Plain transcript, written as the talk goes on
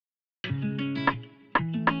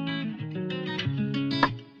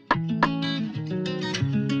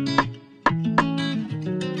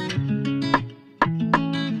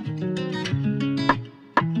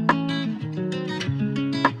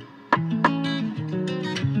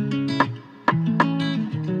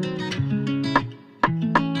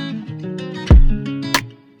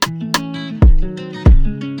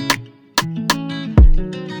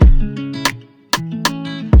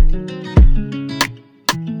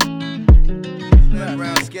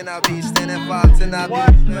skin, I be standing 5 10, I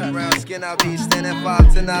be brown skin, I be standing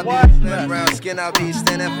 5 10, I be brown skin, I be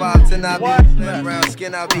standing 5 10, I be brown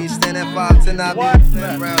skin, I be standing 5 10, I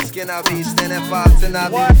be brown skin, I be standing 5 10, I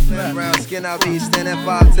be brown skin, I be standing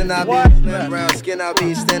 5 10, I be brown skin, I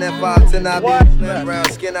be standing 5 10, I be brown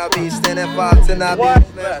skin, I be standing 5 10, I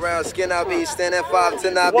be brown skin, I be standing 5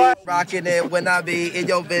 10, I be rocking it when I be in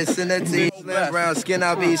your vicinity. Brown skin,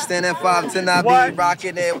 I be standing 5 10, I be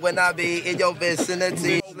rocking it when I be in your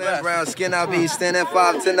vicinity. Brown skin, I be standing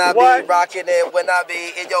 5 10, I be rocking it when I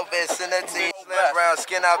be in your vicinity. Brown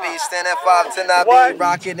skin, I be standing 5 10, I be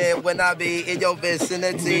rocking it when I be in your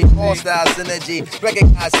vicinity. All style synergy,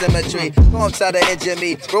 recognize symmetry. Don't try to injure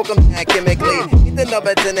me, broke them down chemically. Eat the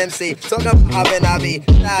number 10 MC, talk about how when I be,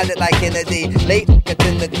 died like Kennedy, late at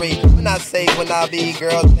 10 degree. When I say when I be,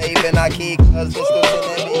 girls say when I keep, cause it's still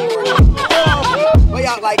in me. Way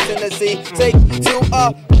out like Tennessee, take you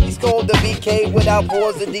to East Coast to BK without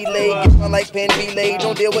pause or delay. Get on like pen relay,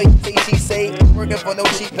 don't deal with she say. Working for no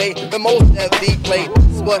cheap pay, the most that beat play.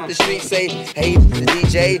 This is what the streets say. Hey, the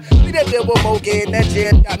DJ, we that deal with Mogan, that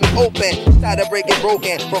jam got me open. Tired of breaking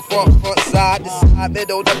broken, from front side to side,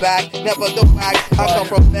 middle to back, never the back. I come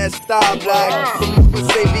from Best Star Black, from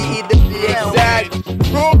say be to be exact.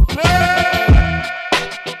 Brooklyn.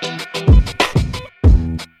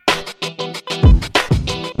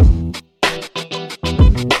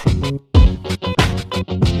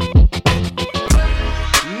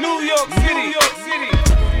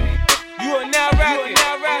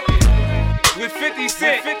 With 50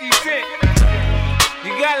 Cent, you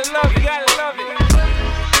gotta love it.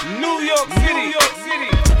 New York City,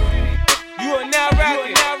 you are now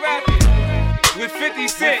rapping. With 50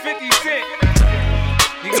 Cent, you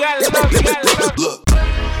gotta love it. Look,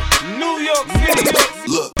 New York City,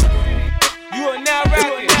 look, you are now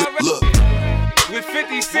rapping. Look, with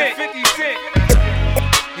 50 Cent, you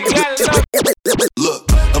gotta love it.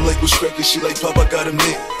 Look, I'm like, what's crackin'? She like, Pop, I got a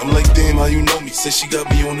man. I'm like, damn, how you know me? Said she got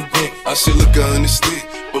me on the ring. I said, look, I understand,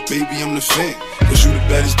 but baby, I'm the fan. Cause you the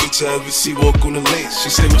baddest bitch I ever see walk on the land. She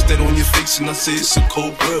said, what's that on your face? And I said, it's a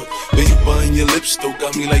cold world. Baby, buying your lips, though,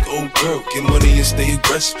 got me like, oh girl. Get money and stay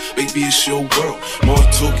aggressive, baby, it's your world. More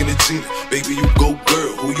talking to Tina, baby, you go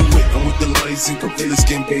girl. Who you with? I'm with the lions and gorillas,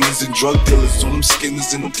 gangbangers and drug dealers. All them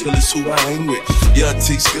skinners and them killers who I hang with. Yeah, it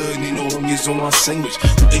tastes good and they know onions on my sandwich.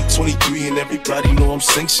 823 and everybody know I'm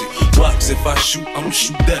sanctioned. Blocks, if I shoot, I'ma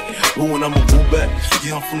shoot that. Rolling, I'ma roll back.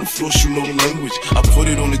 Yeah, I'm from the floor, you know the language. I put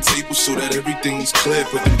it on the table so that everything is clear.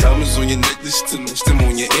 Put them diamonds on your necklace to match them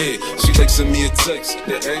on your head. She like sent me a text,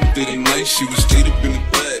 the end of the night. She was straight up in the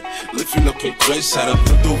bed, lifting up her dress, had her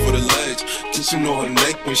bent over the ledge, kissing on her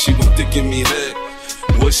neck when she went to give me head.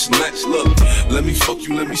 What's next? Look, let me fuck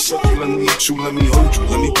you, let me suck you, let me hit you, let me hold you.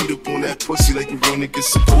 Let me beat up on that pussy like a real nigga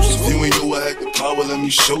supposed to. If you ain't know I had the power, let me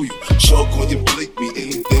show you. Chalk on your plate, me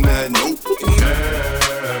anything I know.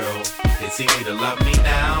 Girl, it's easy to love me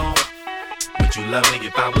now. Would you love me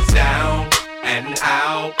if I was down and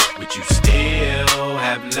out? Would you still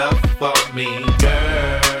have love for me?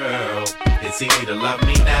 Girl, it's easy to love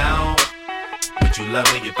me now. Would you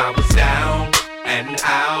love me if I was down and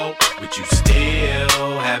out? Would you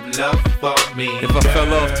still have love for me? If I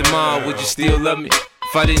fell off tomorrow, would you still love me?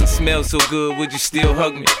 If I didn't smell so good, would you still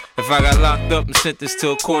hug me? If I got locked up and sentenced to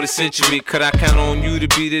a quarter century, could I count on you to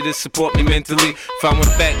be there to support me mentally? If I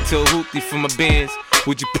went back to a hoopty for my bands,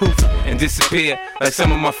 would you poof and disappear like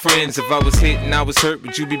some of my friends? If I was hit and I was hurt,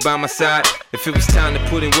 would you be by my side? If it was time to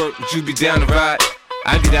put in work, would you be down to ride?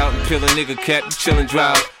 I get out and peel a nigga cap, you chillin'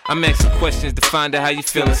 drive. I'm asking questions to find out how you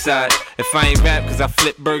feel inside. If I ain't rap cause I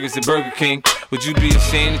flip burgers at Burger King, would you be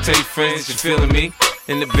ashamed to tell your friends that you're feeling me?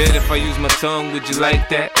 In the bed, if I use my tongue, would you like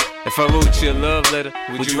that? If I wrote you a love letter,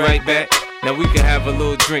 would you write back? Now we can have a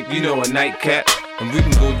little drink, you know, a nightcap, and we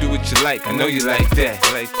can go do what you like. I know you like that.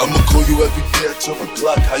 I'ma call you every day at 12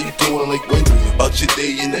 o'clock. How you doing? Like when? About your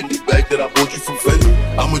day and that new bag that I bought you from Fetty.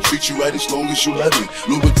 I'ma treat you right as long as you let me.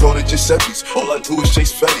 Louis Vuitton and Giuseppe's. All I do is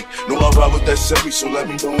chase Fetty. Know I ride with that Seri, so let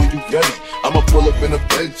me know when you ready. I'ma pull up in a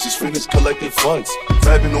bench, just finish collecting funds.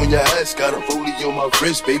 Grabbing on your ass, got a rollie on my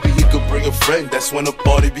wrist. Baby, he could bring a friend. That's when the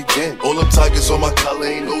party began. All them tigers on my collar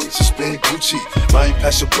ain't no it's just been Gucci. Mine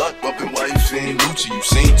pass your block, bumping wife and Lucci. You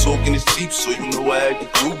say talking is cheap, so you know I had to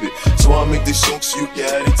prove it. So I make this song so you can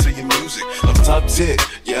add it to your music. I'm top 10,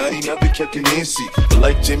 yeah, I ain't never kept it Nancy. But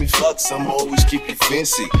like Jamie Foxx, I'ma always keep it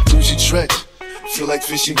fancy. Gucci trench, feel like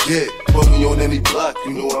fish and get. Put me on any block,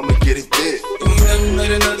 you know I'ma get it there. You never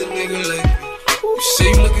met another nigga like me. You say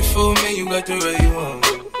you looking for me, you got the right one.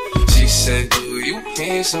 She said, boy, you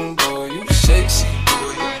handsome, boy, you sexy,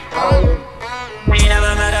 boy, you We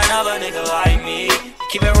never met another nigga like me.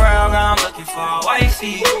 Keep it real, girl, I'm looking for a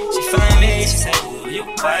wifey. She feeling me, she said, ooh, you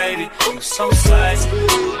baby, you so spicy,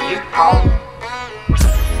 ooh, you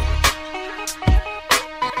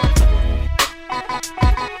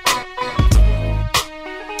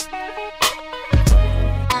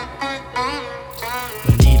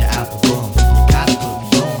Bonita Applebum, you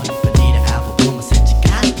gotta put me on. Bonita Applebum, I said you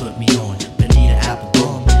gotta put me on. Bonita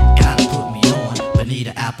Applebum, gotta put me on.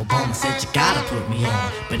 Bonita Applebum, I said you gotta put me on.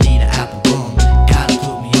 Bonita Applebum, gotta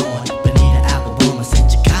put me on. Bonita Applebum, I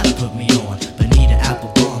said you gotta put me on. Bonita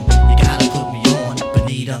Applebum, you gotta put me on.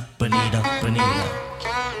 Bonita, Bonita, Bonita.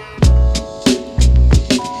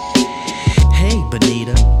 Hey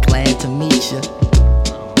Bonita, glad to meet ya.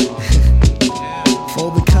 For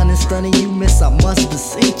the cunning stunning you miss, I must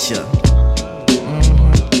beseech ya.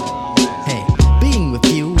 Hey, being with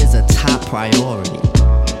you is a top priority.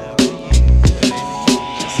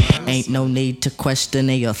 Ain't no need to question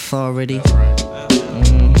the authority.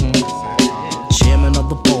 Chairman of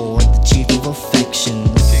the board, the chief of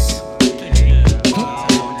affections.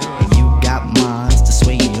 You got minds to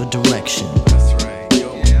sway in your direction.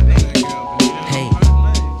 Hey,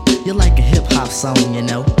 you're like a hip-hop song, you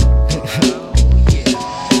know.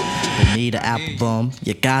 Bonita Applebum,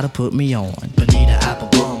 you gotta put me on. Bonita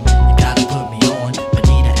Applebum, you gotta put me on.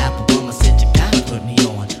 Bonita Applebum, I said you gotta put me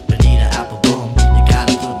on. Bonita Applebum, you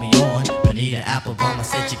gotta put me on. Bonita Applebum, I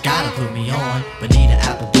said you gotta put me on. Bonita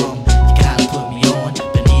Applebum, you gotta put me on.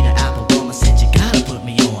 Bonita Applebum, I said you gotta put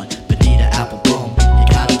me on. Bonita Applebum, you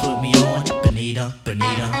gotta put me on. Bonita,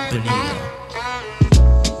 Bonita, Bonita.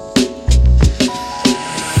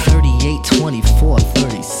 38, 24,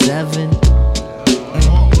 37.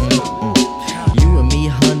 You and me,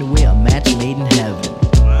 hun, we're a match made in heaven.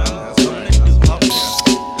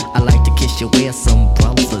 I like to kiss you where some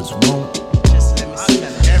brothers won't.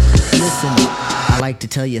 Listen up, I like to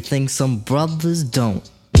tell you things some brothers don't.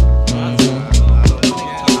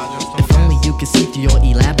 If only you could see through your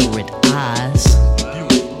elaborate eyes.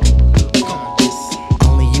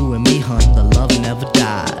 Only you and me, hun, the love never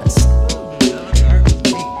dies.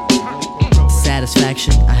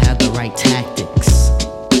 Satisfaction, I have the right tactics.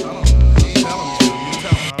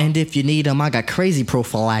 And if you need them, I got crazy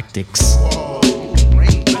prophylactics.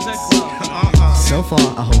 So far,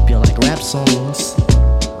 I hope you like rap songs.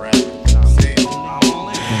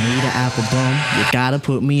 Bonita Applebum, you gotta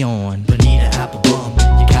put me on. Bonita Applebum,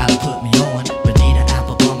 you gotta put me on. Bonita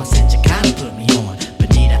Applebum, I said you gotta put me on.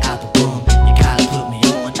 Bonita Applebum, you gotta put me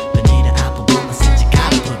on. Bonita Applebum, I said you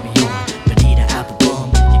gotta put me on. Bonita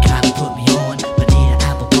Applebum, you gotta put me on. Bonita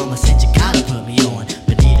Applebum, I said you gotta put me on.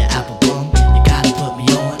 Bonita Applebum, you gotta put me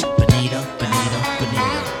on. Bonita, Bonita,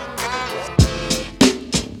 Bonita.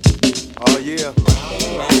 Oh yeah,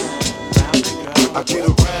 I get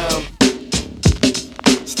around.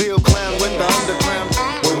 Still clown with the underground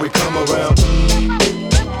when we come around.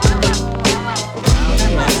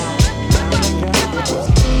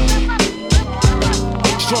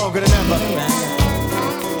 Stronger than ever.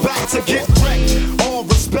 Back to get wrecked. All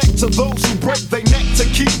respect to those who break their neck to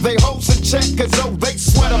keep their hoes in check. Cause oh, they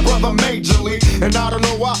sweat a brother majorly. And I don't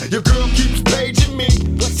know why your girl keeps paging me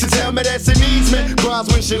to tell me that she needs me. Cries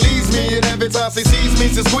when she leaves me. And every time she sees me,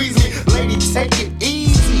 she squeeze me. Lady, take it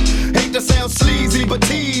easy. Hate to sound sleazy, but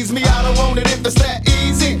tease me. I don't want it if it's that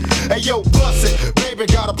easy. Hey yo, bust it. Baby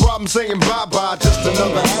got a problem saying bye-bye. Just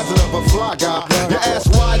another hazard of a fly guy. Your ass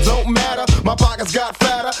wide don't matter. My pockets got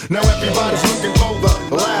fatter. Now everybody's looking for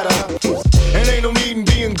the ladder. And ain't no need in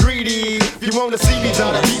being greedy. If you wanna see me,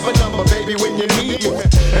 try to keep a number, baby, when you need me.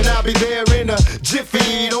 And I'll be there in a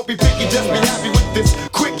jiffy. Don't be picky, just be happy with this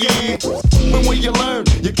quickie. But when you learn,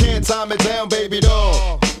 you can't time it down, baby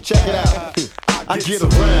doll. Check it out. I get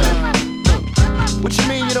around. What you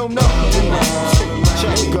mean you don't know?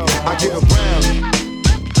 Check it go. I get around.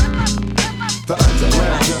 The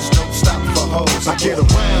underground just don't stop for hoes. I get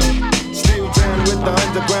around. Still down with the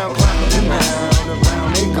underground clown.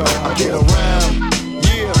 Around they go. I get around.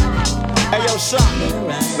 Yeah. Hey yo, shot.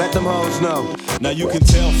 Let them hoes know. Now you can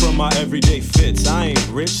tell from my everyday fits, I ain't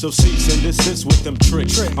rich, so cease and desist with them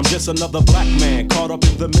tricks. I'm just another black man caught up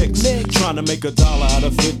in the mix. Trying to make $1 out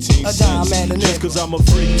of 15 cents. Just cause I'm a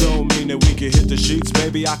freak don't mean that we can hit the sheets.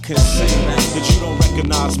 Baby, I can see that you don't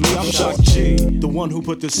recognize me. I'm Shock G, the one who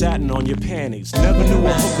put the satin on your panties. Never knew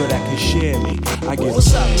a hooker that could share me. I get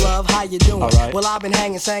What's up, love? How you doing? Right. Well, I've been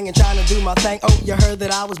hanging, singing, trying to do my thing. Oh, you heard that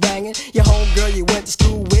I was banging your homegirl you went to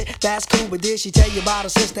school with. That's cool, but did she tell you about her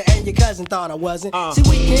sister and your cousin? Thought I wasn't. See,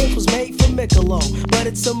 weekends was made for Michelob, but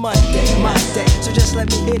it's a Monday, my day. So just let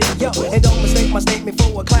me hit it, yo. And don't mistake my statement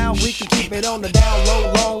for a clown. We can keep it on the down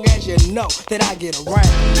low, long as you know that I get around.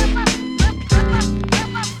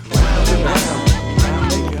 Round and round, round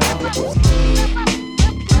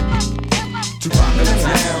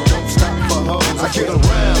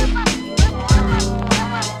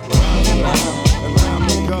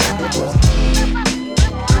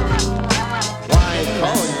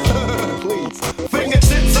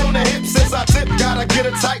gotta get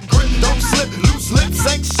a tight grip, don't slip. Loose lips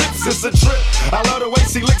ain't ships, it's a trip. I love the way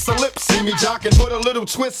she licks her lips. See me jocking, put a little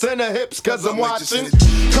twist in her hips, cause I'm watching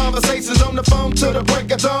conversations on the phone till the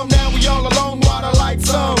break of dawn. Now we all alone while the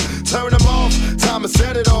lights on. Turn them off, time to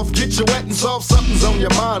set it off. Get you wet and soft, something's on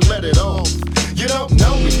your mind, let it off. You don't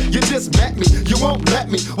know me, you just met me, you won't let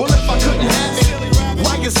me. Well, if I couldn't have it,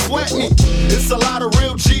 why you sweat me? It's a lot of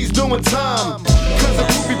real G's doing time. Cause the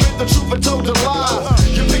groupie bit the truth and told a lie.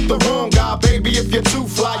 You picked the wrong guy, baby, if you're too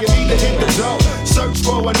fly, you need to hit the door. Search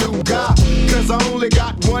for a new guy, cause I only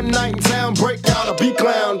got one night in town. Break out a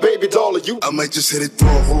B-clown, baby, doll of you. I might just hit it through,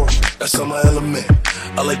 hold on, that's on my element.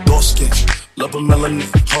 I like dark skins, love a melanin,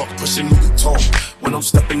 heart pushing me the tone. When I'm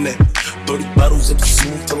stepping in, 30 bottles of the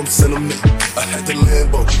smooth till I'm sentiment. I had the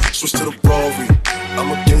Lambo, switch to the Rari.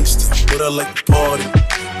 I'm a gangster, but I like to party.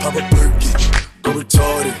 Pop a Birkin, go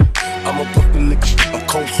retarded. I'm a Brooklyn nigga, I'm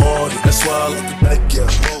cold-hearted. That's why I like the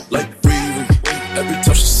backyard, like Riri. Every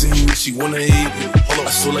time she see me, she wanna eat me. I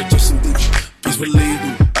saw like Justin Bieber, please believe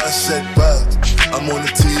me. I said vibes, I'm on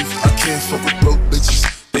the TV. I can't fuck with broke bitches,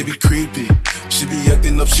 they be creepy. She be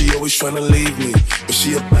acting up, she always tryna leave me. But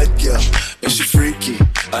she a bad girl, and she freaky.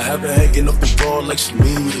 I have her hanging up the ball like she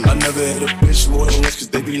mean me. I never hit a bitch more than once cause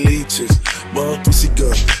they be leeches. But her pussy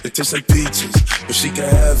good, it tastes like peaches. But she can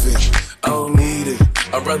have it, I don't need it.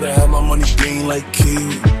 I'd rather have my money green like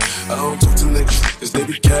kiwi. I don't talk to niggas, cause they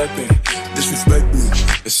be capping. Disrespect me,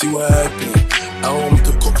 and see what happen. I don't make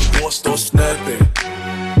a coca boy start snapping.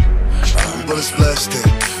 But it's blasting,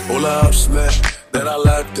 all I up smack. That I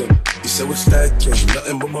lapped him. He said, what's that, kid?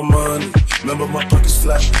 Nothing but my money. Remember my pockets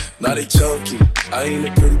flat, now they chunky. I ain't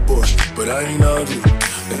a pretty boy, but I ain't ugly.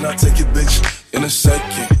 And I take it, bitch, in a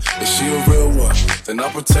second. If she a real one, then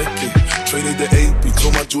I'll protect it. Traded the AP,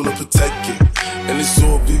 told my jeweler protect it. And it's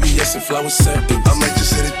all VVS and flower seconds. I might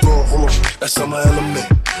just hit it raw, hold on, that's on my element.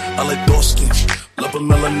 I like dark skins, love a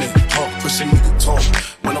melanin. Heart pushing me the tone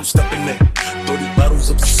when I'm stepping in. 30 bottles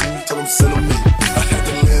of the smooth till I'm sentiment. I had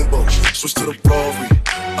the Lambo, switch to the Rari.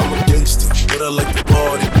 I'm a gangster, but I like to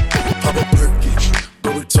party. Pop a Birkin, go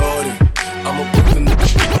retarded. I'm a Brooklyn nigga,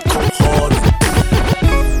 I'm cold-hearted.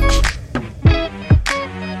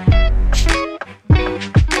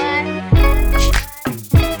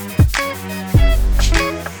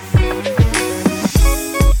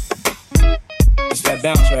 It's that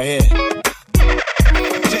bounce right here.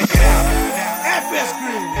 Check it out. FS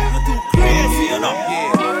Green, you do crazy, you know? Yeah.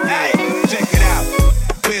 Check it out.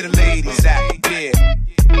 Where the ladies at? Yeah.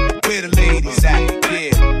 Where the ladies at?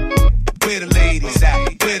 Yeah. Where the ladies at?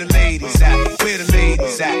 Where the ladies at? Where the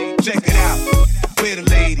ladies at? Check it out. Where the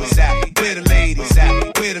ladies at? Where the ladies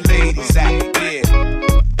at? Where the ladies at? Yeah.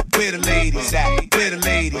 Where the ladies at? Where the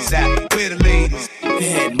ladies at? Where the ladies? Go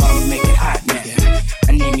ahead, mama, make it hot now.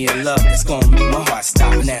 I need me a love that's gonna make my heart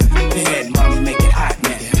stop now. Go ahead, mama, make it hot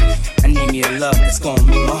now. I need me a love that's gonna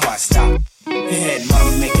make my heart stop. Go ahead,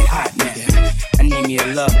 mama, make it hot now. I need me a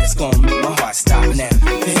love that's gonna make my heart stop now.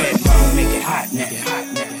 Go ahead, mama, make it hot now.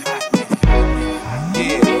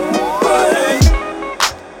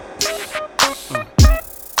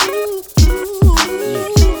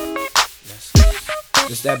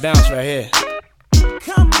 It's that bounce right here.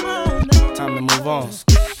 Come on now. Time to move on.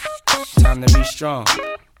 Time to be strong.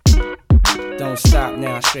 Don't stop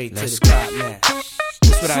now, straight to the top now.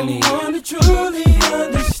 That's what I need. Someone to truly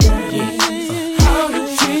understand how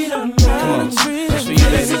to treat a man. Come on, that's for you,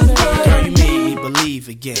 baby. Girl, you made me believe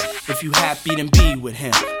again. If you happy, then be with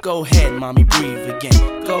him. Go ahead, mommy, breathe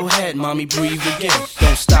again. Go ahead, mommy, breathe again.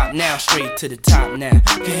 Don't stop now, straight to the top now.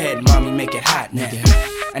 Go ahead, mommy, make it hot now.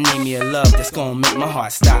 I need me a love that's gonna make my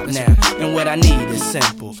heart stop now. And what I need is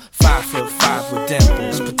simple. 5'5" with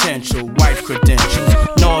dimples, potential wife credentials.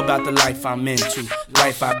 Know about the life I'm into,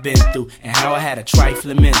 life I've been through, and how I had a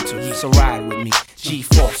trifling mental. So ride with me,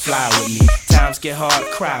 G4, fly with me. Times get hard,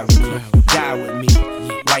 cry with me, die with me.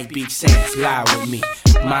 White Beach Sands, lie with me.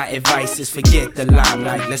 My advice is forget the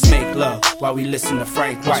limelight. Let's make love while we listen to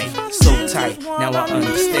Frank White. So tight, now I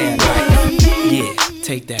understand life. Yeah,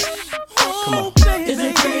 take that. Come on. Is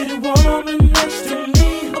a pretty woman next to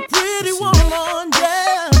me? A pretty woman,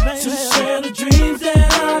 yeah, baby. To share the dreams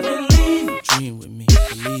that I believe. Dream with me,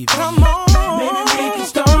 believe in Come me. on, maybe we can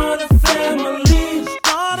start a family.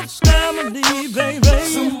 Start a family, baby.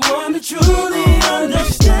 Someone that truly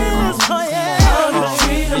understands how to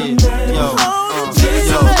treat a man. Yo, what's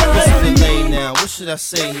the name now? What should I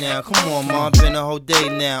say now? Come on, ma, been a whole day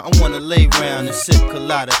now. I wanna lay round and sip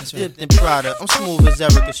colada, dipped in Prada. I'm smooth as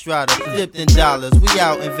Eric Estrada, dipped in dollars. We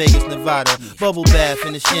out in Vegas, Nevada. Bubble bath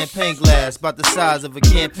in a champagne glass, about the size of a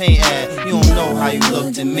campaign ad. You don't know how you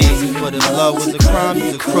looked at me, but if love was a crime,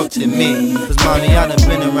 you's a crook to me. Cause mommy, I done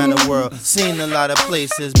been around the world, seen a lot of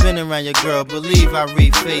places, been around your girl, believe I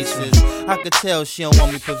read faces. I could tell she don't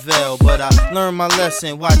want me prevail, but I learned my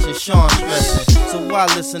lesson watching Sean stressing. So why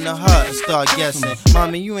listen to her and start guessing?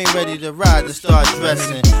 Mommy, you ain't ready to ride to start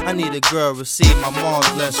dressing. I need a girl, receive my mom's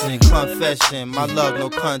blessing. Confession, my love, no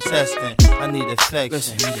contesting. I need affection.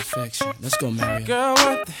 Listen, I need affection. Let's go, Mario. Girl,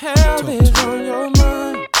 what the hell is on your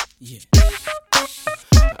mind? Yeah.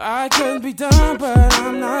 I could be done, but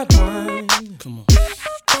I'm not blind. Come on.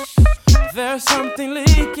 There's something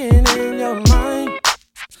leaking in your mind.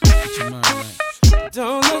 Get your mind right.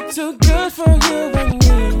 Don't look too good for you and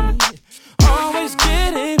me. Always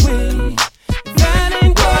getting weak. That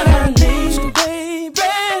ain't what I need, baby.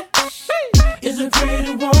 Is a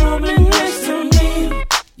pretty woman next to me.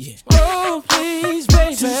 Yeah. Oh, please,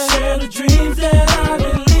 baby. To share the dreams that I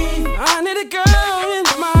believe. I need a girl in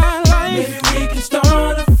my life. Maybe we can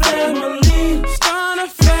start a family. Start a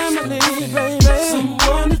family, baby.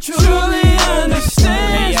 Someone to truly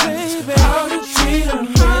understands, baby. How to treat a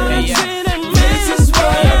man.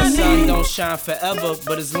 The sun don't shine forever,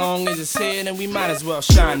 but as long as it's here, then we might as well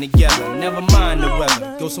shine together. Never mind the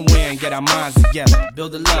weather, go somewhere and get our minds together.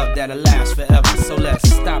 Build a love that'll last forever. So let's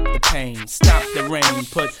stop the pain, stop the rain,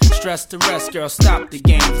 put stress to rest, girl, stop the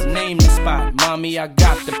games. Name the spot, mommy, I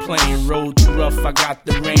got the plane. Road too rough, I got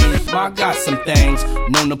the rain. I got some things,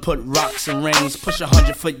 known to put rocks and rings, push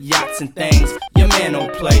 100-foot yachts and things. Your man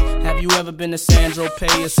don't play. Have you ever been to Sandro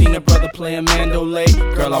Pay or seen a brother play a mandolay?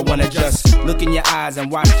 Girl, I wanna just look in your eyes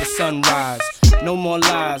and watch the sunrise. No more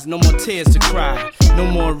lies, no more tears to cry. No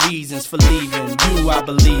more reasons for leaving. You I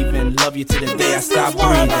believe in. Love you to the day I stop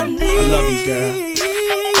breathing. I love you, girl.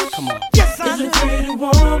 Come on. Yes, there's a pretty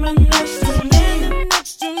woman next to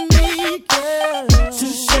me, girl. To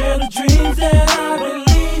share the dreams that I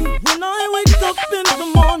believe. When I wake up in the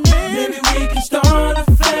morning, maybe we can start a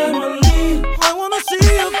family. I wanna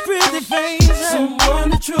see a pretty face, someone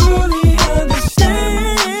to truly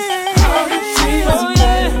understand how to treat us.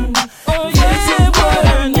 Oh yeah, what I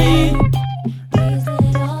need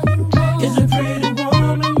is a pretty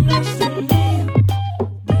woman next to me.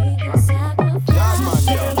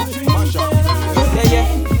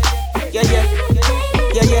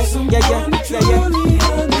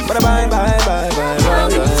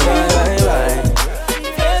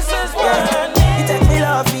 Bye. You take me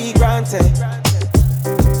love for granted.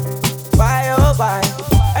 Why, oh why?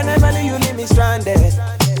 I never knew you leave me stranded.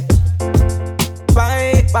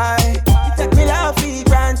 Bye. You take me love for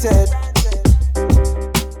granted.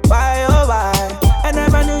 Why, oh why? I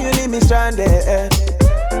never knew you leave me stranded.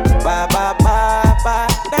 Bye.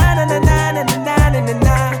 Na na na na na na na na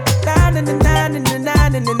na. Na na na na na na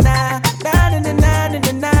na na na. Na na na na na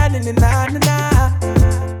na na na na na.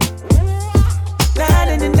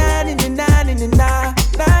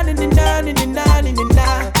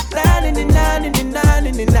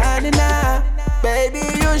 Baby,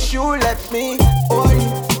 you should let me hold you,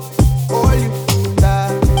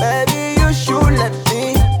 baby, you should let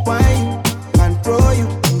me wine and throw you,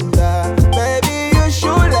 baby, you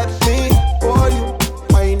should let me hold you,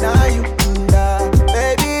 wine you,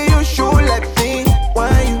 baby, you should let me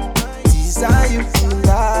wine you, desire you,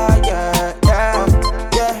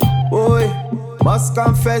 yeah, boy, must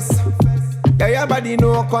confess, yeah, your body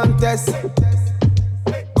no contest,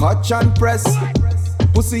 catch and press.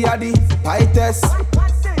 Pussy are the tightest.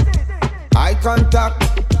 Eye contact.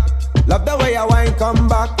 Love the way your wine come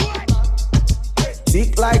back.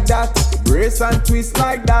 Tick like that. Brace and twist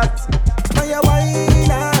like that. When you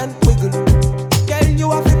wine and wiggle, girl,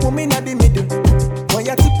 you have to put me in the middle. When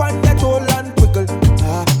you tip on your toe and wiggle,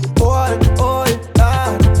 when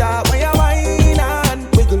you wine and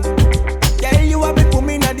wiggle, girl, you have to put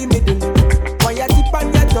me in the middle. When you tip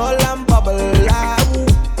on your toe and bubble,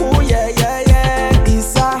 ooh, yeah.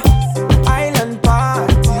 It's a island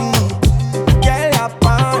party, girl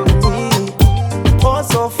upon me, oh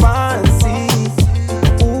so fancy,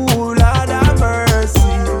 ooh Lord have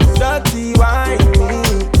mercy, dirty wine me,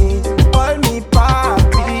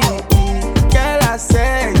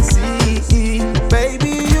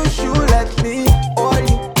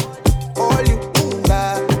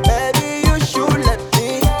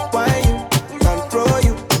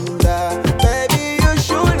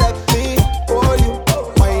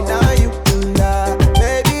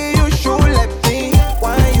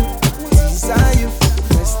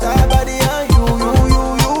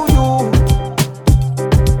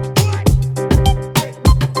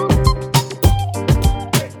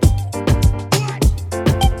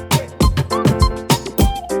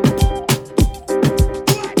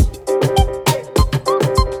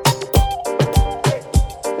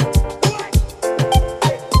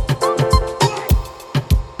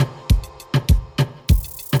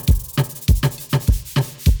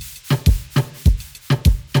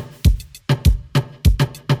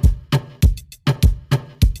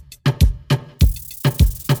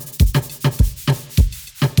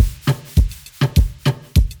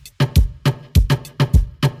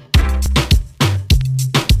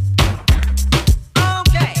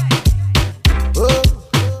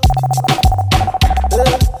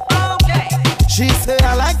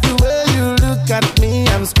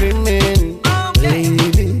 I'm screaming.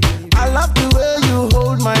 Baby, I love the way you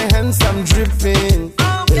hold my hands, I'm dripping.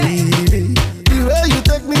 Baby, the way you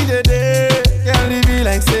take me today, can't leave me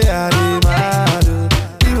like say I did mad.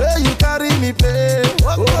 The way you carry me play,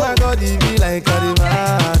 oh my God, it be like I did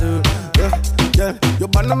mad. Yeah, you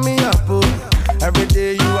burn me up, oh. Every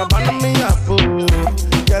day you are burn me up, oh.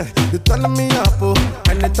 Yeah, you turn me up, oh.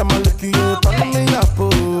 Anytime I look at you turn me up,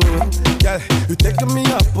 oh. Yeah, you taking me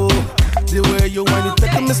up, oh. The way you want, you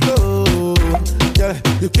taking me slow. Yeah,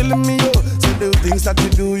 you killing me, oh. So the things that you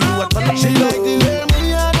do, you are turning me. She like the way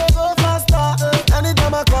me and they go faster.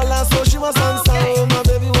 Anytime I call her, so she must answer. Oh my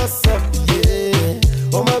baby, what's up?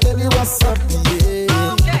 Yeah. Oh my baby, what's up?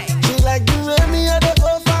 Yeah. She like the way me and they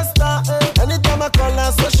go faster. Anytime I call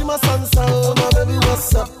her, so she must answer. Oh my baby,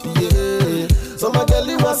 what's up? Yeah. So my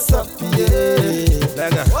girlie, what's up? Yeah.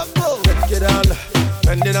 Beggar, take it all,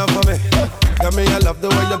 bend it down for me. Tell me I love the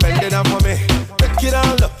way you bend it down for me. Take it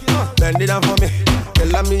all, bend it down for me.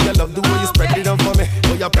 Tell me I love the way you spread it down for me.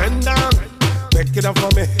 Oh, you bend down, take it down for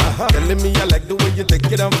me. Telling me I like the way you take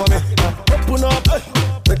it down for me. Open up,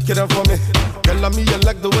 take it down for me. Tell me I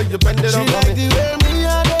like the way you bend it down for me. She like the way me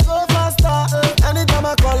and they go faster. Anytime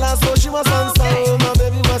I call her, so she must answer. Oh my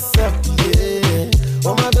baby, what's up? Yeah.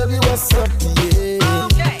 Oh my baby, what's up? Yeah.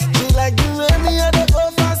 She like the way me and they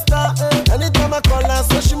go faster. Anytime I call her,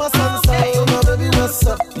 so she must answer. Oh my baby, what's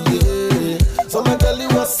up? Yeah. So my girlie,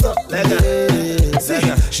 what's up?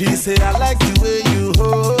 Yeah. She say I like the way you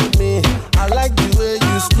hold me. I like the way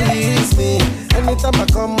you squeeze me. Anytime I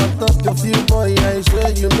come on top of you, boy, I swear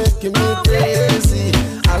you making me crazy.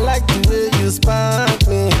 I like the way you spank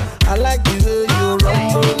me. I like the way you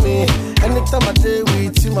rumble me. Anytime I day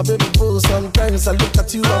with you, my baby boo, sometimes I look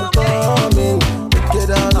at you, I'm coming. Take it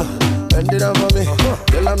down, bend it down for me.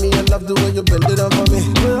 Tell me I love the way you bend it down for me.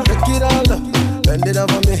 Take it down, bend it down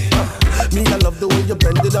for me. Me, I love the way you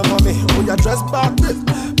bend it down for me. Oh, you dress back,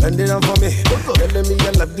 bend it down for me. Telling me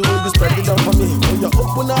I love the way you spread it down for me. Oh, you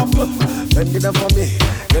open up, bend it down for me.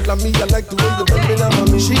 Telling me I like the way you bend it down for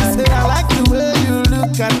me. She say I like the way you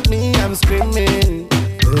look at me, I'm screaming.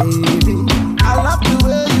 Baby, I love the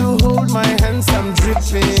way you hold my hands, I'm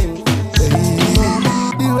dripping. Baby,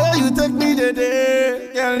 the way you take me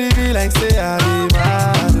today, can't leave me like say I be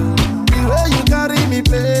mad. The way you carry me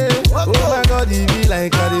play, oh my God, it be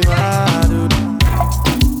like I be mad.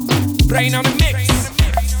 Brain on the mix.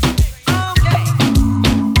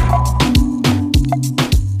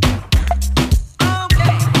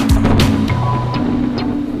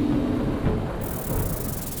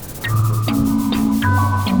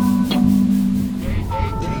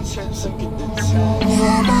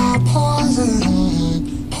 You're my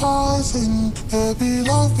poison, poison. Baby,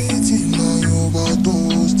 love me till I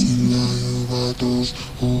overdose, till I overdose,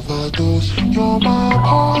 overdose. You're my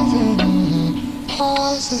poison,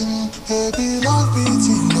 poison. Baby, love me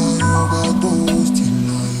till I overdose, till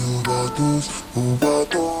I overdose,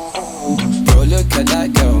 overdose. Bro, look at that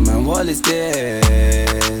girl, man, what is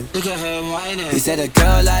this? Look at her whining. He said a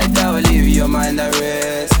girl like that will leave your mind at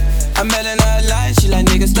rest. I'm telling her line, she like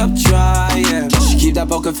nigga stop trying. She keep that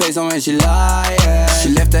poker face on when she lying. She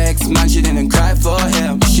left her ex-man, she didn't cry for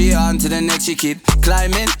him. She on to the next, she keep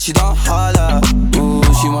climbing, she don't holler. Ooh,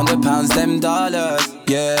 she want the pounds, them dollars.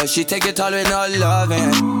 Yeah, she take it all with no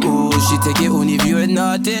loving. Ooh, she take it only if you with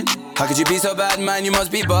nothing. How could you be so bad, man, you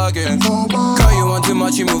must be bugging. Girl, you want too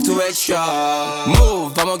much, you move too extra.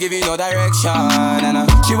 Move, I won't give you no direction. And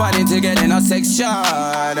she wanting to get in her section.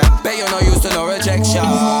 Bet you're not used to no rejection.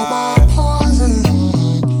 Poison,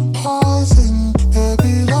 poison.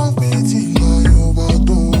 Baby, love me till I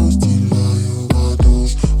overdose, till I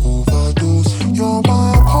overdose, overdose. You're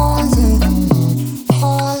my poison,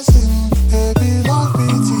 poison. Baby, love me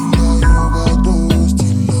till I overdose,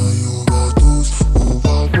 till I overdose,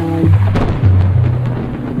 overdose.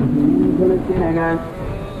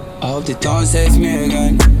 I hope they don't save me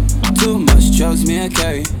again. Too much drugs me I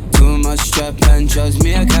carry. Too much strap and drugs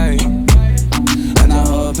me I carry. And I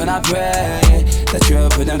hope and I pray that you'll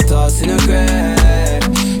put them thoughts in the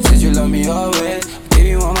grave. Said you love me always, give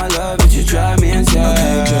you all my love, but you drive me insane.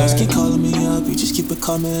 Okay, girls keep calling me up, you just keep it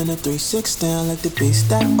coming. A 3-6 down like the bass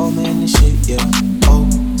that old man and shit, yeah. Oh,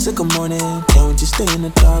 sick of morning, can't we just stay in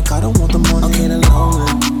the dark? I don't want the morning. Okay, the lonely.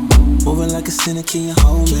 Moving like a sinner, can you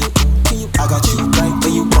hold me? I got you right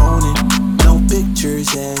where you want it. No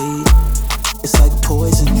pictures, yeah. It's like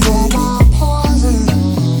poison, baby. You're my poison,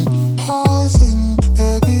 poison.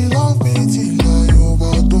 Baby, love me till I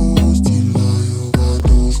overdose, till I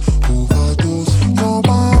overdose, overdose. You're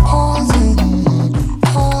my poison,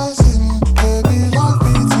 poison. Baby, love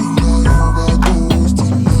me till I overdose,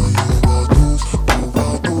 till I overdose,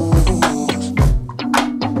 overdose.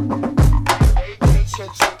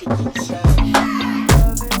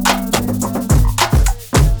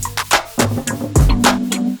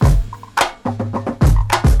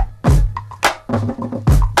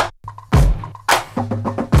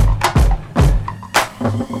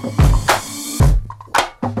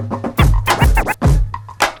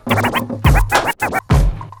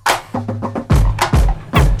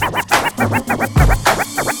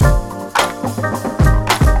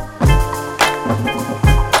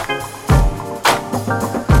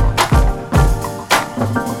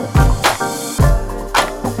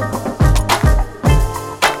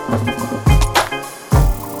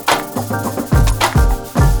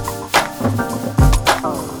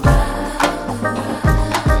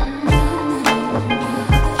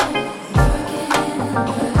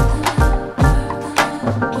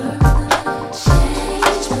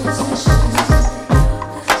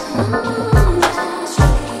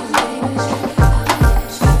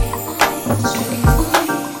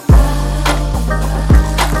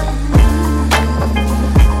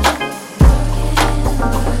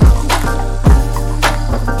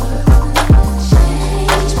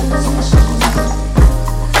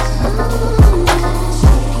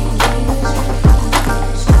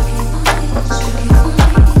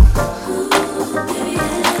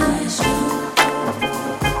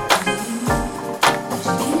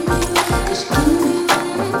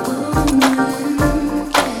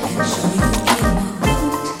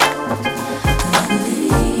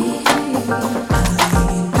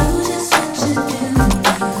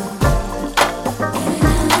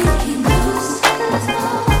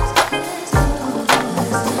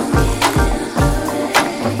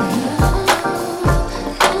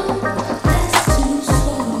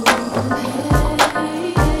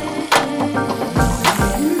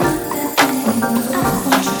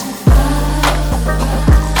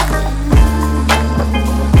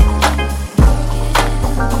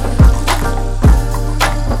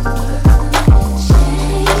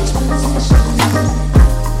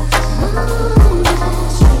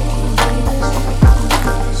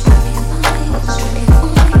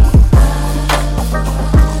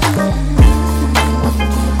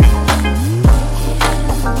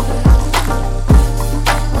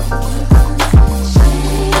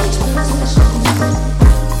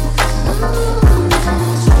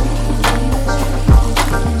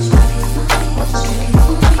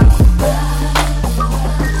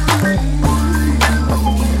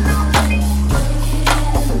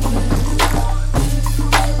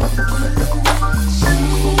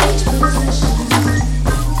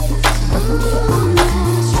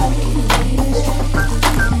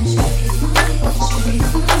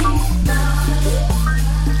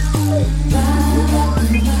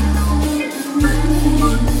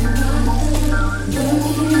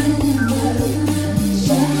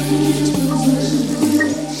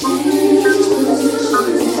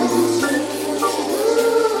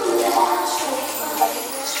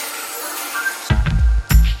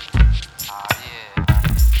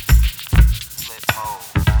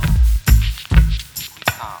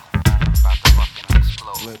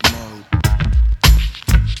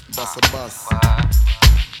 Hustle bus.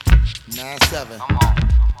 9-7.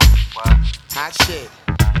 Hot shit.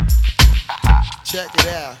 Check it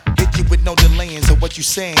out. Hit you with no delaying, so what you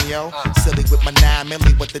saying, yo? Silly with my 9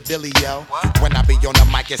 milli, what the dilly, yo? When I be on the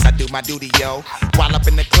mic, yes, I do my duty, yo. While up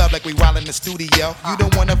in the club like we while in the studio. You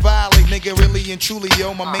don't wanna violate, nigga, really and truly,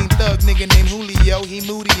 yo. My main thug, nigga named Julio, he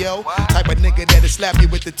moody, yo. Type of nigga that'll slap you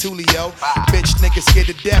with the tulio. Bitch, nigga scared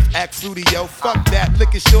to death, act fruity, yo. Fuck that,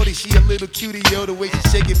 look at shorty, she a little cutie, yo. The way she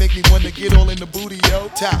shake it make me wanna get all in the booty, yo.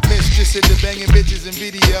 Top mistress in the banging bitches and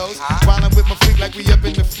videos. Wildin' with my freak like we up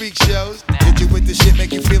in the freak shows. Hit you with the shit,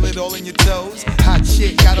 make you feel it all in your toes. Hot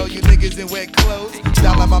shit, got all you niggas in wet clothes.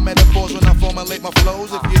 Style like my metaphors when I formulate my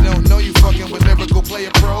flows. If you don't know, you fucking with lyrical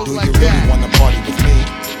player pros. Do like you really wanna party with me?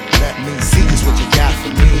 Let me see just what you got for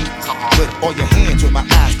me. Put all your hands with my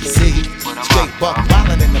eyes to see. Straight buck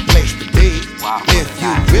wildin' in the place to be. If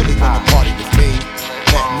you really wanna party with me,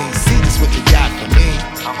 let me see just what you got for me.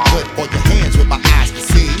 Put all your hands with my eyes to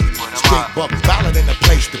see. Straight buck wildin' in the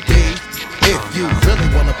place to be. If you really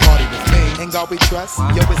wanna party with me, ain't God we trust.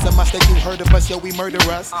 Yo, it's a must that you heard of us, yo, we murder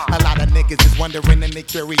us. A lot of niggas is wondering and they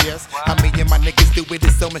curious. How me and my niggas do it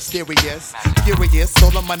is so mysterious. Furious,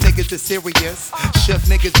 all of my niggas is serious. Shook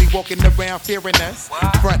niggas be walking around fearing us.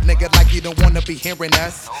 Front nigga like you don't wanna be hearing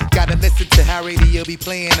us. Gotta listen to how radio be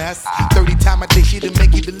playing us. 30 times a day shit'll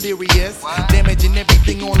make you delirious. Damaging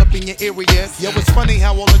everything all up in your areas. Yo, it's funny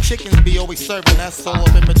how all the chickens be always serving us. All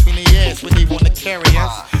up in between the ass when they wanna carry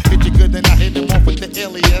us. Hit you good then I hit them off with the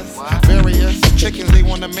alias. Various chickens, they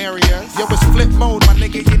wanna marry us. Yo, it's flip mode, my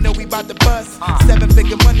nigga, you know we bout to bust.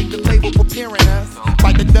 7-figure money, the label preparing us.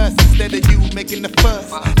 Bite the dust instead of you making the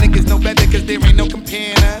fuss. Niggas know better cause there ain't no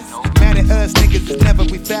comparing us. Mad at us, niggas is never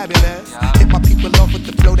we fabulous. Hit my people off with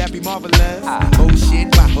the flow, that be marvelous. Oh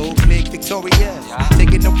shit, my whole clique victorious.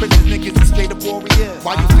 Taking no prisoners, niggas is straight up warriors.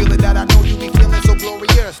 Why you feeling that? I know you be feeling so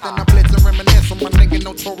glorious. Then I blitz and reminisce on my nigga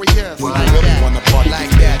notorious. Well, I really wanna party like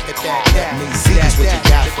that. Let me see just what you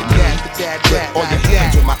got for me. Put all your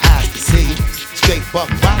hands with my eyes to see. Straight buck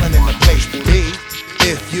wildin' in the place to be.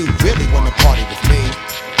 If you really wanna party with me,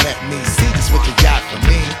 let me see just what you got for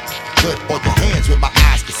me. Put all your hands with my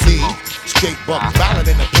eyes to see. Straight buck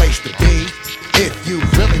wildin' in the place to be. If you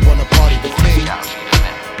really wanna party with me.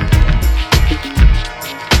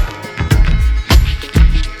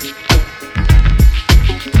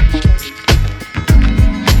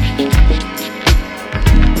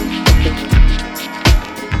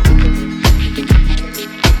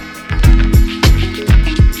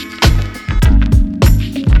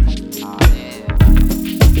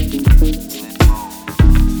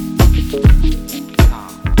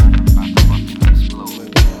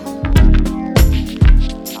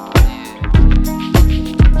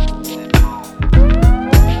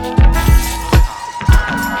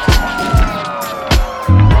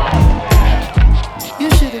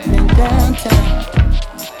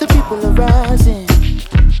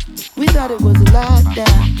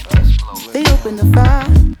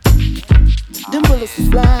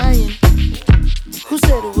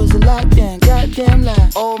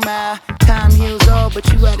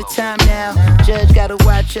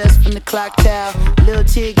 Clock tower, little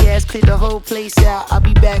tear gas, clear the whole place out. I'll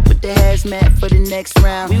be back with the hazmat for the next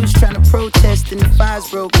round. We was trying to protest and the fires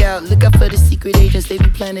broke out. Look out for the secret agents, they be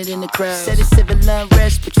planted in the crowd. Said it's civil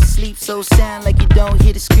unrest, but you sleep so sound like you don't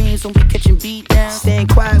hear the screams when we catching beat down. Staying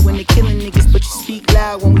quiet when they killing niggas, but you speak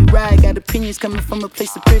loud when we ride. Got opinions coming from a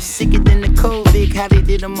place of prison, sicker than the COVID. How they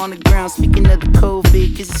did them on the ground. Speaking of the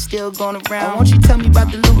COVID, is it still going around? Won't you tell me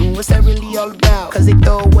about the looting? What's that really all about? Cause they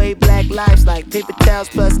throw away black lives like paper towels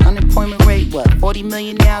plus unemployment rate. What, 40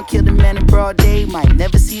 million now? Killed a man in broad day. Might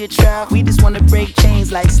never see a trial. We just wanna break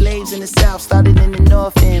chains like slaves in the south. Started in the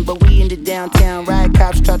north end, but we in the downtown. Riot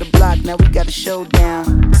cops try to block, now we got a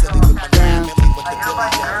showdown. Down.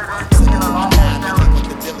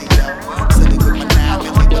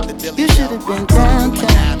 You should have been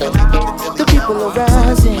downtown. The people are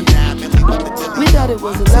rising. We thought it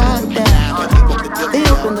was a lockdown. They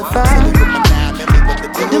opened the fire.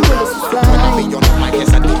 Them bullets was flying.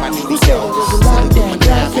 Who said it was a lockdown?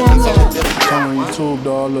 Come on YouTube,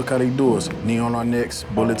 dog, look how they do us. Knee on our necks,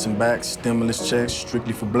 bullets and backs, stimulus checks,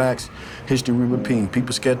 strictly for blacks. History repeating,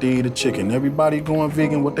 people scared to eat a chicken. Everybody going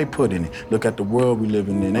vegan, what they put in it. Look at the world we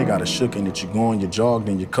living in, they got a shook in it. You go on, you jog,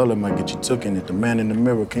 then your color might get you took in it. The man in the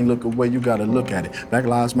mirror can't look away, you gotta look at it. Black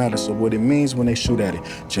lives matter, so what it means when they shoot at it.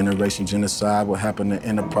 Generation genocide, what happened to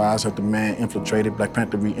Enterprise? Hurt the man infiltrated, Black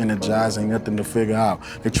Panther re-energized, ain't nothing to figure out.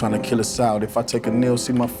 They tryna kill us out. If I take a nail,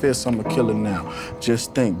 see my fist, I'm a killer now.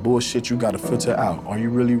 Just think, bullshit you gotta filter out. Are you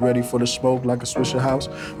really ready for the smoke like a Swisher House?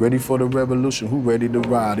 Ready for the revolution? Who ready to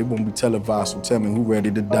ride? It won't be televised, so tell me who ready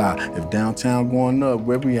to die. If downtown going up,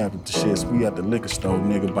 where we at with the shits? We at the liquor store,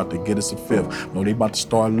 nigga, about to get us a fifth. No, they about to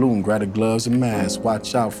start looting, grab the gloves and masks.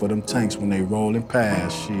 Watch out for them tanks when they rollin'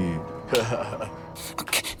 past, shit.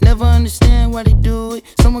 Never understand why they do it.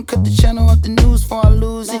 Someone cut the channel off the news before I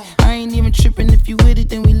lose it. I ain't even tripping, if you with it,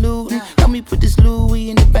 then we lootin'. Help me put this Louis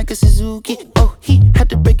in the back of Suzuki. Oh, he had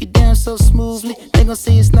to break it down so smoothly. They gon'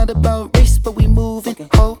 say it's not about race, but we moving.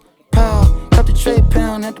 Oh, pow, cut the trade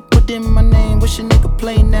pound, had to put in my name. Wish a nigga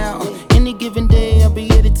play now. Any given day, I'll be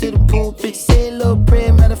headed to the pulpit. Say a little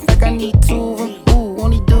prayer, matter of fact, I need two of them. Ooh,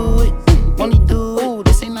 won't he do it? Won't he do it? Ooh,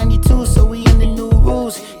 this ain't 92, so we in the new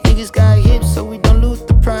rules. Niggas got hips, so we don't loot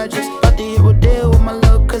the projects. About to hit Rodale with my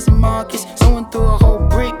little cousin Marcus. Someone threw a whole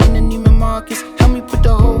brick in the Neiman Marcus. Help me put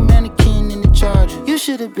the whole mannequin in the charger. You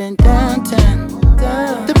should've been downtown.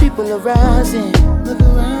 The people are rising.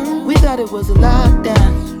 We thought it was a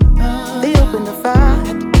lockdown. They opened the fire.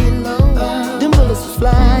 Them bullets was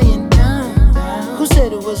flying. Who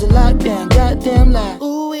said it was a lockdown? Goddamn lie.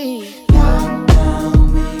 Ooh-wee.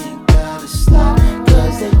 Lockdown, we ain't gotta stop.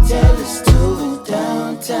 Cause they tell us to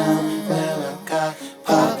downtown. Where I got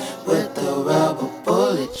pop with the rubber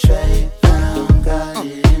bullet tray down. Got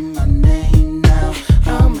it in my name now.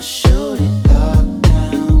 I'ma shoot it.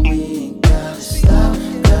 Lockdown, we ain't gotta stop.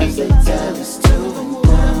 Cause they tell us to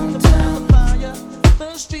downtown.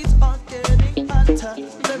 The streets are getting hotter.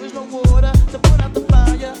 There is no water to put out the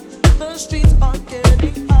fire. The streets are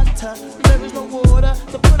getting hotter. There is no water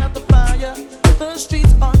to put out the fire. The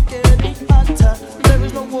streets are getting hotter. There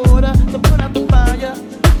is no water to put out the fire.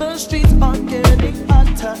 The streets are getting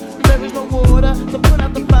hotter. There is no water to put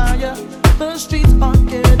out the fire. The streets are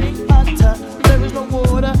getting hotter. There is no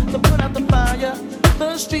water to put out the fire.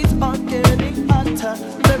 The streets are getting hotter.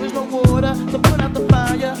 There is no water to put out the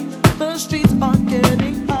fire. The streets are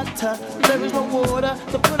getting hotter. There is no water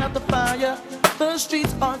to put out the fire. The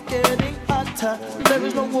streets are getting hotter. There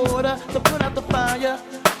is no water to put out the fire.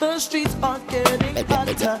 The streets are getting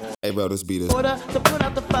hotter. Hey, bro, this beat is. Water to put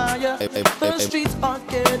out the fire. The streets are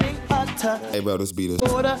getting hotter. Hey, bro, this beat is.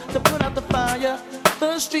 Water to put out the fire.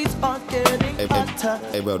 The streets are getting hotter.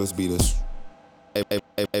 Hey, bro, this beat is. Hey,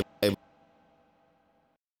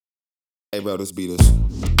 bro, this beat is.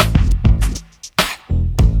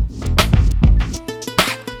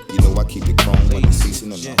 You know I keep it chrome when it's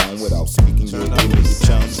season on the home without speaking. You'll give me the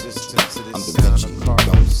chance. I'm Da Vinci.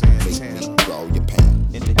 Don't make me draw your pan.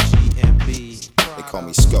 They call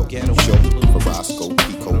me Scope, Joe, Carrasco,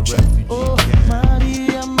 Pico, Jack. Oh,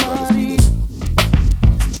 Maria, Maria.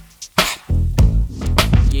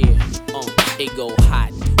 Yeah, it go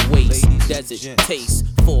hot, waist, desert, taste,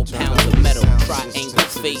 4 pounds of metal, triangle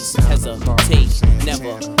face, hesitate,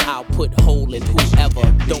 never, I'll put hole in whoever,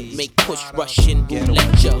 don't make push, rush in,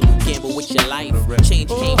 roulette ya, gamble with your life, change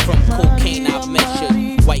came from cocaine I've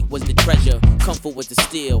measured, white was the treasure, comfort was the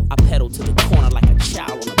steal, I pedal to the corner like a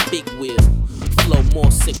child on a big wheel, flow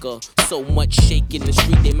more sicker, so much shake in the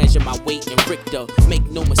street, they measure my weight in Richter, make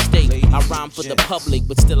no mistake, I rhyme for the public,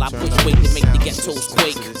 but still I push weight to make the ghettos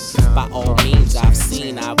quake, by all means I've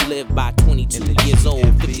seen, I've lived by 22 years old,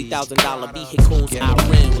 $50,000 vehicles I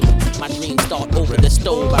ran with, my dreams start over the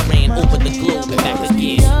stove, I ran over the globe and back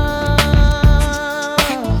again.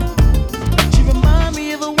 She remind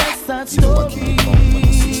me of a West Side Story.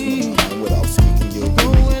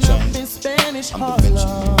 Growing up in Spanish Harlem.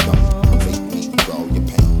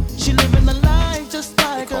 She living a life just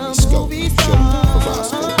like a movie star.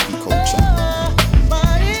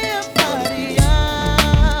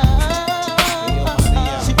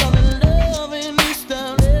 She fell in love in East LA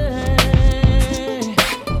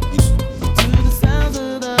to the sounds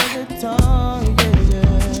of the guitar,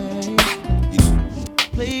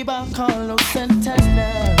 yeah. Played by Carlos Santana.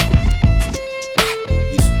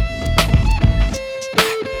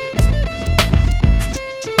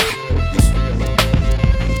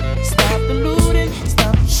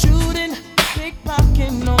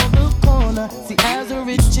 See, as the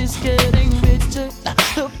rich is getting richer,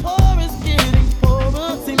 the poor is getting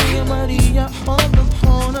poorer. See me and Maria on the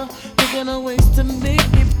corner, thinking of ways to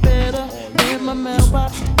make it better. In my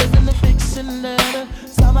mailbox, there's an eviction letter.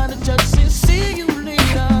 Somebody judge and see you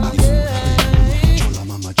later. Yeah.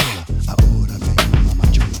 Mama chola, ahora vengo, mama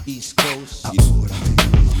chola. East Coast, ahora vengo,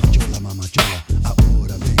 mama chola, mama chola.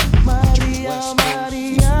 Ahora vengo, Maria,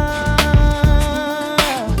 Maria.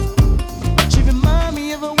 She remind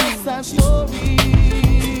me of a West Side Story.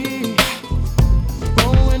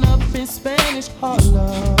 Growing up in Spanish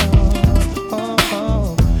Harlem.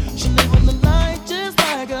 She living the life just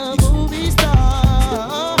like a movie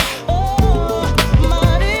star. Oh,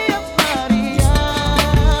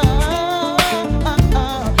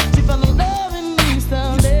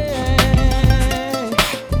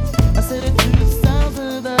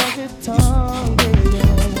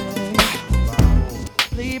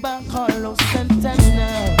 Santana.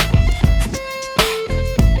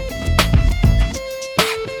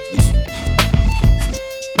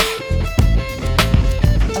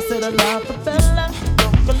 I said a lot of fella,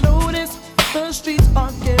 don't notice the streets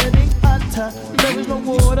are getting hotter. There is no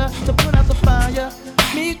water to put out the fire.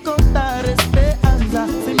 Mi contar esperanza.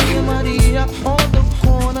 See me and Maria on the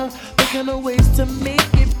corner, looking at ways to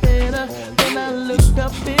make it better. Then I looked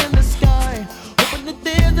up in the sky, hoping that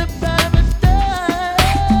there's a paradise.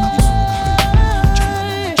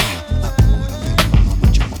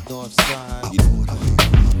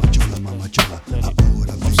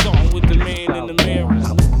 I'm starting with the man in the mirror.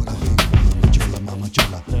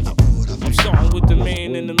 I'm starting with the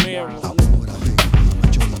man in the mirror.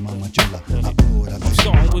 I'm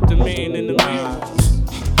starting with the man in the mirror.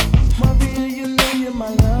 Maria, you know you're my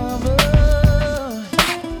lover.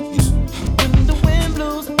 When the wind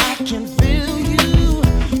blows, I can feel you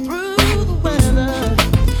through the weather.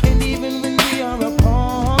 And even when we are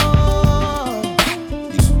apart,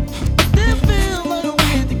 still feel like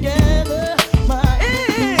we're together. My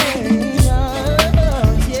angel,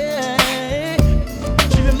 yeah.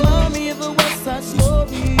 She reminds me of a West Side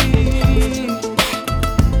Story.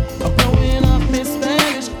 Of growing up in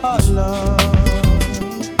Spanish Harlem.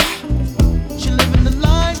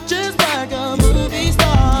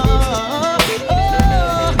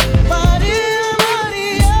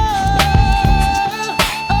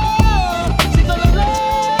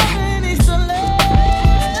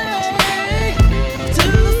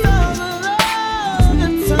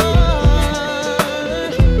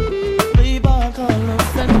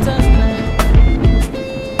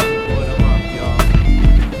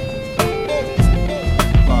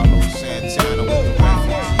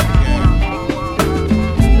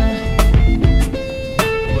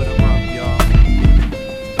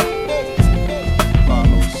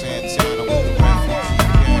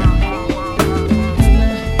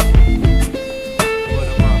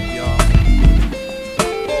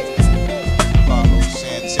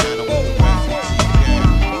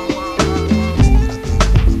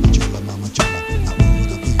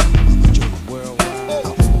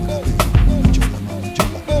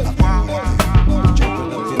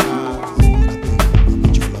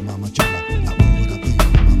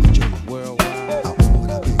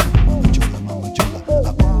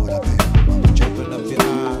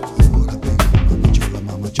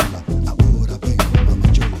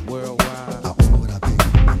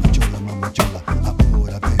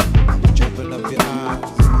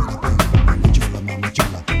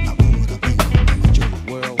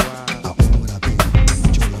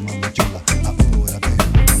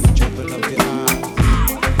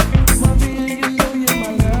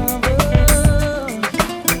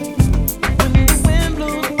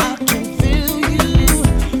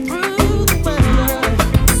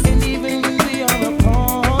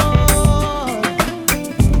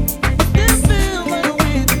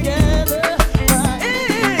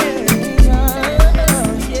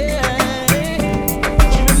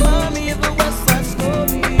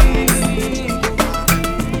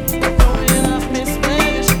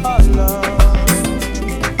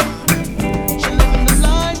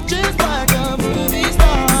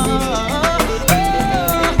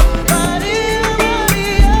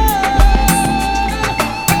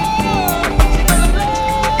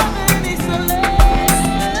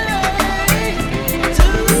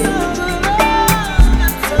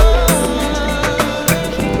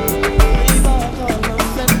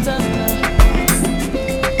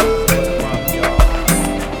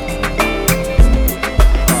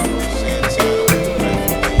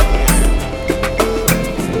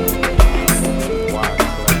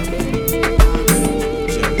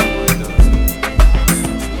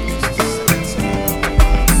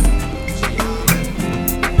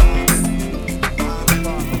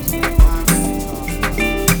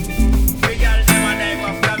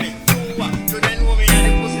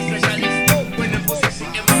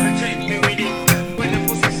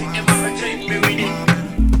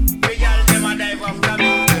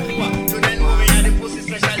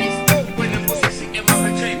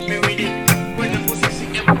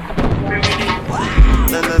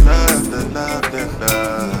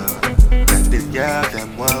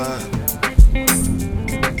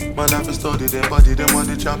 study their body, them want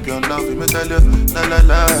the champion love. Me tell you, la la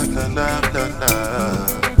la la la la la.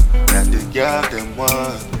 That the girl them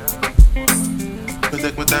want. Me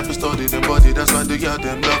take my time to study them body, that's why the girl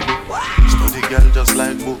them love me. Study girl just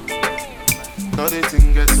like book. Now the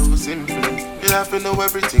thing get so simple. You have to know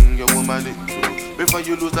everything your woman is do. Before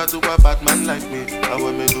you lose that to a bad man like me, how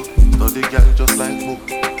will me do? Study girl just like book.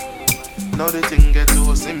 Now the thing get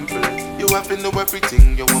too simple. You have to know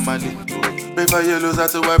everything you want my link to. Before you lose out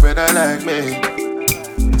to a brother like me.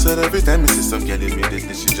 So every time I see some girl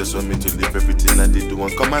immediately, she just want me to leave everything I did do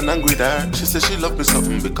and come and hang with her. She says she love me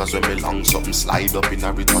something because when me long something slide up in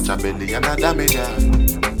her, it touch her belly and I damage her.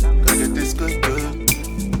 Go get this good, good.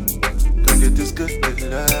 Go get this good, good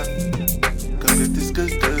love. Go get this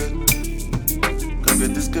good, good. Go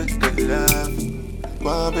get this good, good love. Go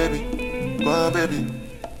on, baby. Go on, baby.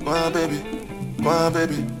 Go on, baby. Go on,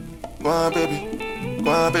 baby. Go on, baby. Go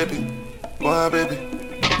on, baby. Go on, baby.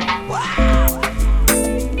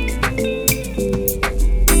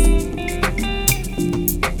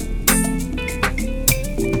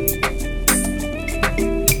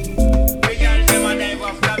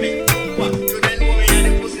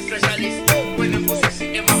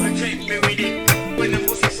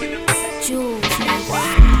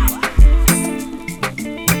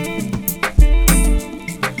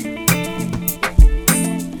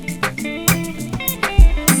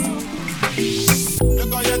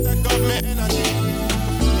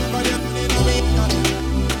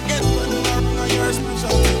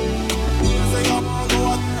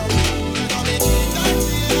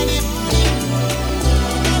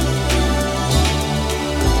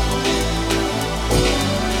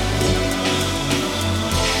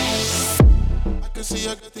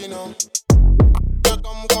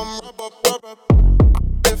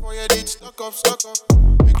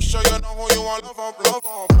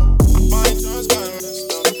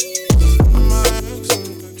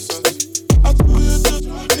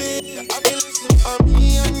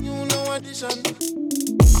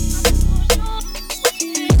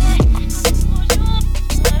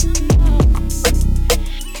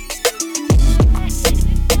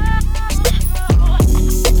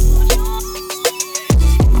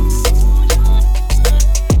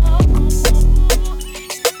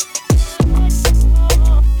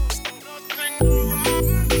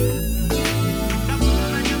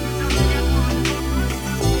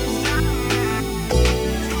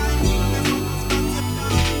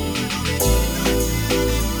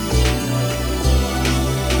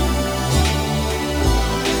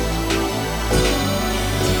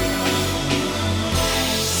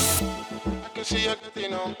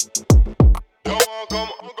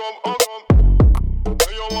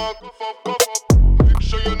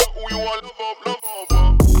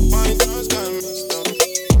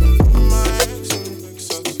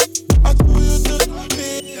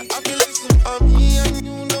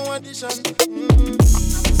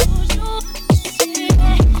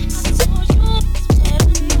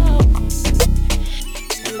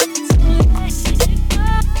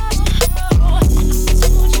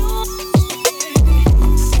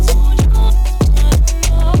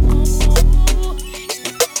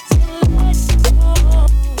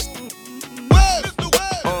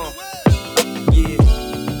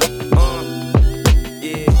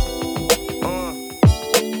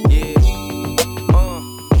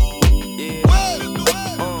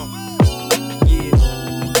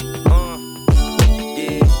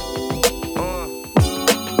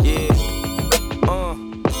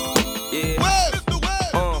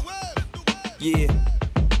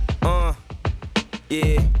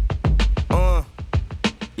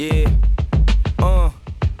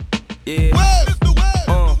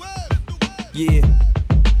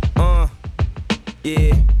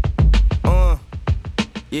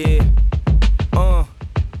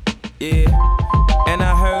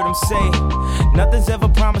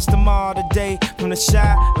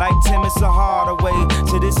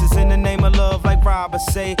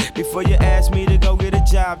 Before you ask me to go get a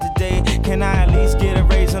job today, can I at least get a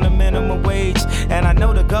raise on the minimum wage? And I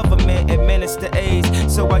know the government administer AIDS,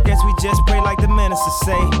 so I guess we just pray like the minister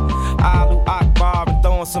say. Alu Akbar and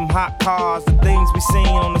throwing some hot cars. The things we seen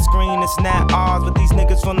on the screen, it's not ours. But these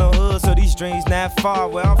niggas from the hood, so these dreams not far.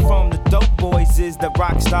 Where I'm from, the dope boys is the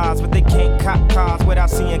rock stars, but they can't cop cars without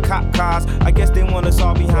seeing cop cars. I guess they want us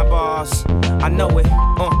all behind bars. I know it,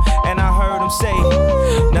 and I heard them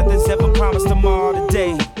say, nothing's ever promised tomorrow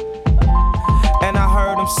today. And I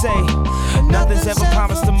heard him say, nothing's ever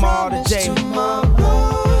promised tomorrow today.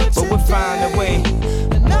 But we'll find a way.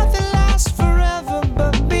 Nothing lasts forever,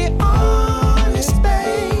 but be honest,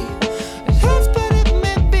 babe. It hurts, but it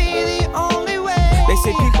may be the only way. They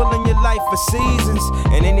say people in your life for seasons,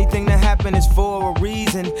 and anything that happen is for a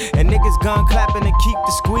reason. And niggas gun clapping and keep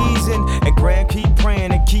the squeezing, and grand keep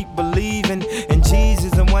praying and keep believing in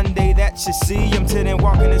Jesus. And one one day that you see him, to then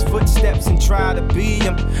walk in his footsteps and try to be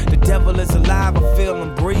him. The devil is alive, I feel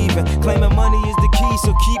him breathing. Claiming money is the key,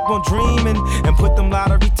 so keep on dreaming. And put them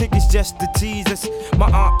lottery tickets just to tease us. My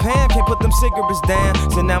Aunt Pam can't put them cigarettes down,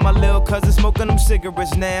 so now my little cousin smoking them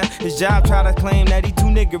cigarettes now. His job try to claim that he too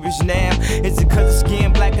niggerish now. Is it cause his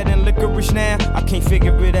skin blacker than licorice now? I can't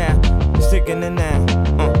figure it out, it's sticking it now.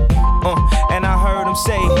 And I heard him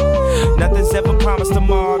say, nothing's ever promised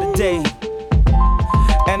tomorrow today.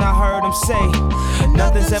 And I heard him say,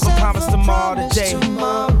 nothing's ever promised tomorrow today.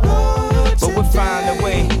 But we'll find a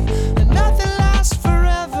way. Nothing lasts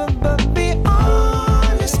forever, but be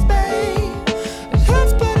honest, babe. It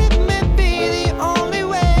hurts, but it may be the only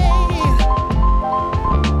way.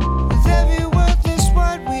 With every worthless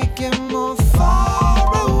word, we get more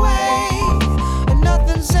far away. And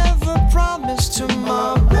nothing's ever promised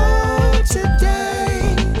tomorrow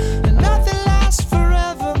today. And nothing lasts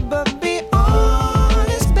forever, but be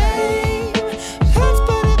honest, babe. It hurts,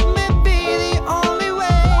 but it may be the only way.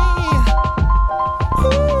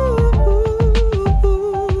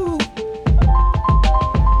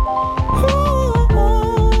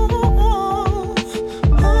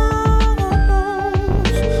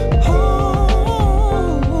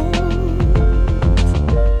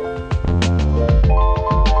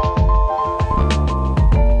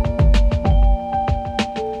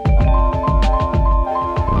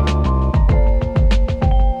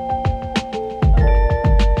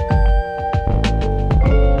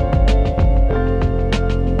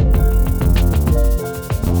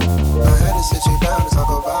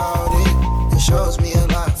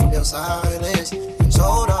 Silence. You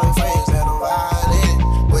told all your friends that I'm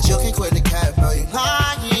violent, but you can quit the cap, no you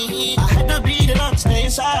lying. I had to beat it up, stay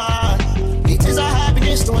inside. These tears are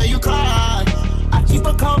happiness, the way you cry. I keep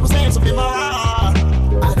a couple stands up in my heart.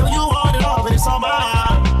 I know you want it all, but it's all mine.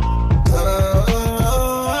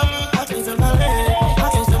 I can't feel my leg, I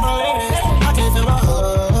can't feel my leg, I can't feel my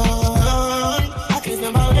heart. I can't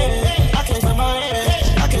feel my leg, I can't feel my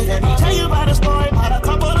leg, I can't. Let me tell you about a story about a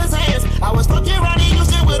couple of hands. I was fucking around and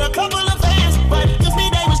used it with a couple of fans, but just me,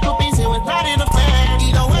 they was groupies, it was not in a fan.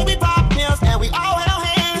 Either way, we pop pills and we all held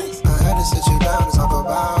hands. I had to sit you down and talk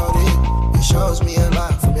about it. It shows me a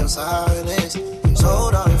lot from your silence. You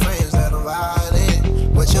told all your friends that I'm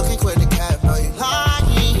violent, but you can quit the cap, no you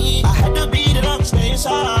lying. I had to beat it up, stay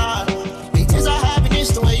inside. These tears are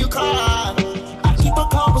happiness, the way you cry. I keep a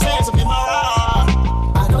couple hands up in my heart.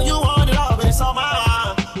 I know you want it all, but it's all mine.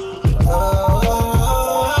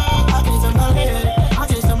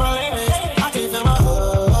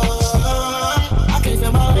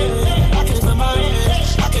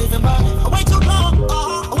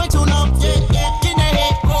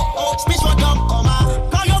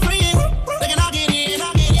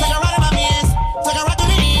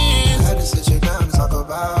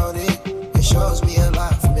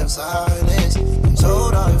 Silence. You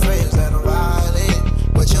told all your friends that I'm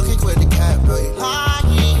violent, but you can quit the cap, no you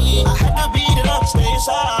lying. I had to beat it up, stay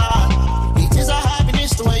inside. These tears are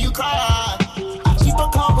happiness, the way you cry. I keep a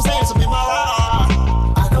couple hands up in my heart.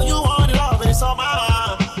 I know you want it all, but it's all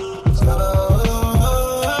mine.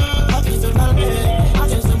 I can't feel my leg, I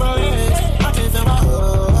can't feel my leg, I can't feel my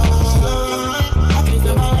heart. I can't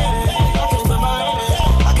feel my leg, I can't feel my leg,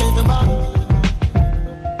 I can't feel my.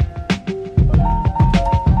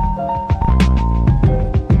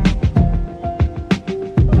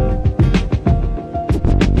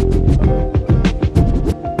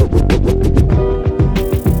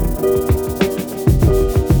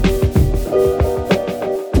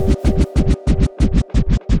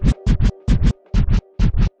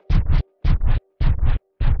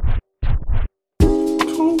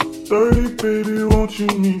 Baby, won't you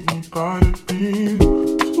meet me by the beach?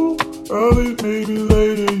 Too early, maybe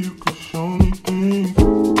later, you could show me things.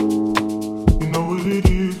 You know what it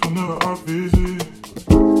is whenever I visit.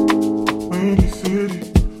 Windy city,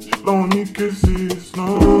 she blowing me kisses, no.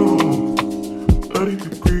 30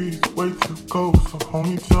 degrees, way too cold, so hold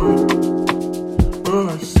me tight. Will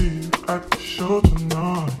I see you at the show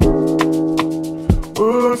tonight?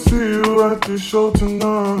 Will I see you at the show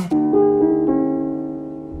tonight?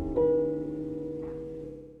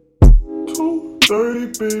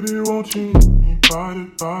 2:30, baby, won't you meet me by the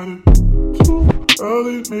Too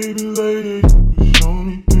early, maybe later, you can show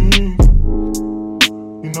me things.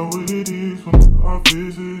 You know what it is when I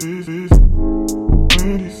visit.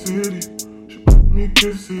 Windy city, she put me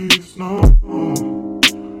kisses, no.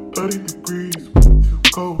 30 degrees, too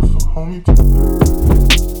cold, so hold me tight.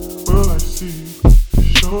 Will I see you at the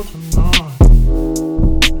show tonight?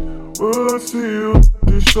 Will I see you at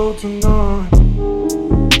the show tonight?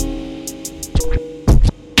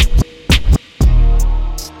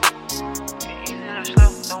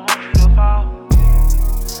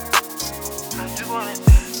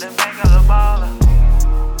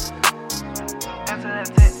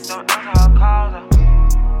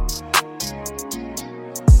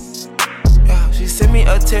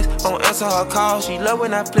 answer her call. She love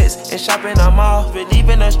when I flex and shop in her mall.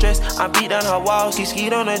 Relieving her stress, I beat down her walls. She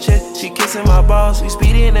skied on her chest, she kissing my balls. We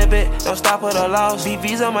speedy in the bed, don't stop at the loss.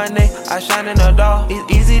 VV's on my neck, I shine in the dark.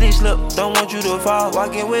 It's easy to slip, don't want you to fall.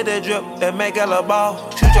 Walking with a drip, that make all a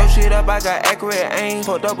ball. Shoot your shit up, I got accurate aim.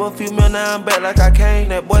 Fucked up a few mil, now I'm back like I came.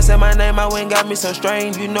 That boy said my name, I went got me some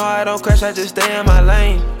strain. You know I don't crash, I just stay in my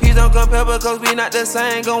lane. Please don't compare because we not the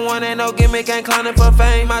same. Go on, ain't no gimmick, ain't clowning for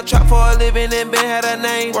fame. I trap for a living and been had a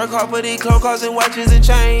name. Work hard for these clothes, cars and watches and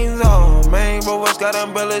chains. Oh man, bro, what's got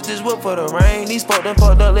umbrellas, just whip for the rain. These folk done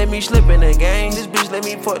fucked up, let me slip in the game. This bitch let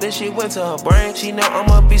me fuck, this shit went to her brain. She know I'm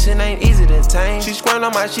a beast and ain't easy to tame. She squirting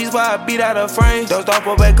on my sheets while I beat out her frame. Dozed off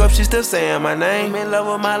her back up, she still saying my name. In love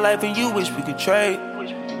with my life and you wish we could trade.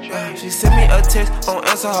 She sent me a text, don't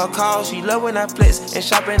answer her call. She love when I flex and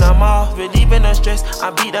shop in her mall. Relieving her stress, I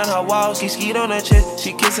beat down her walls. She skied on her chest,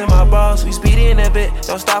 she kissing my balls. We speedy in the bed,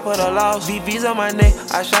 don't stop at the loss. VV's on my neck,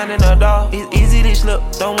 I shine in the dark. It's easy to slip,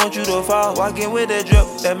 don't want you to fall. Walking with a drip,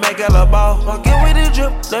 that make all a ball. Walking with a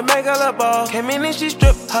drip, that make all a ball. Came in and she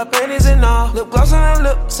stripped, her panties and all. Lip gloss on her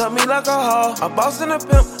lip, suck me like a hall. A boss and a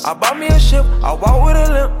pimp, I bought me a ship. I walk with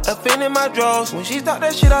a limp, a fin in my drawers. When she start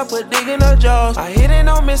that shit, I put dig in her jaws. I hit it,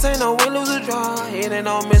 no miss, ain't no win, lose a draw. Hit it,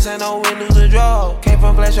 no miss, ain't no win, lose a draw. Came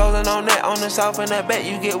from flash holes and on that, on the south and that back.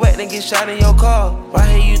 You get wet and get shot in your car. Why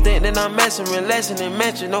here you think that I'm messing, relaxing and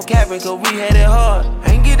matching? No capping, cause we had it hard.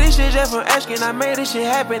 Ain't get this shit just from asking, I made this shit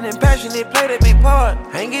happen and passionate, played a big part.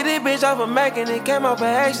 Ain't get this bitch off of Mac and it came off her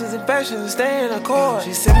actions and fashions and stay in the car.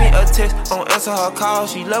 She sent me a text, don't answer her call.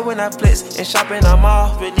 She love when I flex and shop in her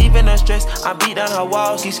mall. Relieving her stress, I beat down her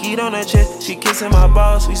walls. She skied on her chest, she kissing my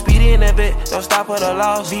balls. We speedy in the bed, don't stop at the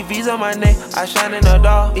loss. VV's on my neck, I shine in the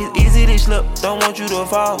dark. It's easy to slip, don't want you to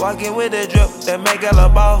fall. Walking with a drip, that make all a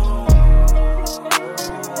ball.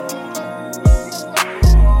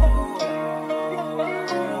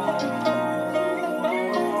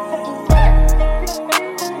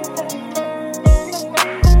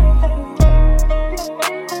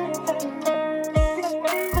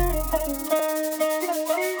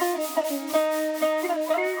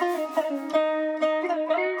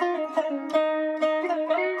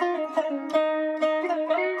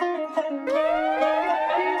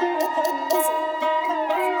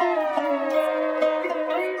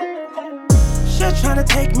 Tryna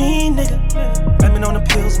take me, nigga. Blaming on the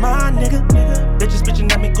pills, my nigga. They just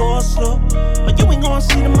bitchin' at me, go slow. But you ain't gon'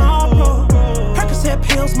 see tomorrow. Percocet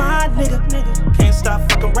pills, my nigga. Can't stop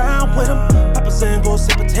fucking around with them. Papa saying go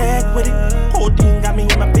sip a tag with it. Codeine got me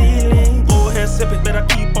in my feelings. Go ahead, sip it, better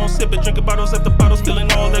keep on sipping. Drinking bottles after bottles,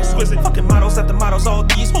 feeling all exquisite. Fucking models after models, all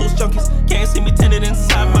these hoes junkies. Can't see me tinted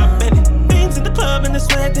inside my Bentley. Beans in the club and the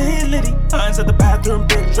sweat they litty. Lines at the bathroom,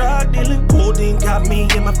 big drug dealing. Codeine got me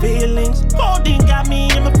in my feelings. Codeine got me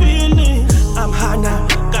in my feelings. I'm high now,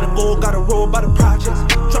 gotta go, gotta roll by the projects.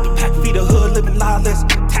 Drop the pack, feed the hood, living lawless.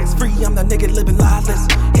 Tax free, I'm that nigga living lawless.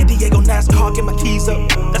 Hit Diego NASCAR, get my keys up.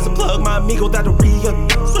 That's a plug, my amigo, that'll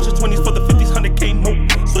re-up. Switch the 20s for the 50s, 100K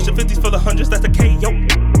more. Switch the 50s for the 100s, that's the KO.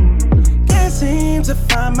 Can't seem to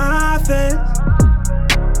find my face.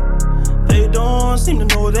 They don't seem to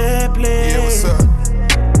know their place. Yeah, what's up?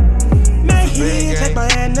 May he take my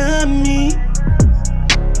enemy.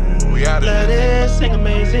 We out of Let it sing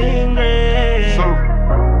Amazing Grace.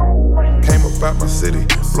 Came up out my city,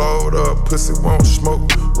 blowed up, pussy won't smoke.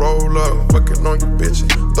 Roll up, fucking on your bitch,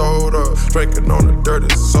 throw it up. Drinking on the dirty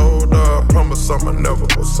soda. Promise I'ma never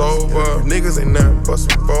go sober. Niggas ain't nothing but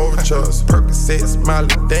some vultures. Percocet,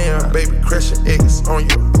 Smiley, damn, baby, crashing eggs on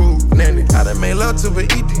your food, nanny. I done made love to an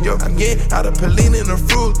Ethiopian. I done Pauline in a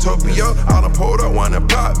Fruitopia. I done pulled up one and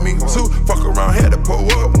bought me two. Fuck around, had to pull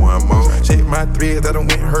up one more. Check my threads, I done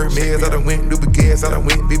went Hermes. I done went Nubigas, I done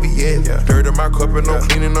went BBS. Dirt in my cup and no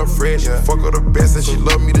cleaning up fresh. Fuck her the best and she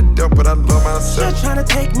love me to death, but I love myself. She tryna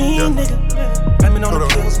take me, nigga. Blaming on the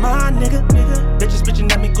pills, my nigga. They just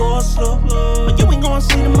bitchin' at me, go slow. But you ain't gon'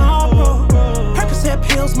 see tomorrow. Percocet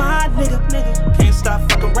pills, my nigga. Can't stop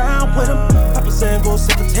fucking around with them. Papa saying go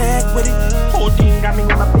sip a tag with it. Codeine got me in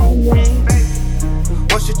my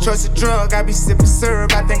feelings. What's your choice of drug? I be sipping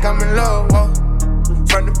syrup, I think I'm in love. Whoa.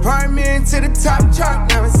 From the apartment to the top chart,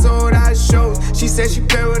 now it's sold out shows. She said she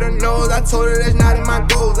play with her nose, I told her that's not in my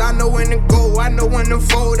goals. I know when to go, I know when to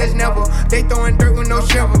fold, that's never. They throwing dirt with no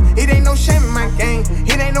shovel. It ain't no shame in my game,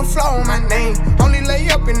 it ain't no no flaw on my name. Only lay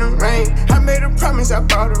up in the rain. I made a promise, I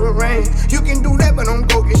brought her a ring. You can do that, but don't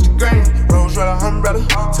go get the grain. Rose Roller umbrella,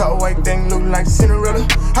 tall white thing look like Cinderella.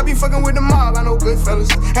 I be fucking with the mob, I know good fellas.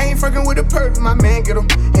 I ain't fucking with the perp, my man get him,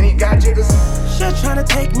 and he got jiggers. Shit tryna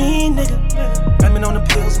take me, nigga. Blaming on the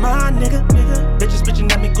pills, my nigga. They just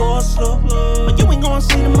bitchin' at me go slow, but you ain't gon'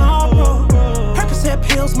 see tomorrow. Percocet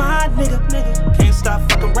pills, my nigga. Can't stop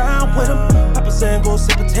fucking around with him. Papa saying go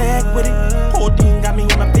sip a tag with it. Codeine got me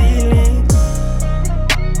in my feelings.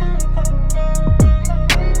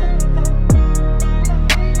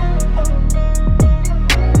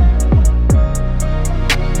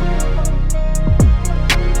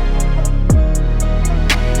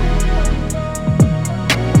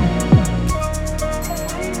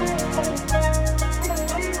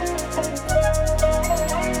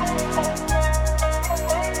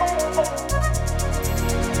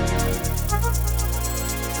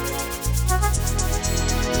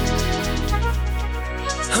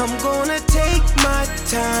 I'm gonna take my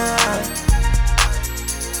time.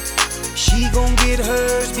 She gon' get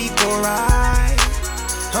hers before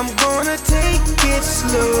I'm gonna take it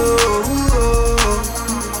slow.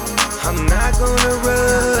 I'm not gonna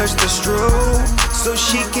rush the stroke, so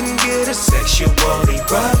she can get a sexual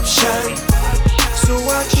eruption. So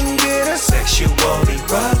I can get a sexual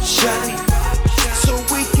eruption. So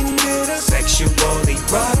we can get a sexual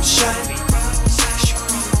eruption.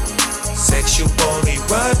 Sexual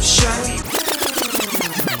eruption.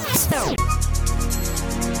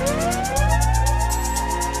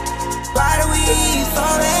 Why do we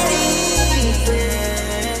fall evening?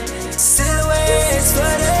 Silhouettes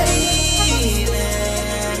for the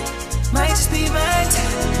evening. Might just be my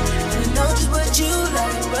time. I know just what you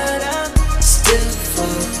like, but I'm still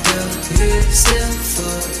fucked up. Yeah, still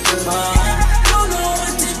fucked up. I don't know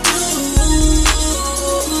what to do.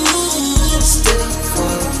 Still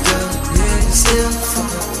fucked up. Yeah, still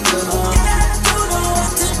fucked up. I don't know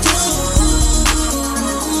what to do.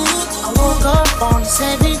 I woke up on the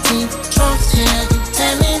 17th.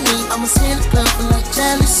 Telling me I'm a sinner club for like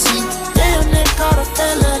jealousy. Damn, they caught a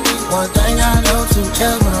felony. One thing I know, 2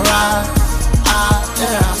 tails when I ride.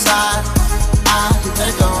 They're outside. You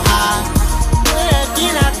better go high. Where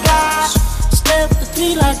again I die. Step the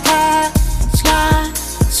 3 like pie.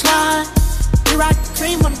 Slide. We rock the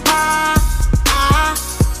cream on the pie.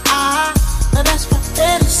 Now that's my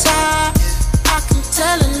better side. I can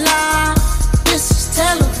tell a lie. This is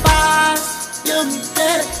televised. You're the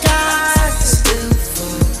better guy.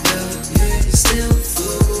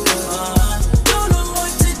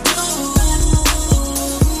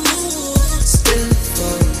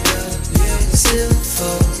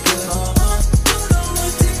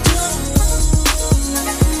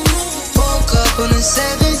 On the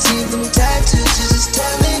 17th, when the tattoos just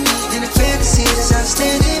telling me. In the fantasy that's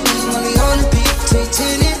outstanding me. Only on the beat between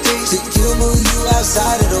 10 and 3. You move you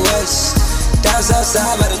outside of the west. Dance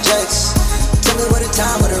outside by the jacks. Tell me what the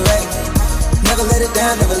time with a wreck. Never let it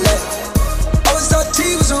down, never let. Always thought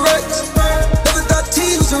T was a wreck. Never thought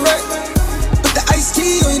T was a wreck. Put the iced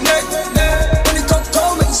tea on your neck. When it cold,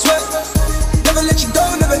 cold, make you sweat. Never let you go,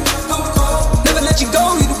 never let you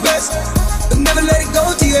go, you the best. But never let it go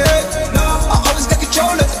to your head. I always got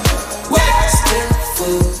control of it. Still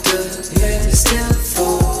full good, yeah, still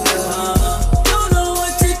full good. Don't know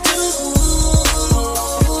what to do.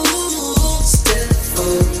 Still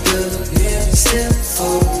full good, yeah, still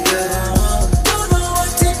full good. Don't know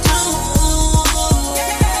what to do.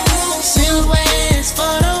 Silhouettes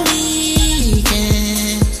for the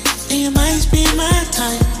weekend. And you might be my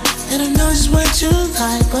type, and I know just what you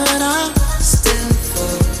like, but I'm still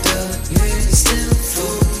full good, yeah, still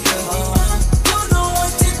full good.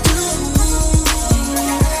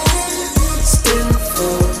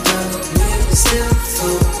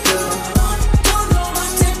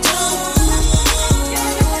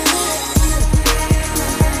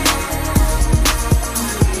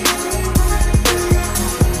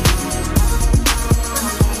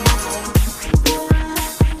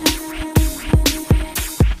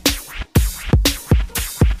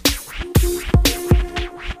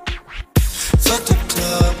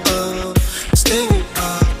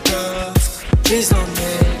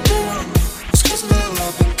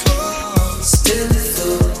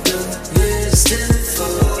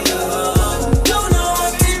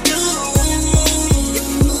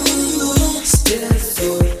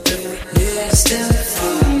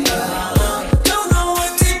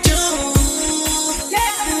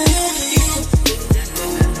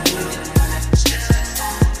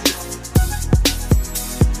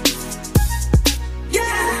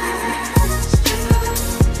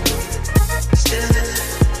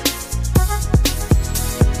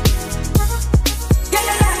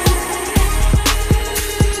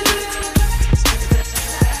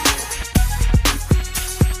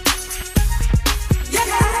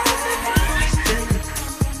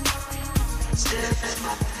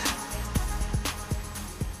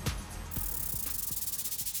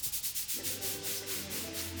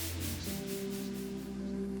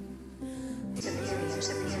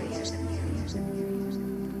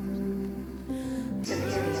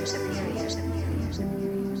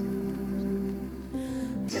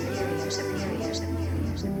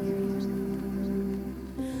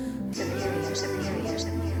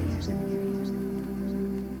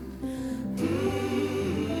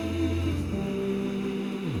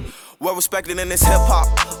 Well respected in this hip hop.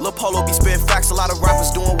 Lil Polo be spitting facts. A lot of rappers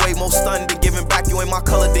doing way more stunning than giving back. You ain't my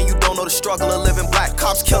color, then you don't know the struggle of living black.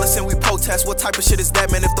 Cops kill us and we protest. What type of shit is that,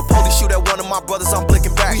 man? If the police shoot at one of my brothers, I'm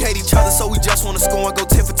blinking back. We hate each other, so we just wanna score and go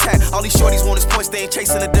tit for tat. All these shorties want is points, they ain't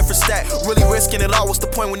chasing a different stat. Really risking it all, what's the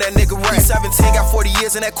point when that nigga rap? 17 got 40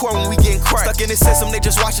 years in that court when we getting cracked. Stuck in this system, they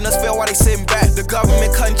just watching us fail while they sitting back. The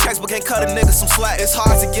government cutting checks, but can't cut a nigga some slack. It's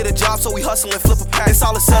hard to get a job, so we hustle and flip a pack. It's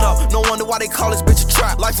all a setup, no wonder why they call this bitch a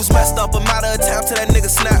trap. Life was messed up, a matter of time till that nigga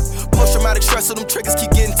snap. Post-traumatic stress, so them triggers keep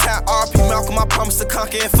getting tapped. RP Malcolm, I promise to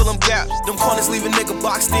conquer and fill them gaps. Them corners leave a nigga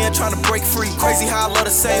boxed in, trying to break free. Crazy how I love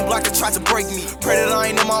the same block that tried to break me. Pray that I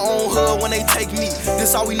ain't in my own hood when they take me.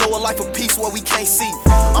 This all we know, a life of peace where we can't see.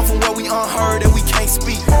 I'm from where we unheard and we can't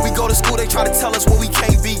speak. We go to school, they try to tell us what we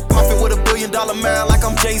can't be. Profit with $1 billion man like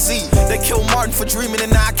I'm Jay-Z. They killed Martin for dreaming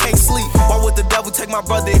and now I can't sleep. Why would the devil take my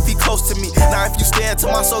brother if he close to me? Now if you stand to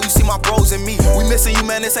my soul, you see my bros in me. We missing you,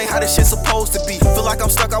 man, this ain't how this shit supposed to be. Feel like I'm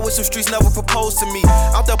stuck out with some streets never proposed to me.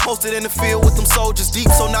 Out there posted in the field with them soldiers deep,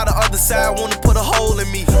 so now the other side wanna put a hole in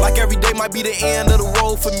me. Like every day might be the end of the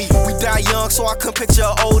road for me. We die young, so I couldn't picture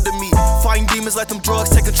an older me. Fighting demons, let them drugs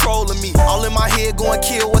take control of me. All in my head going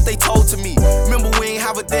kill what they told to me. Remember we ain't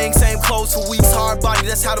have a thing, same clothes for weeks. Hard body,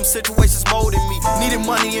 that's how them situations molded me. Needed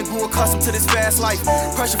money and grew accustomed to this fast life.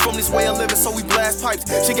 Pressure from this way of living, so we blast pipes.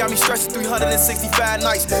 She got me stressing 365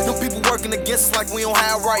 nights. Them people working against us like we don't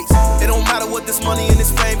have rights. It don't matter what this money and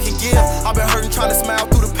this fame can give. I've been hurting trying to smile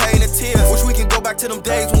through the pain and tears. Wish we can go back to them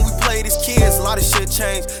days when we played as kids. A lot of shit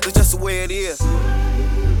changed, it's just the way it is.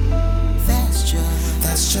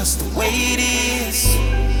 That's just the way it is.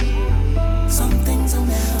 Some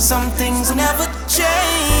things will never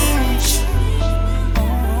change.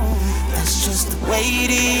 That's just the way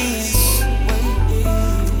it is.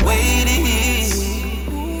 The way it is.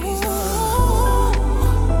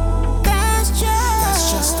 That's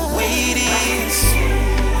just the way it is.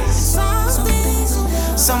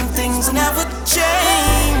 Some things will never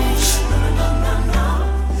change.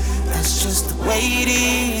 That's just the way it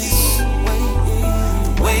is.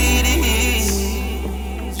 The way it is.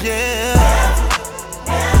 Yeah.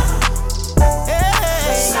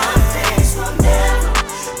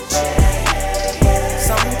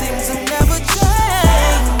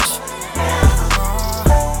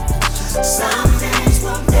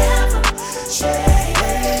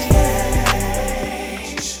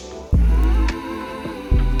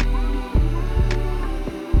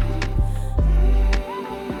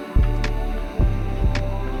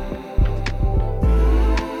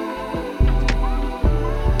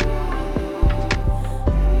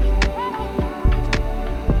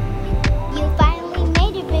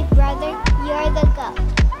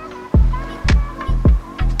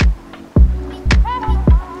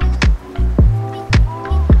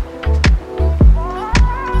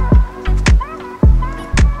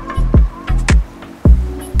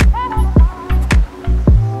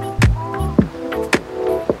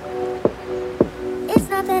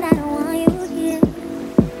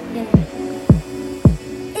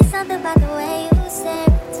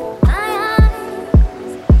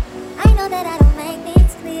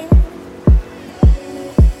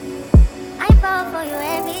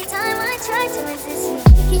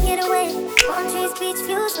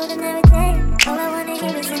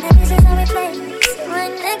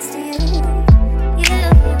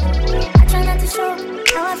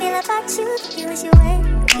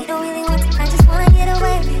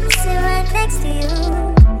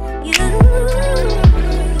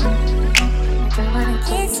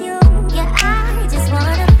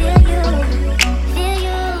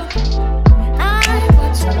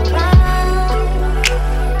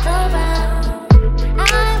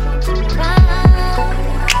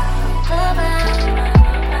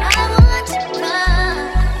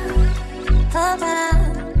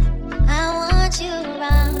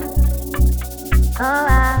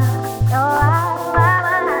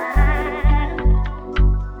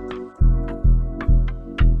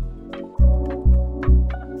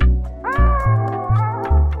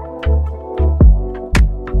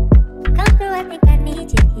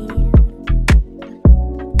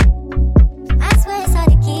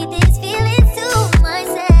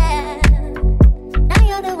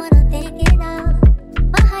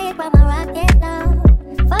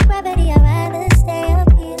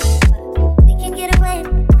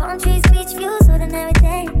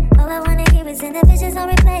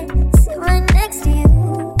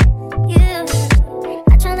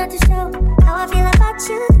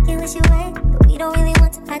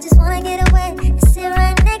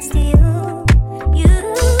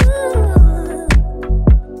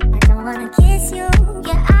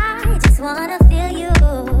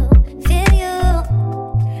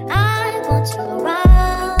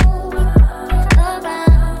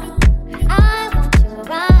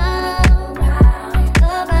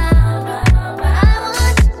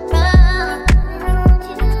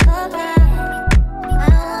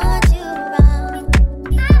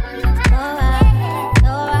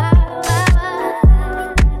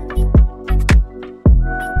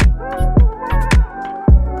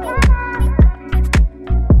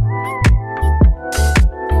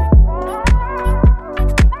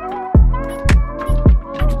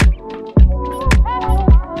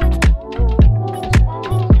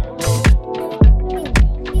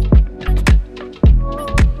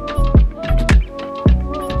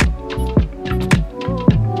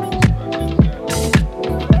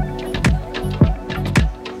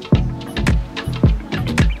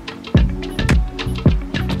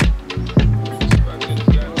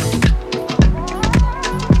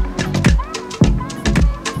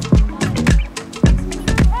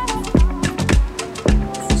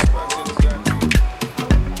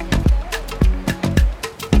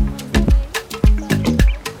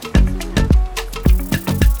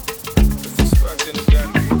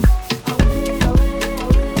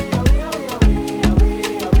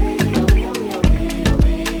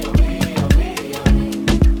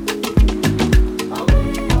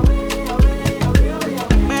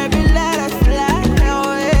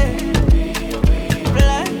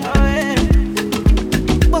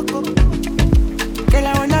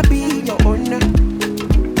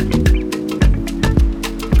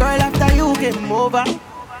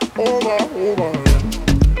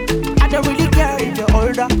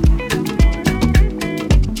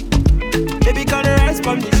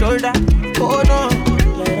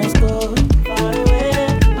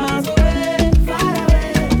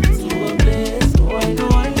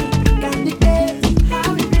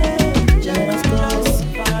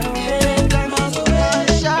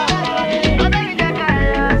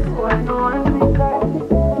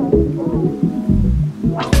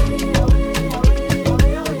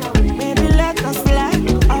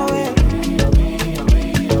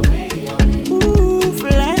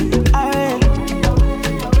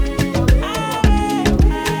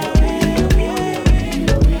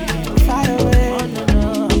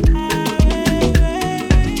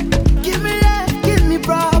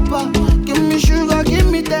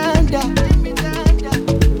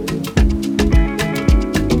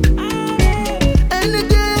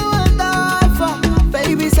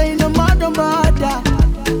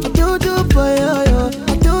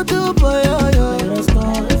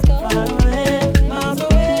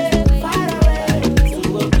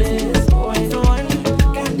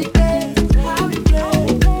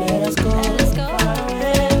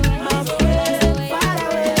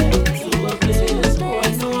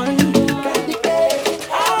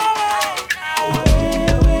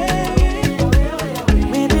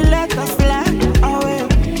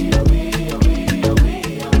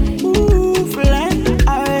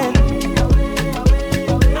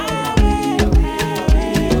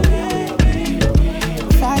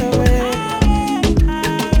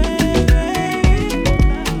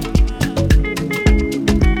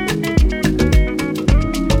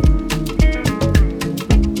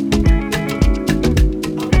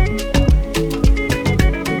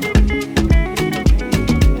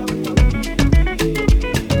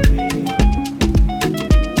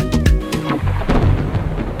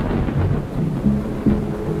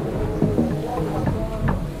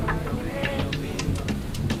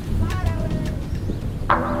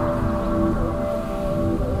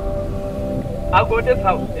 I go this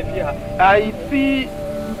house if you I see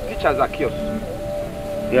teacher Zacchaeus.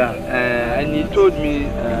 Yeah, and he told me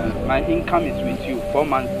my income is with you, 4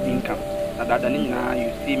 months income. And that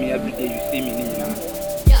you see me every day, you see me.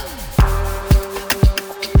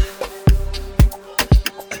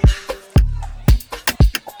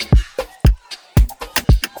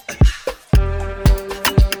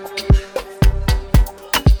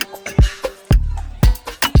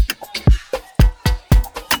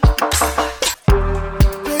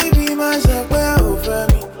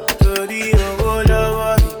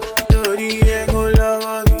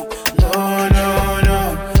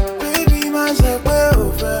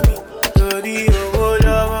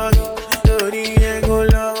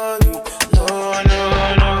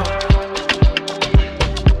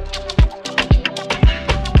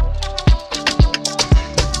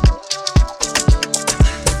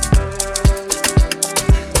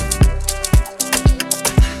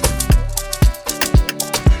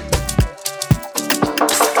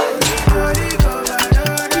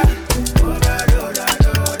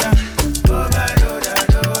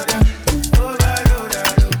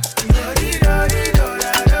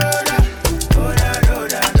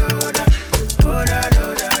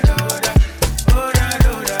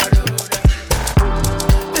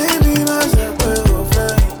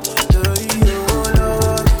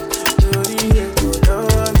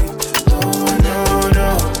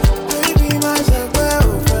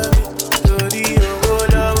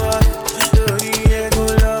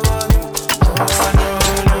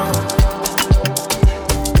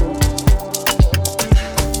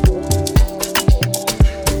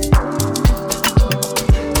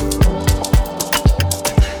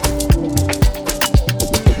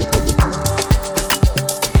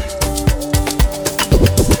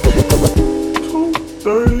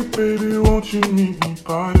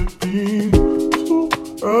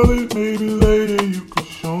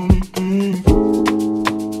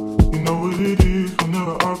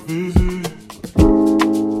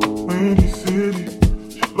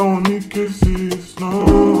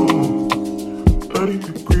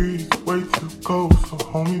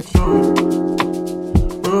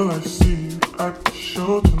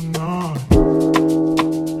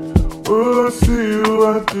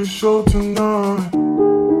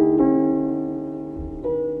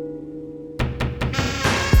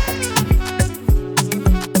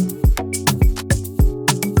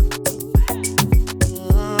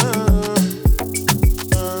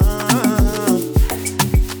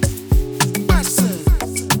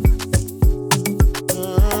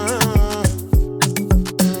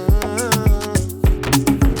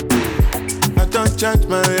 Charge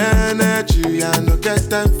my energy, I no get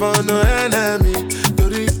time for no enemy.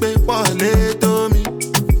 Tori pe wale to me.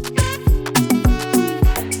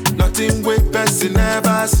 Nothing with person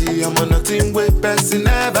never see. I'm on nothing with person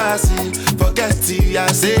never see. Forget it,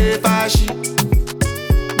 I say fashi.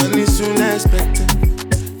 Money soon expected.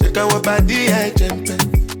 Take our body, I jump.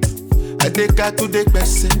 I take her to the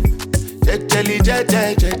person. Je.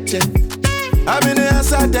 I'm in the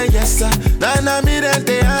answer, then yes sir. Then I'm in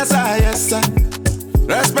the answer, yes sir.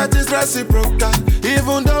 Respect is reciprocal,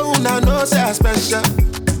 even though una know say I special.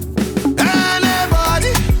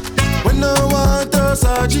 Anybody, we no want to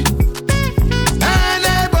surgery.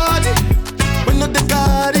 Anybody, we no the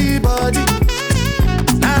carry body.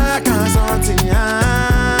 I can't something,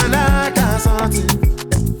 I can't something.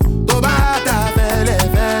 To bata fele,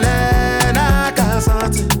 I can't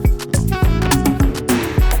something.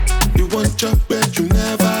 You want job where you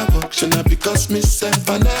never work, should not because myself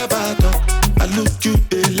I never talk. I look you,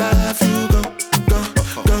 they laugh, you go,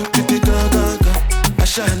 kitty, go. I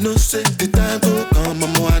shall no say the time go come,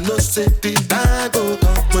 mama, I no say the time go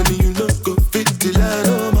come. Money you no go fit the line,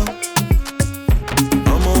 no more.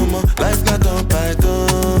 Mama, life not on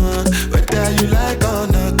python. Whether you like or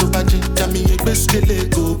not, to buy ginger, me a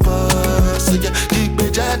biscuit, go pass. So yeah, keep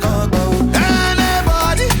me jack on bow.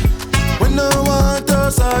 Anybody, we no want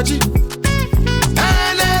to surgery.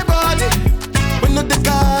 Anybody, we no the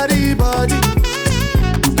carry body.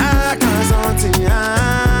 I can't something,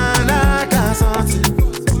 I can't something.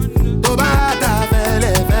 To bata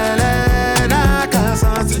fele, I can't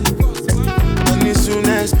something. Money soon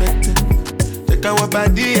expected. Take our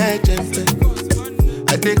body, I jump.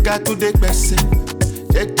 I take her to the person.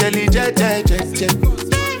 Je.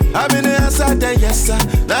 I'm in the answer, then yes sir.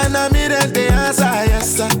 Then I'm in the answer,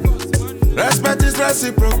 yes sir. Respect is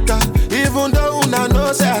reciprocal, even though una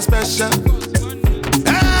know say I special.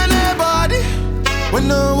 Anybody, we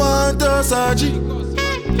no want to surgery.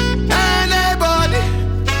 Anybody,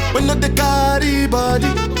 we no the carry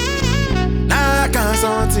body. I can't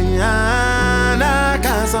something, I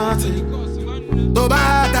can't something. To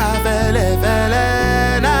bata fele fele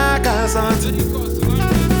na kasanti.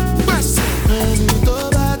 To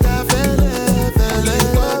bata fele fele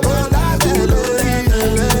bola fele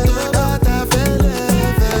fele. To bata fele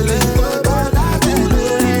fele bola fele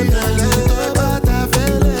fele. To bata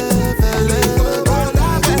fele fele bola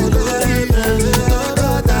fele fele. To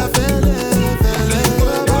bata fele fele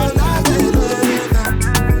bola fele.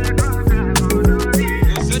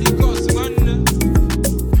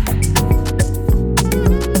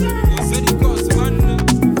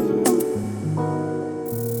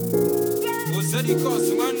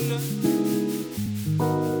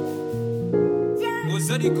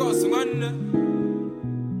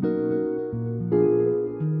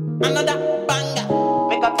 Another banger.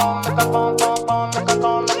 Make a come, make a pom pom pom, make a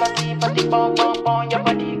come, make a keep a tick pom pom pom. Your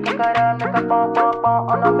body kakara, make a pom pom pom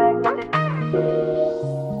on a make it.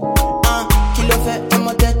 Kilo fait, I'm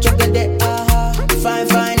a dead chocolate, fine,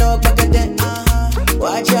 fine, oh, baguette,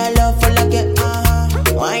 watch your love for like it,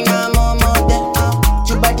 why not more,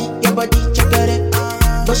 your body, chocolate,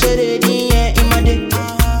 push it in, yeah, in my dick,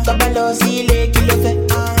 kabalo, see, kilo fait,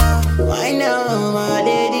 why now, my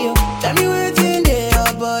lady, tell me what's in there,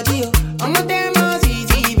 your body, I'm a damn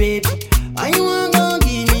easy, baby, why you want to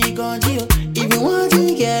give me control, if you want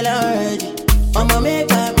to get already, I'ma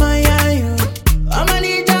make up my eye, I'ma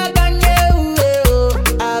need your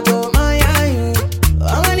I go my eye,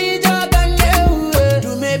 I'ma need your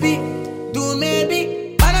do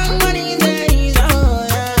maybe, but I'm money days, oh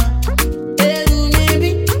yeah. Hey, do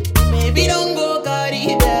maybe don't go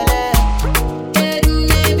carry belly. Hey, do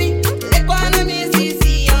maybe, let go on me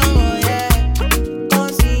see, oh yeah.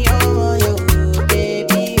 Come see, oh yo,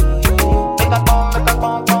 baby, oh. Make a pom, make a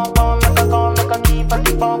pom pom pom, make a come, make a keep a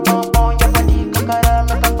tick pom pom pom. Your body kakara,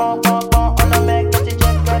 make a pom pom pom, on a make that you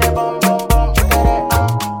just get it bom bom bom,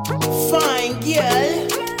 fine girl,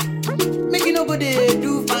 make you nobody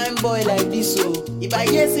do fine boy like this, so if I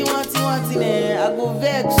hear say want it, I go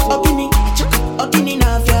vex. Okini, okini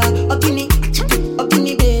nafia, okini,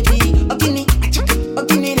 baby,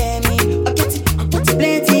 okini, let me, okiti, put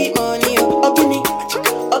plenty money, okini,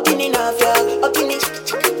 nafia, okini,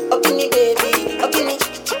 baby, okini,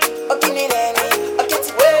 let me, okiti,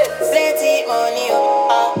 plenty money,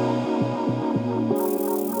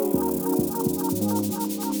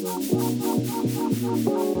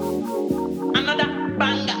 Another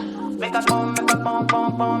banger. Make a come, make a pom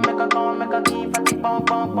pom pom, make a come, make a keep a tick pom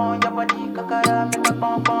pom pom. Your body kakara, make a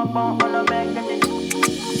pom pom pom, on a make that it.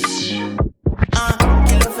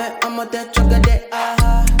 Kilo fait, I'm a dead chocolate,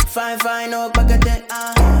 fine, fine, oh, baguette,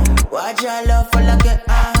 watch your love for like it,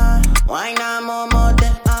 why not more,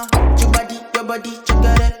 your body,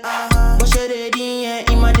 chocolate, push it in,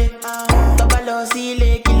 yeah, in my dick, kabalo,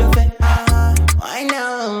 see, kilo fait, why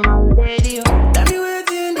now, my lady, tell me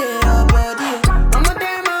what's in there, your body, I'm a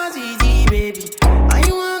damn easy, baby, why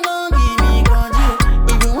you want to give me control,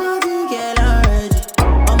 if you want to get already,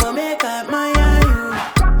 I'ma make up my eye,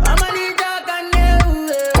 I'ma need your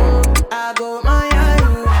I go my eye,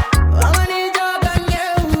 I'ma need your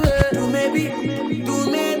do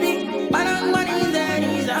maybe, but I'm money that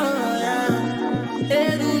is on, yeah.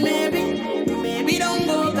 Hey, do maybe don't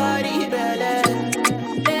go carry belly.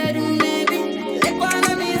 Hey, do maybe, let go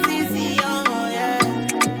on me see, oh yeah.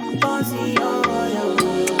 Oh, see, oh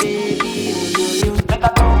yeah, baby, you. Make a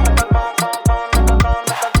come, make a pom pom pom, make a come,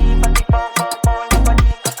 make a keep a tick pom pom pom. Your body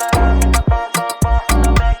kakara, make a pom pom pom, on a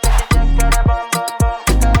make that you just get it bom bom bom.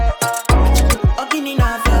 Okini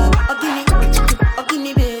nafia, okini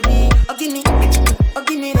baby, okini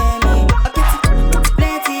let me, okiti,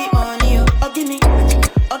 plenty money, okini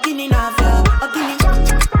nafia,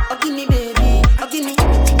 okini baby, okini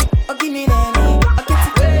let me, okiti,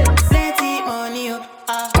 plenty money,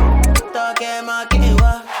 talk my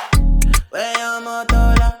kiwa, where your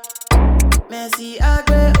motola, Messi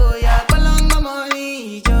agbe, oh yeah, palang my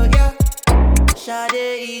money, yeah, Shade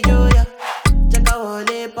ijo ya, chaka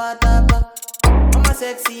wole patapa. I'm a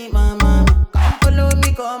sexy mama, come follow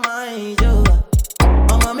me, come my joa.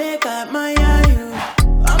 I'ma make up my eye,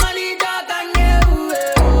 I'ma need your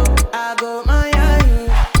I go my eye,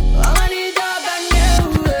 I'ma need your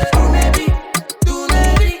do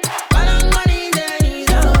maybe, but I'm money that is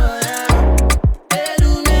on, yeah. Hey,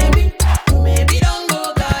 do maybe don't go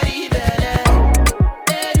carry belly.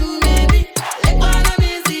 Hey, do maybe, let go on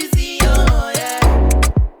me see, oh yeah.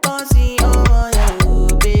 Come see, oh yeah, oh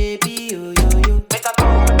baby, oh yo. Make a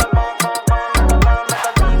pom, make a pom pom pom, make a come, make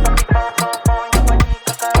a keep a tick pom pom pom. Your body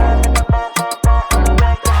kakara, make a pom pom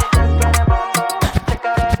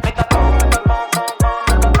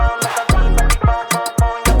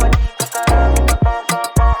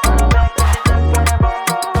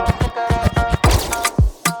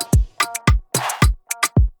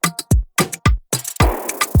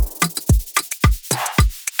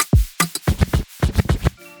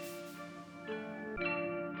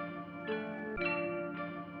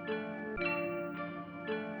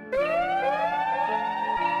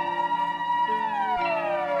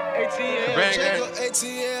gang, gang.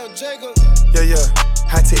 ATL, Jacob. Yeah, yeah.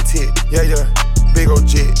 High tech tit, yeah, yeah. Big old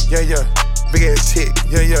jet, yeah, yeah. Big ass tick,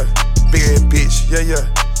 yeah, yeah. Big ass bitch, yeah, yeah.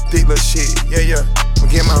 Thick little shit, yeah, yeah. I'm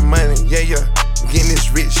getting my money, yeah, yeah. I'm getting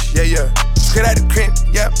this rich, yeah, yeah. Straight out the crib,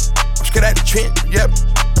 yep. I'm straight out the trench, yep.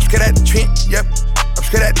 I'm straight out the trench, yep. I'm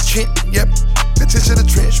straight out the trench, yep. The trench of the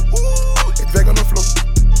trench, ooh, it's back on the floor.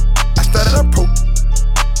 I started up pro,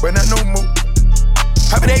 but not no more.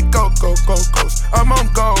 How they go, ghost. I'm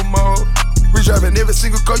on go mode. We driving every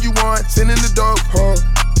single car you want, sending the dope hole.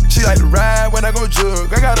 She like to ride when I go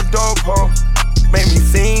jug, I got a dope hole. Make me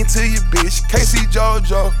sing to you, bitch, Casey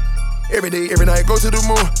Jojo. Every day, every night, go to the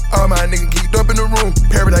moon. All my niggas geeked up in the room.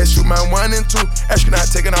 Paradise, shoot my 1 and 2. Astronaut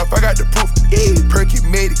taking off, I got the proof. Yeah, Perky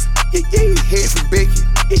Medics. Yeah, yeah, head from Becky.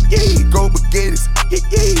 Yeah, yeah, go Baguettes. Yeah,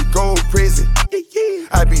 yeah, go prison. Yeah,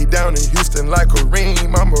 yeah. I be down in Houston like a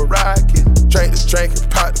ream, I'm a rocket. Drink the drink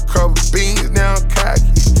and pop the cover beans, now I'm cocky.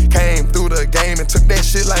 Came through the game and took that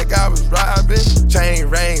shit like I was robbing.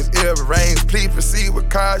 Chain rings, ear rings, please proceed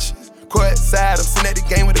with caution. Court side, I'm sitting at the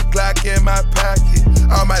game with a Glock in my pocket.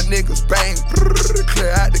 All my niggas bang,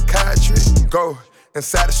 clear out the country. Go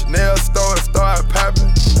inside the Chanel store and start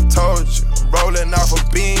popping. I told you, I'm rolling off a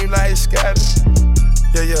beam like scatter.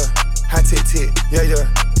 Yeah, yeah, high tit, yeah, yeah.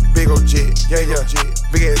 Big old jet, yeah, yeah.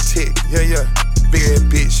 Big ass tick, yeah, yeah. Big ass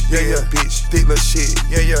bitch, yeah, yeah. Bitch, thick little shit,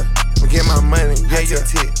 yeah, yeah. I'm getting my money, yeah, yeah.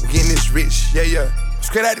 I'm getting this rich, yeah, yeah. I'm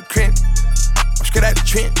straight out the crib, I'm straight out the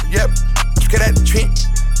trench, yep. I'm straight out the trench.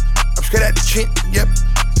 I'm straight out the trench, yep.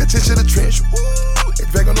 The trench of the trench, ooh,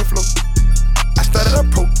 it's back on the floor. I started up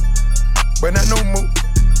pro, but not no more.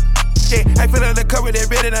 Yeah, I feel like the cover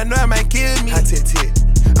that red and I know I might kill me.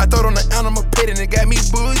 I thought on the animal pit and it got me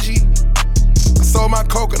bougie. I sold my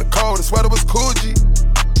coke in the cold, the sweater was cool, G.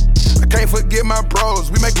 I can't forget my bros,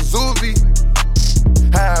 we make a zoovie.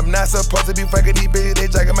 I'm not supposed to be fucking these bitches, they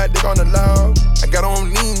jacking my dick on the lawn. I got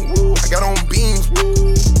on lean, woo, I got on beans,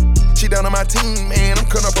 woo. She down on my team, man, I'm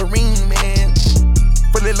cutting up a ring, man.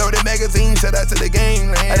 Fully loaded magazine, shout out to the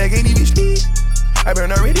gangland. I can't even speak, I been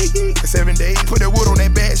already geek for 7 days. Put that wood on that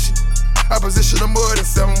bad shit, I position the mud in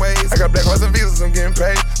some ways. I got black horse and visas, I'm getting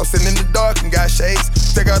paid. I'm sitting in the dark and got shades.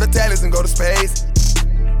 Take all the talents and go to space.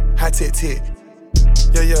 High tit,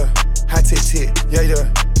 yeah, yeah. High tit, yeah, yeah.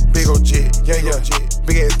 Big ol' jet, yeah, yeah.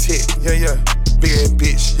 Big ass tit, yeah, yeah. Big ass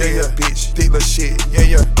bitch, yeah, yeah. Bitch, thick little shit,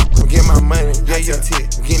 yeah, yeah. I'm getting my money, yeah, yeah.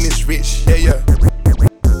 I'm getting this rich, yeah, yeah.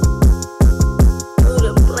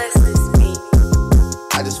 Buddha bless this beat.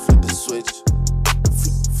 I just flip the switch.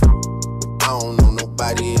 I don't know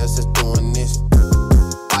nobody else that's doing this.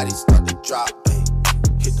 Body start to drop, hey.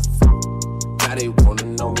 Hit the floor. Now they wanna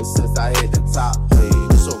know me since I hit the top, hey.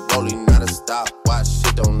 It's a rolling, not a stop. Watch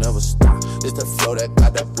shit don't never stop. It's the flow that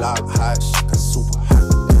got the block hot, shit got super hot.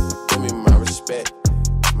 Give me my respect.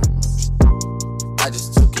 I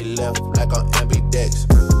just took it left like on ambidex.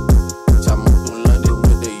 I moved through London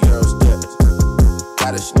with the Euro steps.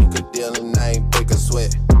 Got a sneaker deal and I ain't break a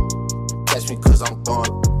sweat. Catch me cause I'm gone.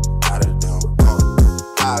 Out of them, gone.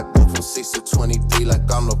 I go from 6 to 23 like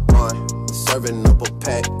I'm LeBron. Serving up a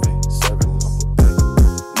pack. Serving up a pack.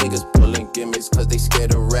 Niggas pulling gimmicks cause they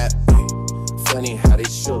scared to rap. Funny how they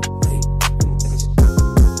shook.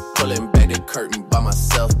 Pulling back the curtain by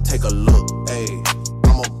myself, take a look, ayy.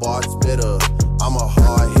 I'm a bar spitter, I'm a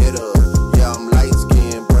hard hitter. Yeah, I'm light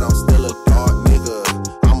skinned, but I'm still a dark nigga.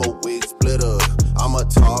 I'm a wig splitter, I'm a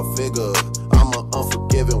tall figure. I'm an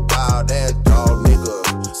unforgiving, wild ass dog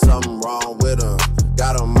nigga. Something wrong with him,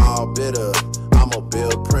 got him all bitter. I'm a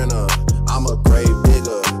bill printer, I'm a grave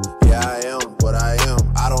digger. Yeah, I am what I am.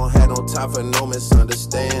 I don't have no time for no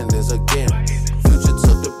misunderstandings again. Future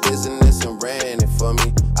took the business and ran it for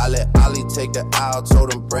me. I let Ollie take the aisle,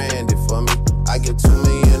 told him brand it for me. I give 2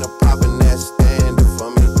 million a pop and that's standing for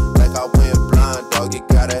me. Like I went blind, dog, you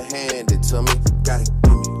gotta hand it to me. Gotta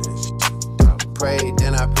give me that shit. I prayed,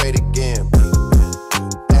 then I prayed again.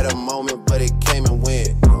 At a moment, but it came and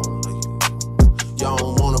went. Y'all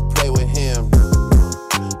don't wanna play with him.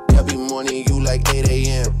 They'll be morning you like 8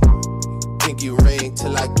 a.m. Pinky ring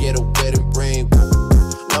till I get a wedding ring.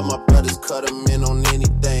 Love my brothers, cut them in on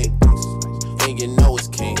anything. And you know it's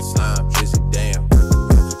King Slime, Drizzy, damn.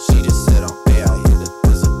 She just said I'm fair, I hit the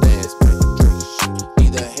thizzle dance, man.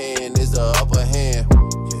 Either hand is the upper hand.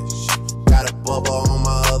 Got a bubble on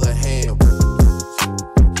my other hand.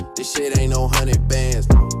 This shit ain't no 100 bands.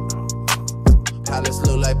 Palace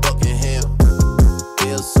look like Buckingham.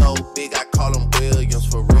 Bill so big, I call them Williams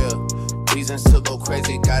for real. Reasons to go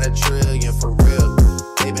crazy, got $1 trillion for real.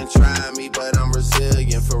 They been trying me, but I'm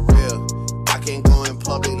resilient for real. I can't go in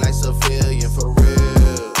public like civilian for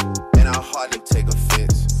real. And I hardly take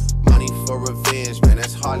offense. Money for revenge, man,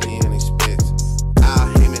 that's hardly an expense.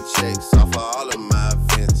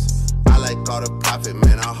 all the profit,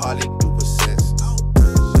 man, I hardly do percents.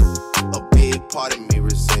 A big part of me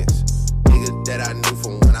resents niggas that I knew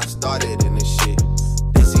from when I started in this shit.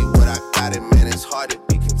 They see what I got, and man, it's hard to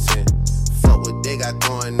be content. Fuck what they got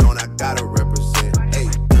going on, I gotta represent. Hey.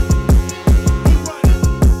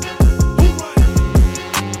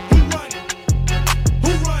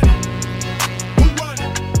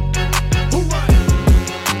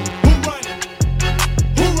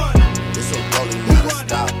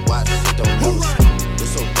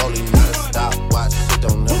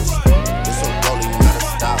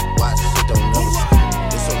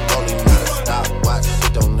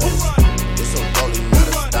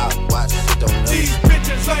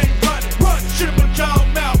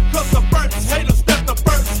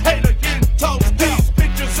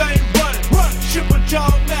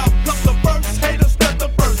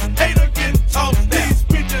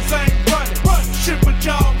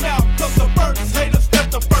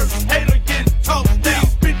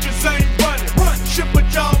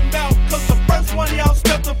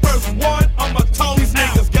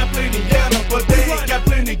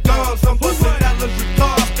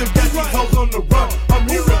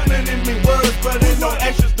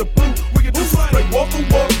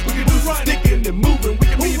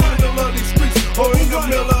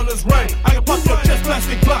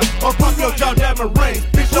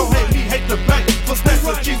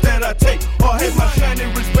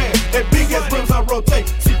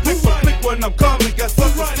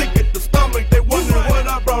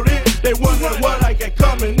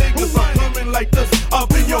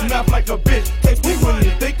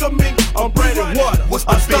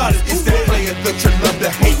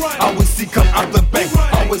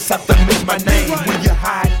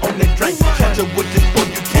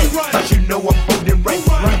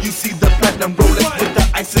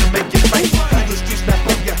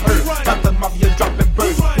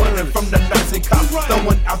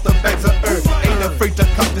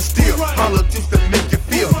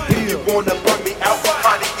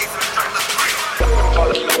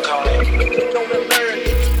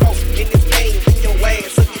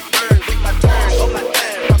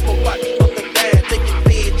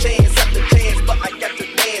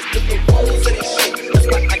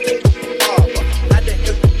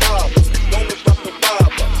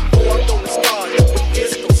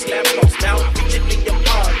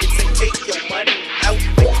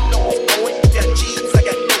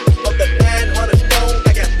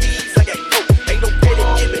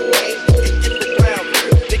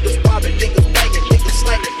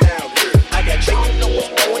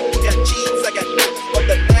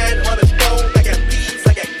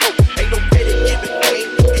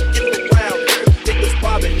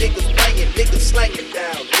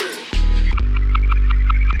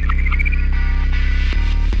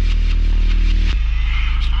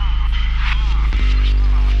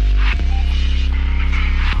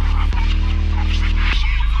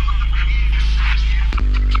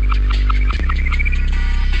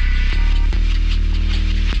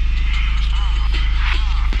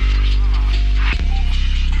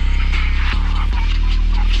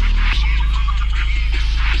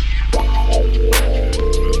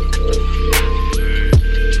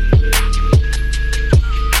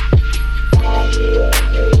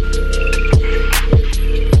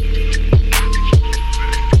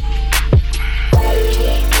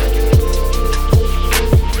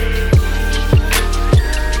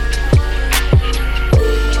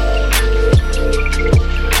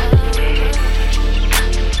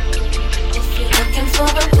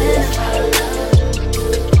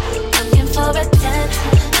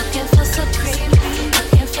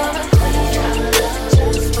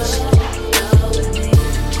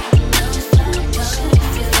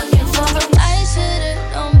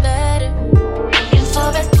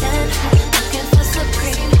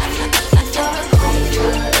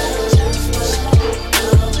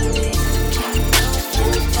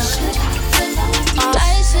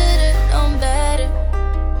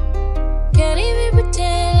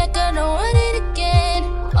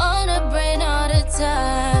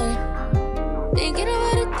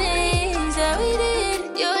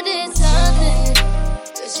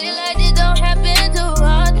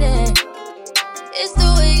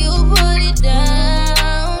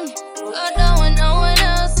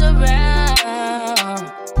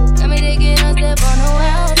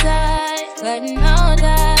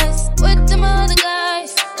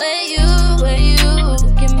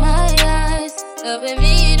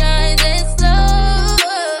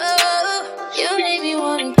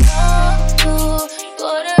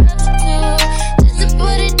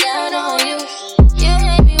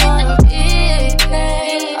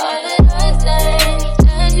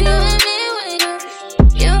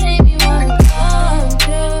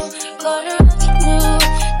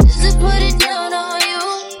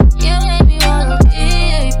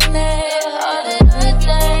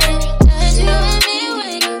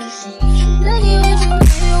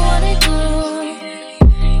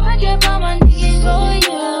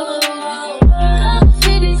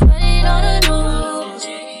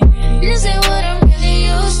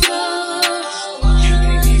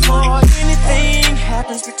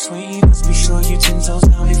 sure you 10 toes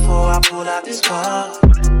down before I pull out this car.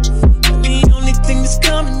 The only thing that's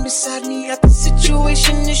coming beside me at the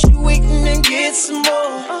situation is you waiting and get some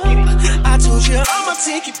more. I told you I'ma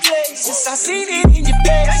take your place since I seen it in your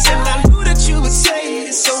face, and I knew that you would say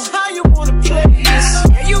this. So how you wanna play this?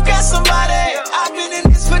 Yeah, you got somebody. I've been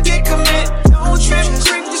in this predicament. Don't trip,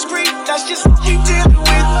 creep, discreet. That's just what we dealing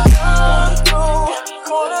with.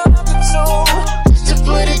 Corner of the toe, just to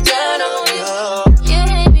put it down on you.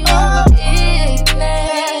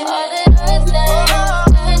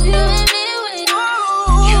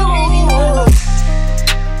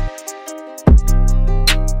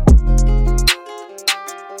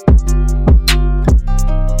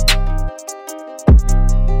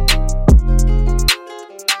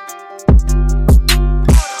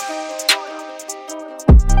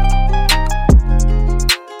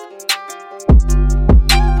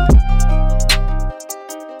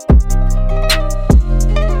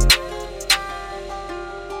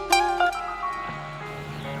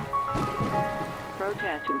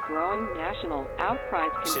 Growing national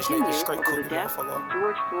outcries continue over the death of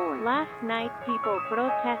George Floyd. Last night, people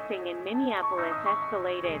protesting in Minneapolis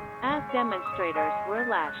escalated as demonstrators were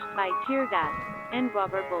lashed by tear gas and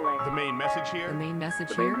rubber bullets. The main message here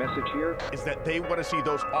is that they want to see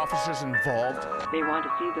those officers involved. They want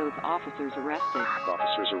to see those officers arrested.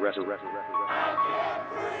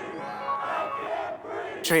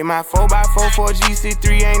 Trade my 4x4 for a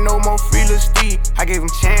GC3, ain't no more free little Steve. I gave him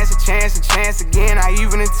chance again, I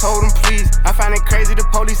even told him please. I find it crazy the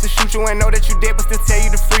police to shoot you and know that you dead but still tell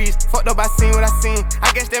you to freeze. Fucked up, I seen what I seen.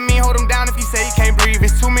 I guess that mean hold him down if he say he can't breathe.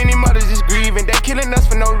 It's too many mothers just grieving, they killing us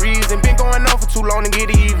for no reason. Been going on for too long to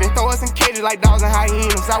get even. Throw us in cages like dogs and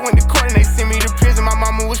hyenas. I went to court and they sent me to prison. My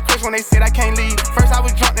mama was crushed when they said I can't leave. First I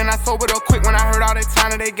was drunk, then I sobered up quick when I heard all that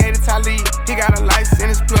time that they gave to Talib. He got a life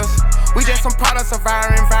sentence plus. We just some products of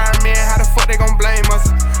our environment. How the fuck they gon' blame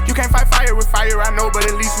us? You can't fight fire with fire, I know, but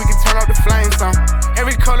at least we can turn up the flames on.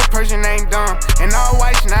 Every color person ain't dumb, and all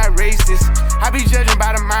whites not racist. I be judging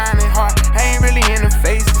by the mind and heart, I ain't really in the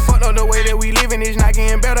faces. Fuck up the way that we living is not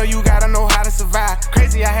getting better, you gotta know how to survive.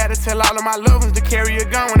 Crazy, I had to tell all of my loved ones to carry a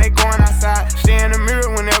gun when they going outside. Stay in the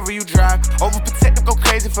mirror whenever you drive, overprotective, go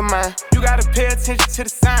crazy for mine. You gotta pay attention to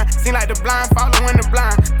the sign, seem like the blind following the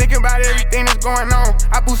blind. Thinking about everything that's going on,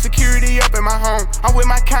 I boost security up in my home. I'm with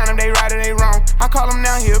my kind of, they right or they wrong. I call him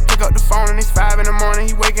now, he'll pick up the phone and it's 5 in the morning,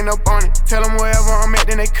 he waking up on it. Tell him wherever I'm at,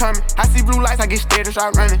 then they coming. I see blue lights, I get scared and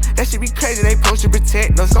start running. That shit be crazy, they supposed to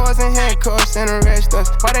protect us. Swords and handcuffs and arrest us.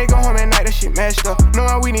 Why they go home at night, that shit messed up.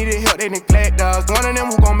 Knowing we needed help, they neglect us. One of them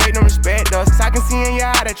who gon' make them respect us. I can see in your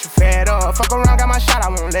eye that you fed up. Fuck around, got my shot, I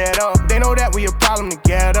won't let up. They know that we a problem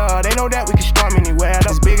together. They know that we can storm anywhere.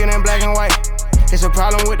 It's bigger than black and white. It's a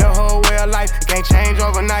problem with the whole way of life. It can't change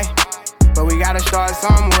overnight. But we gotta start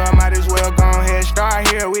somewhere, might as well go ahead, start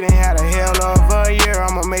here. We done had a hell of a year,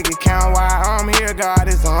 I'ma make it count while I'm here. God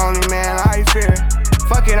is the only man I fear.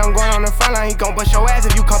 Fuck it, I'm going on the front line, he gon' bust your ass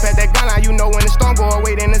if you come past that gun line. You know when the storm go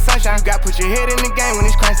away, then the sunshine. You gotta put your head in the game when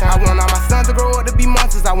it's crunch time. I want all my sons to grow up to be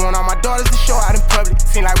monsters, I want all my daughters to show out in public.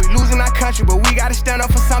 Seem like we losing our country, but we gotta stand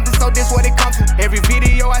up for something, so this what it comes to. Every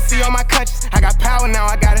video I see on my conscience, I got power now,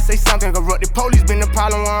 I gotta say something. Corrupted police been the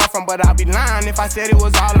problem where I'm from, but I'd be lying if I said it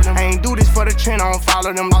was all of them. I ain't do this for the trend, I don't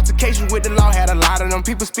follow them. Altercations with the law had a lot of them.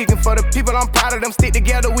 People speaking for the people, I'm proud of them. Stick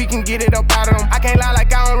together, we can get it up out of them. I can't lie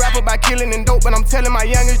like I don't rap about killing and dope, but I'm telling my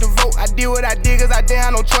youngest to vote. I did what I did cause I didn't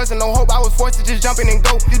have no choice and no hope. I was forced to just jump in and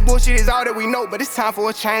go. This bullshit is all that we know, but it's time for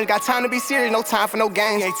a change. Got time to be serious, no time for no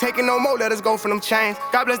games. Ain't taking no more, let us go for them chains.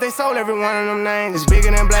 God bless they soul, every one of them names. It's bigger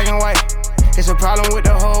than black and white. It's a problem with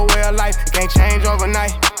the whole way of life. It can't change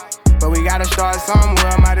overnight. But we gotta start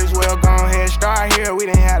somewhere, might as well go ahead, start here. We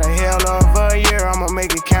done had a hell of a year, I'ma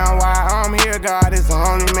make it count while I'm here. God is the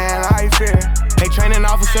only man I fear. They training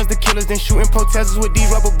officers to killers, then shooting protesters with these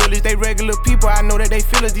rubber bullets. They regular people, I know that they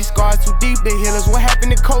feel us. These scars too deep, they heal us. What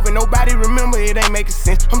happened to COVID? Nobody remember, it ain't making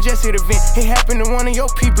sense. I'm just here to vent. It happened to one of your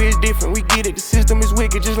people, it's different. We get it, the system is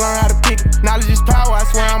wicked, just learn how to pick it. Knowledge is power, I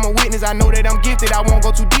swear I'm a witness. I know that I'm gifted, I won't go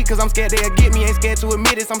too deep, cause I'm scared they'll get me. Ain't scared to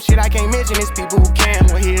admit it, some shit I can't mention. It's people who can,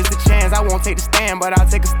 well here's the chance. I won't take the stand, but I'll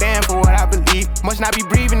take a stand for what I believe. Must not be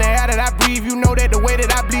breathing the air that I breathe. You know that the way that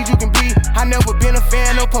I bleed, you can bleed. I never been a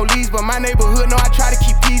fan of police, but my neighborhood know I try to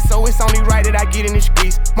keep peace, so it's only right that I get in the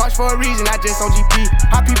streets. March for a reason, I just on GP.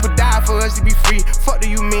 How people die for us to be free. Fuck do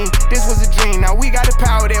you mean? This was a dream. Now we got the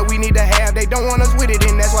power that we need to have. They don't want us with it,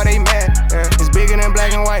 and that's why they mad. It's bigger than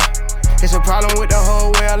black and white. It's a problem with the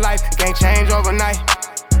whole way of life. It can't change overnight.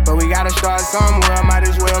 But we gotta start somewhere, might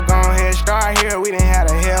as well go ahead, start here. We done had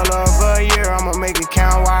a hell of a year, I'ma make it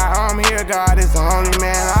count while I'm here. God is the only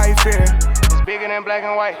man I fear. It's bigger than black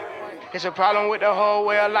and white. It's a problem with the whole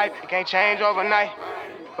way of life. It can't change overnight.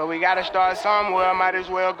 But we gotta start somewhere. Might as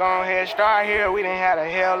well go ahead, start here. We done had a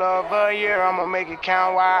hell of a year. I'ma make it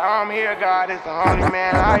count while I'm here. God is the only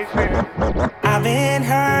man I fear. I've been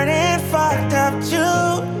hurt and fucked up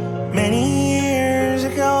too many years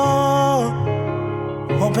ago,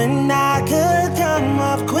 hoping I could come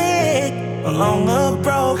up quick along the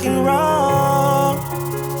broken road.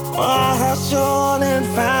 I hustled and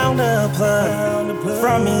found a plug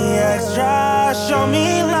from me extra, show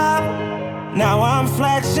me love. Now I'm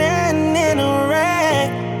flexing in a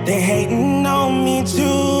wreck. They hating on me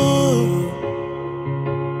too.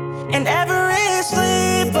 And every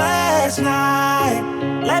sleepless night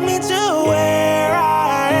led me to where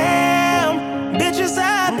I am. Bitches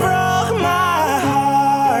that broke my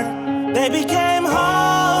heart, they became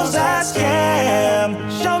hoes that scam.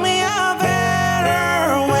 Show me a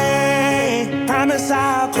better way. Promise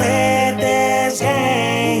I'll quit this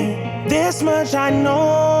game. This much I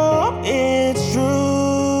know it's true.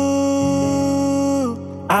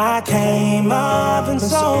 I came up and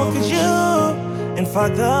so could you. And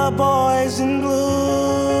fuck the boys in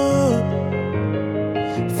blue.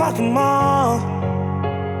 Fuck them all.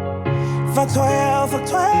 Fuck 12, fuck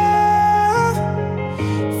 12.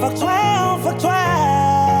 Fuck 12, fuck 12.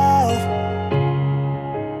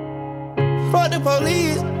 Fuck the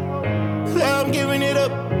police. Now I'm giving it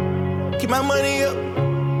up. Keep my money up.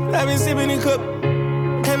 I've been sipping in cup.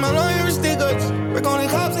 Hey, my lawyer is stick ups. Work on the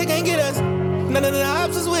cops, they can't get us. None of the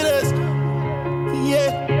ops is with us.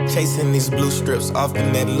 Yeah. Chasing these blue strips,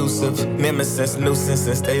 often elusive. Nemesis, nuisance,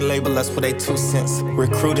 since they label us for their 2 cents.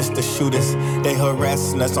 Recruiters to shooters, they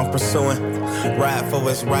harassing us, I'm pursuing. Ride for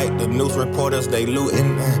what's right, the news reporters, they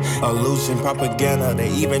looting. Illusion, propaganda, they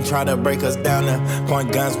even try to break us down there.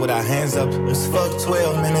 Point guns with our hands up. It's fuck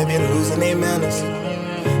 12, man, they been losing their manners.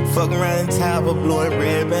 Fuck around in town, but blue and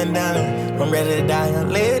red bandana. I'm ready to die, I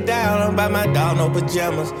lay it down, I'm by my dog, no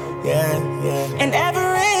pajamas. Yeah, yeah. And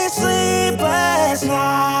every sleepless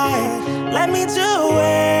night led me to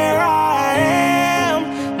where I am.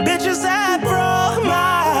 Bitches that broke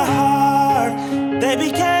my heart, they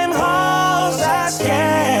became hoes that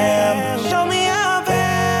scam. Show me a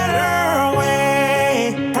better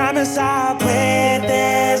way. Promise I'll quit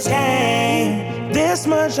this game. This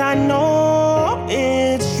much I know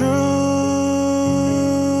it's true.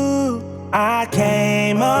 I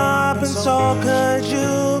came up and so could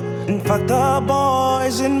you. And fuck the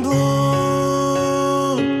boys in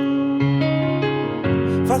blue.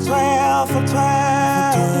 Fuck 12, fuck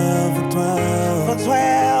 12. Fuck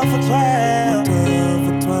 12, fuck 12. Fuck 12,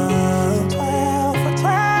 fuck 12. Fuck 12, fuck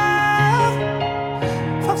 12.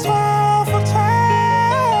 Fuck 12, fuck 12.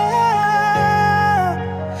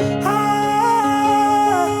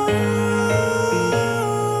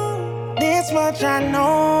 This much I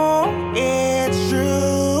know it's true.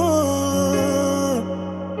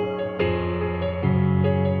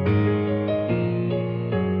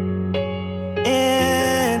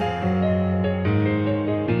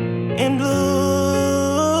 In blue.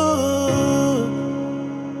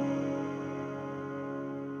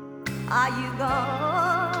 Are you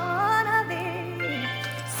gonna be?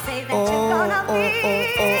 Say that you're gonna be.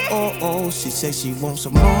 Oh, she says she wants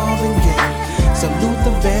some Marvin Gaye, some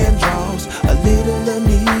Luther Vandross, a little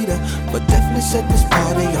Anita, but definitely set this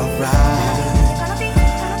party alright.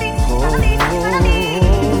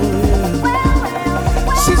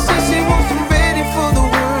 She says she wants some ready for the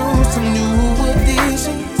world, some new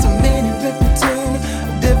edition, some mini repertoire.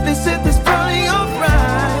 Definitely set this party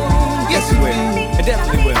alright. Yes, it will. It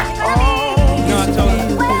definitely will. No, I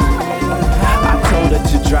told her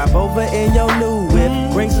to drop over in your new whip.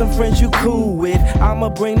 Bring some friends you cool with. I'ma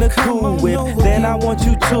bring the cool whip. Then I want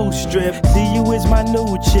you to strip. See you is my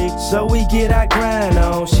new chick, so we get our grind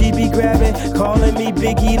on. She be grabbing, calling me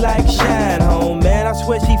Biggie like Shine Home. Man, I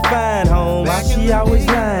swear she fine home. Why she always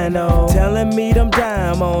lying on? Telling me them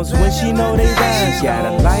diamonds when she know they rhymes. Got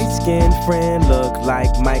a light-skinned friend, look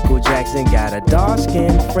like Michael Jackson. Got a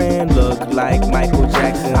dark-skinned friend, look like Michael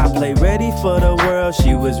Jackson. I play ready for the world,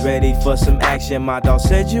 she was ready for some action. My dog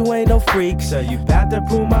said you ain't no freak, so you bout to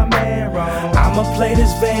prove my man wrong. I'ma play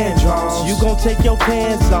this Vandross, you gon' take your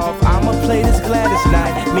pants off. I'ma play this Gladys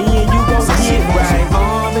night, me and you gon' get right.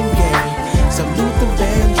 Marvin Gaye, some Luther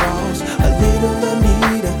Vandross, a little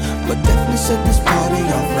Anita, but definitely set this party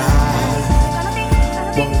alright.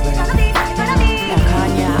 Now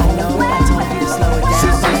Kanye, I know I told you to slow it down.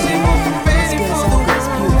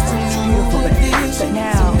 It's beautiful, but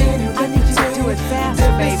now I need you to do it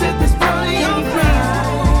faster, baby. Do it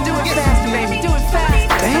faster, baby. Do it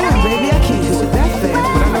faster. Damn, baby, I can't do it that fast,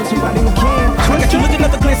 but I know somebody who can. Got you looking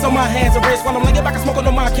at the glance on my hands and wrists while I'm laying back and smoking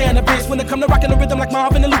on my cannabis. bitch. When it come to rockin' the rhythm like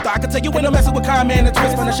Marvin and Luther, I can tell you when I'm messing with Carman and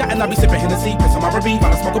Twist. When I shot and I be sippin' Hennessy, piss on my R&B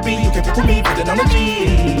while I smoke a beat. You can pick with me, put it on the G.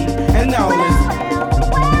 And now listen.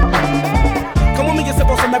 Come with me and sip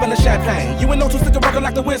on some Evan champagne. You ain't no two sticker rockin'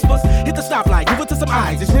 like the Whispers. Hit the stoplight, move it to some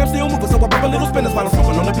eyes. This rim still moving, so I pop a little spinners while I'm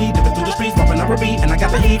smoking on the beat. Dipping through the streets, bumping up a beat, and I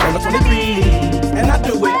got the heat on the 23. And I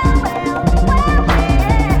do it.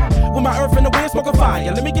 With my earth in the wind, smoke a fire.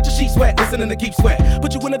 Let me get your sheets wet, listening to Keep Sweat.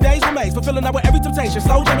 Put you in a daze remains, fulfilling out with every temptation.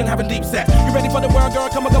 Slow jamming, having deep set. You ready for the world, girl?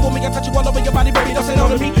 Come and go with me. I touch you all over your body, baby. Don't say no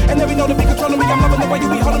to me. And every know to be controlling me. I'm loving the way you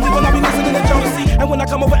be holding me when I be listening to Jodeci. And when I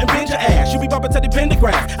come over and bend your ass, you be bumping to the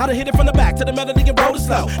pentagram. I done hit it from the back to the melody and roll it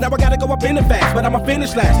slow. Now I gotta go up in the fast, but I'ma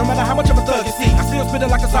finish last. No matter how much of a thug you see, I still spitting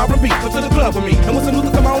like a sour beat. Come to the club with me, and when some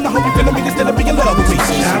Luther come on, I hope you feeling me instead of being in love with me.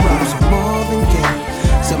 Some Marvin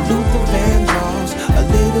Gaye, some Luther Vandross, a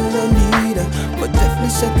little Anita, but definitely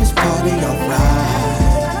set this party alright.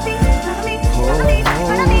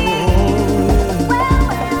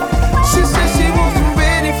 She said she wasn't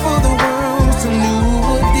ready for the world, some new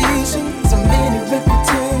addition, some many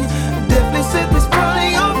reputation. Definitely set this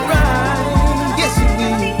party alright. Yes it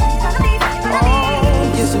will.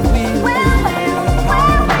 Oh, yes it will.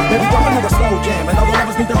 Baby, drop another slow jam, and all the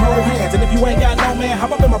lovers need to hold hands. And if you ain't got no man,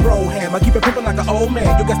 hop up in my bro ham. I keep it pimpin' like an old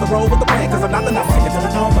man. You got to roll with the plan, cause I'm not enough. Take it to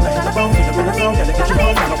the tone, but I hit the bone, need a minute song, gotta get you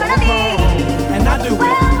home, I know where I'm from. And I do it.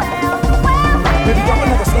 Baby, drop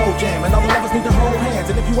another slow jam, and all the lovers need to hold hands.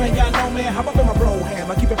 And if you ain't got no man, hop up in my bro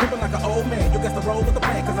ham. I keep it pimpin' like an old man. You got to roll with the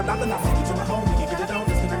plan, cause I'm not enough. Take it to the home, we can get it on,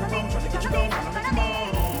 just get in the phone, trying to get you going, wanna make you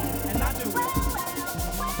moan. And I do it.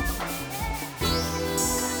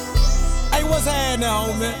 Hey, what's happening,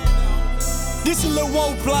 homie? This is Lil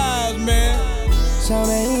Woe Plies, man.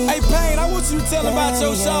 Hey, Payne, I want you to tell him about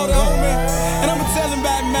your shoulder, homie. And I'ma tell him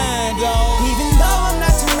about mine, dawg. Even though I'm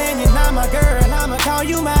not your man, you're not my girl, I'ma call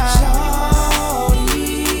you mine.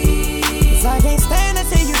 Shorty. Cause I can't stand to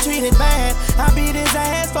see you treated bad. I beat his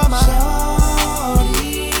ass for my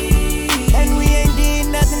shorty. And we ain't did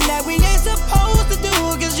nothing that we ain't supposed to do,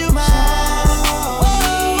 cause you mine.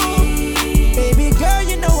 Whoa. Baby girl,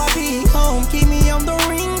 you know I be home, keep me on the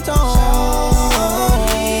ringtone.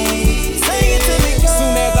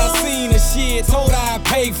 Told her I'd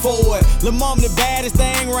pay for it. Lil' mom the baddest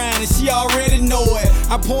thing around and she already know it.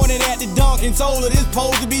 I pointed at the dunk and told her this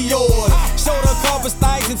supposed to be yours. Showed her a couple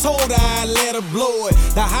stikes and told her I'd let her blow it.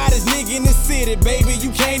 The hottest nigga in the city, baby,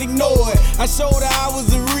 you can't ignore it. I showed her I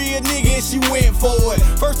was a real nigga and she went for it.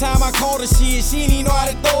 First time I called her shit, she didn't even know how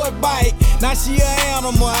to throw it bike. Now she an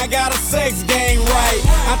animal, I got a sex game right.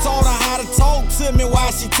 I taught her how to talk to me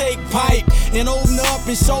while she take pipe. And open up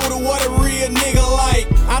and show her what a real nigga like.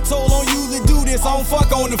 I told her don't usually do this, I don't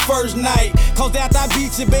fuck on the first night. Cause after I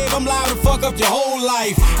beat you, babe, I'm liable to fuck up your whole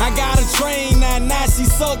life. I got a train now she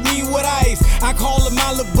suck me with ice. I call her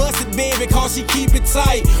my little busted baby cause she keep it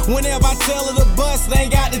tight. Whenever I tell her to bust, I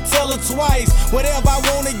ain't got to tell her twice. Whatever I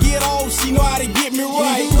wanna get off, she know how to get me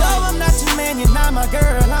right. Even though I'm not your man, you're not my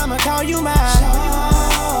girl, I'ma call you mine.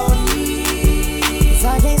 Shorty. Cause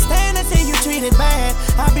I can't stand to see you treated bad.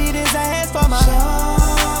 I beat his ass for my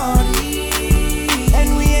shorty.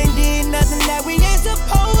 And we ain't did nothing that we ain't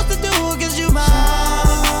supposed to do, cause you mine.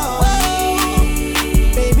 Whoa.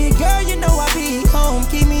 Baby girl, you know I be home,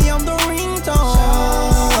 keep me on the ringtone.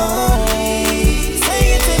 Sing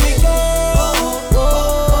it to me, girl.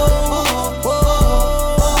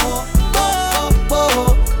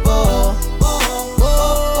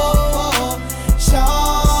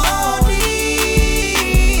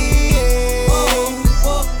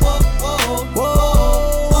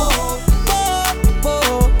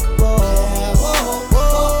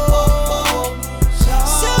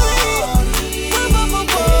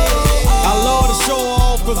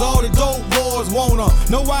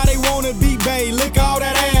 Know why they wanna be bae, lick all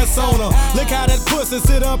that ass on her. Look how that pussy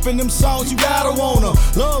sit up in them songs, you gotta want her.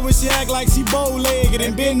 Love when she act like she bow-legged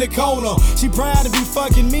and bend the corner. She proud to be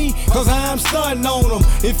fucking me, cause I'm stunting on them.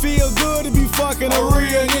 It feel good to be fucking a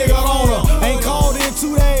real nigga on her. Ain't called in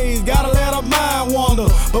 2 days, gotta let her mind wander.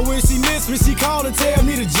 But when she miss me, she call and tell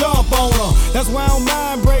me to jump on her. That's why I don't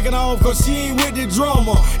mind breaking off, cause she ain't with the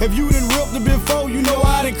drummer. If you done ripped her before, you know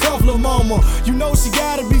I done cuffed her mama. You know she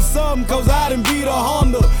gotta be something, cause I done beat her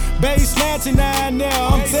Honda. Baby snatching now,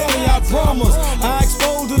 I'm telling you, I promise. I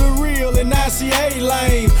exposed her to the real and now she hate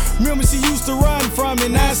lame. Remember she used to run from me,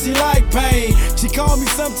 now she like pain. She called me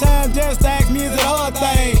sometimes just to ask me is it her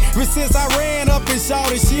thing. But since I ran up and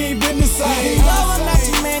shouted, she ain't been the same. Even though I'm not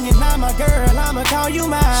your man, you're not my girl, I'ma call you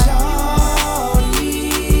mine.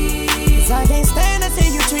 Shorty. Cause I can't stand to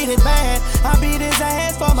see you treated bad. I beat his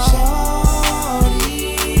ass for my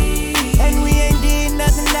shorty. And we ain't did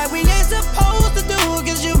nothing that we ain't supposed to do,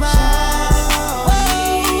 cause you mine.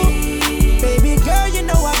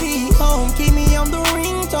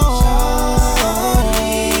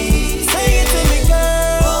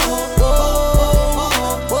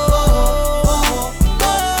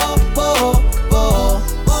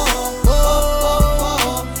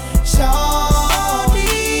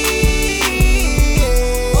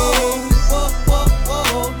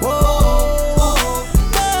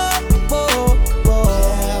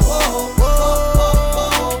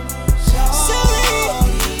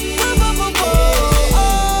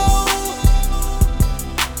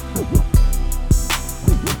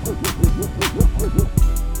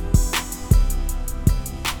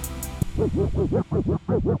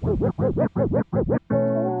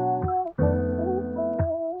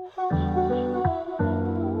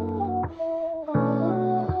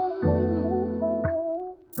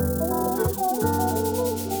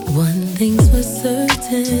 things for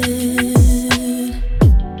certain.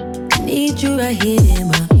 Need you right here in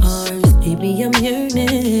my arms, baby, I'm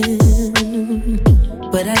yearning.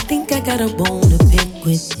 But I think I got a bone to pick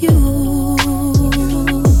with you.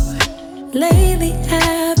 Lately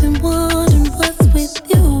I've been wondering what's with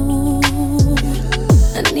you.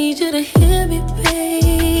 I need you to hear me,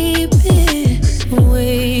 baby.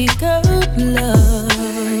 Wake up,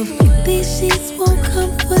 love. These sheets won't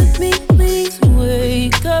comfort me, please.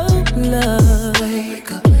 Wake up, love.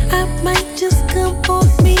 I might just come on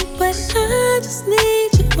me, but I just need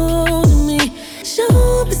you holding me.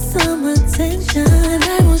 Show me some attention.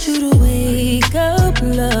 I want you to wake up,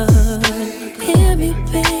 love. Hear me,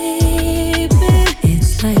 baby.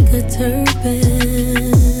 It's like a turban.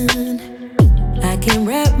 I can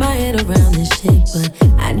wrap my head around this shit, but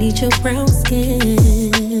I need your brown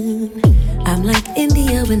skin. I'm like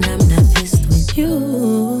India when I'm not pissed with you.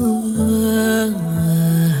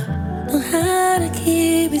 Know how to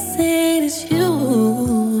keep it sane, it's you.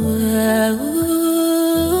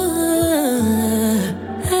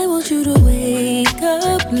 I want you to wake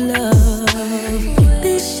up, love.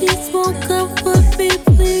 These sheets won't comfort me,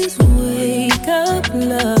 please. Wake up,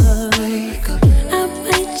 love. I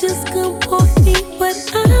might just come on me, but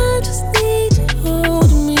I just need you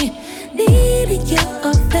holding me. Needing your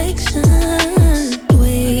affection.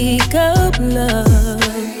 Wake up, love.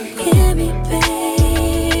 Hear me,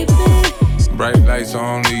 baby. Bright lights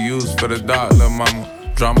are only used for the dark, lil' mama.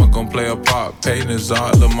 Drama gon' play a part, pain is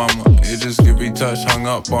art, lil' mama. It just get retouched, hung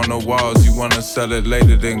up on the walls. You wanna sell it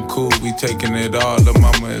later, then cool, we taking it all, lil'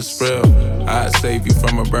 mama, it's real. I'd save you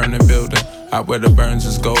from a burning building. I wear the burns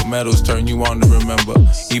as gold medals, turn you on to remember.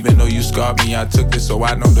 Even though you scarred me, I took it, so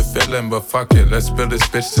I know the feeling. But fuck it, let's build this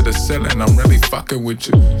bitch to the ceiling. I'm really fucking with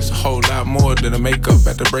you. It's a whole lot more than a makeup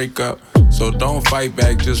at the breakup. So don't fight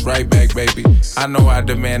back, just write back, baby. I know I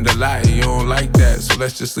demand a lot, you don't like that. So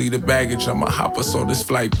let's just leave the baggage. I'ma hop us on this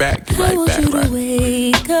flight back. Right back, right. I want you to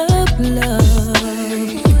wake up,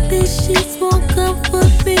 love. These sheets won't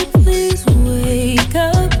comfort me, please. Wake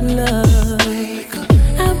up, love.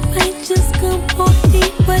 I might just come on me,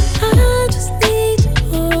 but I just need you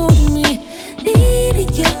holding me.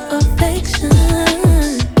 Needing your affection.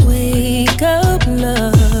 Wake up,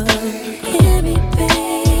 love. Hear me, baby.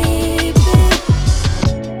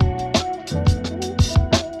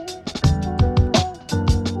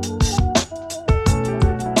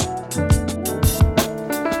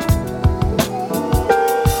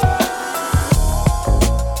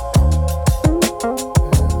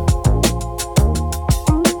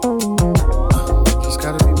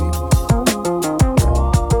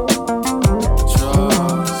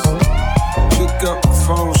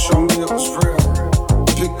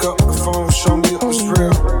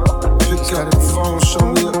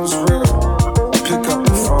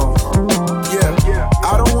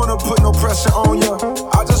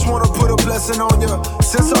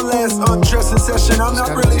 I'm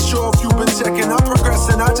not really sure if you've been checking. I'm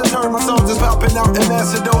progressing. I just heard my songs is popping out in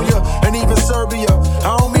Macedonia and even Serbia.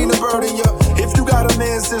 I don't mean to burden you. If you got a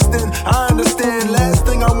man since then, I understand. Last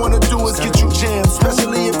thing I wanna do is get you jammed,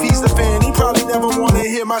 especially if he's the fan. He probably never wanna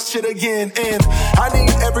hear my shit again. And I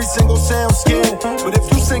need every single sound scan. But if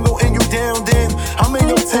you single and you down, then I'm in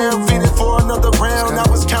your town feeding for another round. I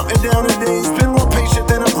was counting down the days, been more patient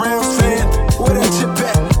than a Browns fan. Where that chip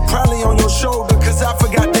at? Probably on your shoulder, cause I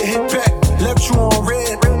forgot to hit back. Left you on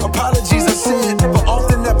red, apologies I said, but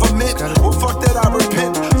often never meant. Well, fuck that, I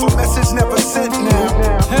repent for message never sent now.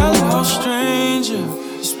 Hello, stranger.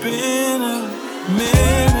 It's been a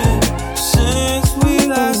minute since we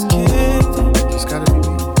last kicked it.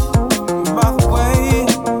 By the way,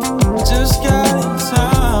 just got in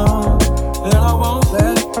town, and I won't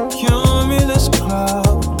let cumulus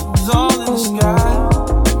clouds all in the sky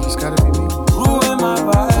ruin my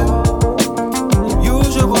vibe.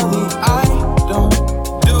 Usually I don't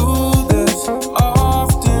do this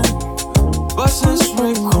often, but since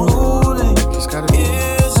recruiting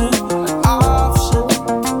isn't an option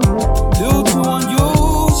due to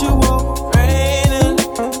unusual rain and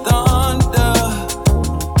thunder,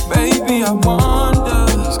 baby, I wonder,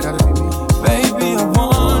 baby, I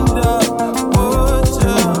wonder,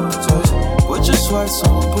 would you just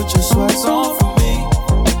put your sweats on for me?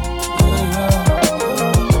 Yeah.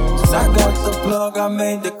 'Cause I got the plug, I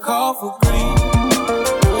made the call for green.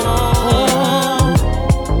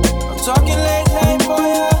 I'm talking late night for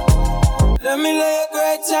ya. Let me lay a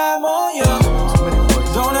great time on ya.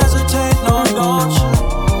 Don't hesitate, no, don't you?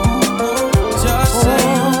 Just say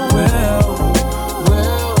you will.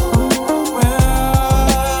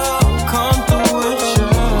 Come through with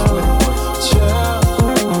chill.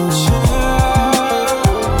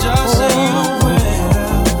 Just say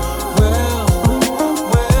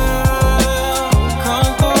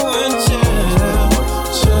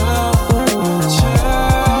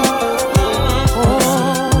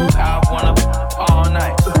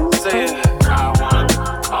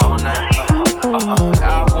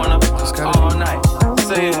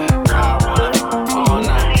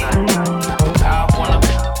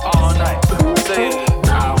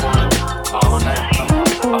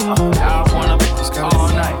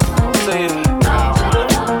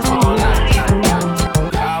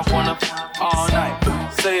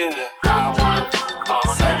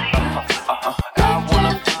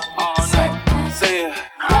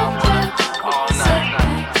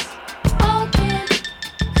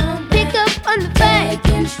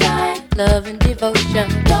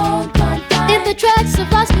devotion. If the tracks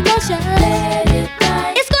have lost emotion,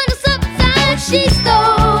 it's gonna subside. She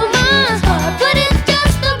stole my heart, but it's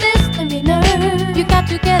just a misdemeanor. You got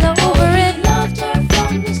to get over it. Loved her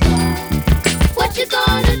from the start. What you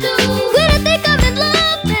gonna do? When I think I'm in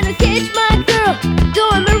love, then I catch my girl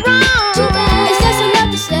doing me wrong. Too bad. It's just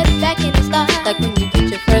enough to set it back in the start. Like when you get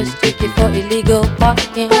your first ticket for illegal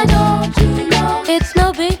parking. But don't you know it's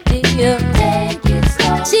no big deal? Take it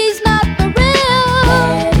slow. She's not for real.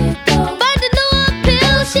 Let it go. Find a new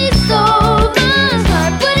appeal. She sold my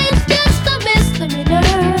heart, but it's just a misdemeanor.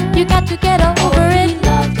 You got to get over it.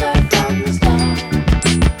 Loved her from the start.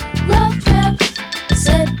 Love traps,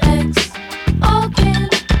 setbacks, all can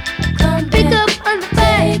come pick up on the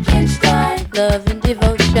back. Take in stride. Love and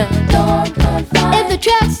devotion. Don't confide. If the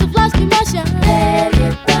tracks have lost emotion, let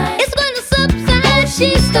it ride. It's gonna subside.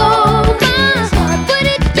 She stole my heart, but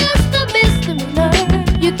it's just a misdemeanor.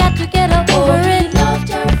 You got to get over it. Loved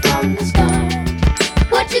her from the start.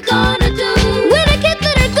 What you gonna do? When I can't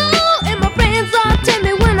let her go, and my friends all tell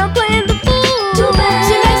me when I'm playing the fool. Too bad.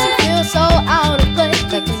 She makes me feel so out of place.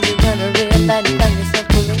 Like when you run a red light and find yourself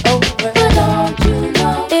pulling over. But don't you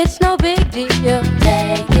know it's no big deal?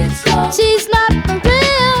 Take it slow. She's not for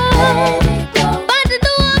real. Let it go. Find a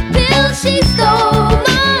new appeal. She stole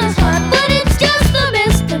my heart, but it's just a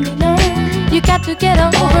misdemeanor. You got to get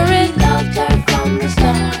over it. Loved her from the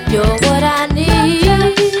start. You're what I need.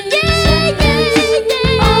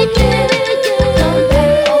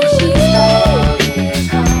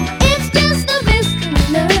 It's just a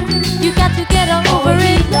misdemeanor. You got to get over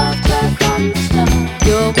it. Loved her from the start.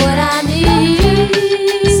 You're what I need.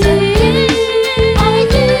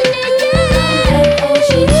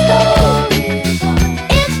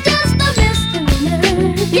 It's just a misdemeanor.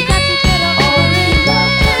 You got to get over it.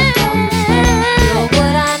 You're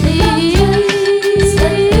what I need.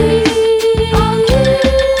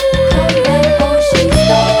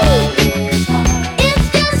 It's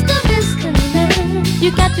just a misdemeanor. You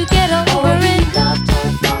got to get over it.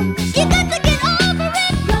 You got to get over it.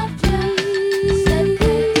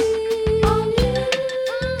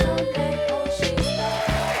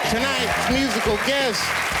 Tonight's musical guests,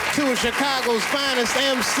 two of Chicago's finest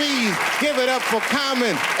MCs. Give it up for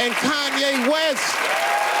Common and Kanye West.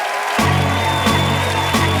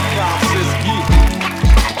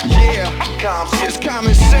 Yeah, it's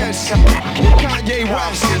common sense. Kanye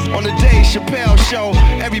West on the Dave Chappelle show.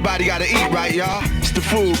 Everybody gotta eat, right, y'all? It's the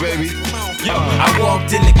food, baby. Yo, I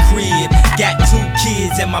walked in the crib, got 2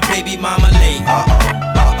 kids and my baby mama late.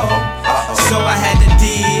 So I had to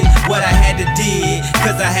did what I had to did,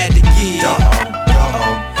 cause I had to give.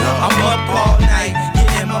 I'm up all night,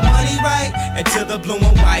 getting my money right, until the blue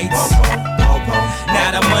and whites.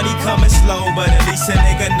 Now the money coming slow, but at least a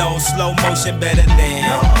nigga knows slow motion better than.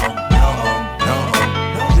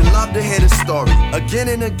 You love to hear the story again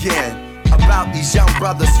and again about these young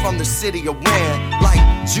brothers from the city of Wynn. Like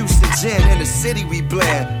juice and gin in the city we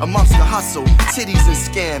blend. Amongst the hustle, titties and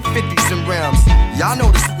scan, 50s and rims. Y'all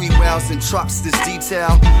know the sweet wells and trucks, this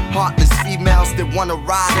detail. Heartless females that wanna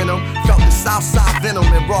ride in them. Felt the south side venom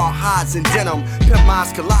and raw hides and denim. Pimp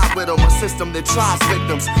minds collide with them, a system that tries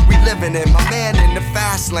victims. We living in, my man in the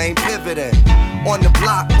fast lane pivoting. On the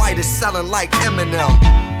block, white is selling like Eminem.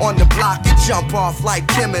 On the block, you jump off like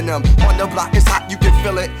Kim and them. On the block, it's hot, you can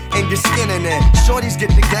feel it in your skin and in. Shorties get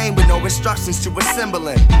the game with no instructions to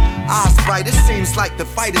assembling. Eyes bright, it seems like the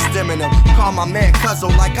fight is dimming him. Call my man Cuzzo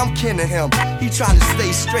like I'm kin to him. He trying to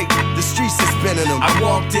stay straight, the streets is spinning him. I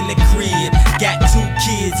walked in the crib, got 2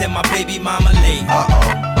 kids and my baby mama late.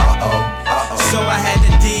 So I had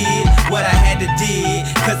to did what I had to did,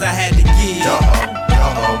 cause I had to give.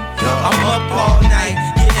 I'm up all night,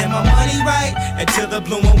 getting my money right, until the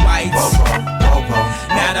blue and whites.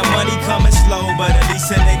 Now the money coming slow, but at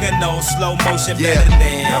least a nigga knows slow motion better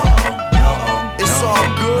than. It's all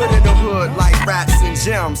good in the hood like rats and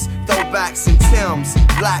gems, throwbacks and Timbs,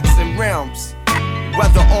 blacks and rims.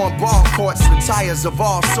 Whether on ball courts with tires of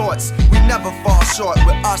all sorts, we never fall short.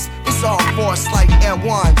 With us, it's all force like Air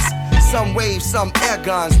Ones. Some waves, some air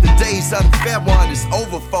guns. The days of the fair one is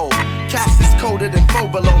overfold. Cast is coated in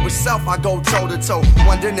faux below. With self, I go toe to toe.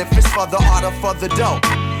 Wondering if it's for the art or for the dough.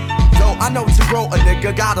 Though I know to grow, a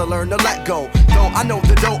nigga gotta learn to let go. Though I know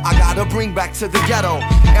the dough, I gotta bring back to the ghetto.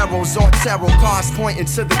 Arrows on tarot, cars pointing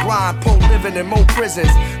to the grind. Pole living in more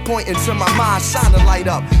prisons, pointing to my mind, shine a light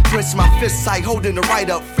up. Clench my fist tight, holding the right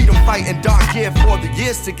up. Freedom fighting dark gear for the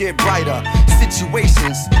years to get brighter.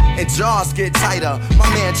 Situations and jaws get tighter. My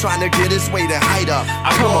man trying to get his weight and height up.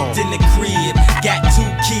 I walked in the crib, got 2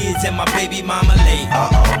 kids and my baby mama late.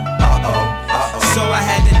 So I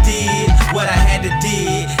had to did what I had to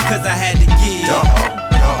did, cause I had to give.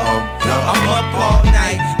 I'm up all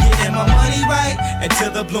night, getting my money right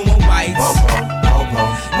until the blue and whites.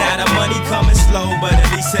 Now the money coming slow, but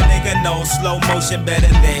at least a nigga knows slow motion better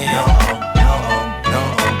than.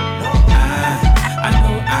 I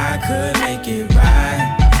know I could make it right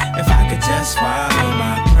if I could just swallow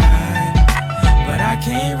my pride. But I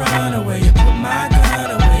can't run away and put my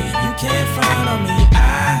gun away. You can't front on me.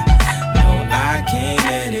 I know I can't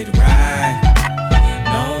let it ride.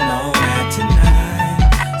 No, not tonight.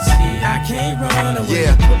 See, I can't run away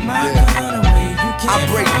and put my gun away. You can't I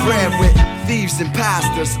break bread with thieves and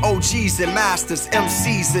pastors, OGs and masters,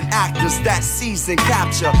 MCs and actors that season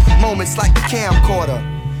capture moments like a camcorder.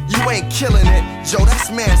 You ain't killing it, Joe,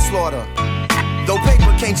 that's manslaughter. Though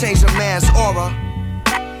paper can't change a man's aura,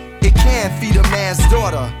 it can feed a man's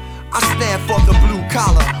daughter. I stand for the blue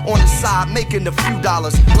collar, on the side making a few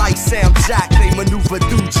dollars. Like Sam Jack, they maneuver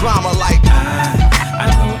through drama like I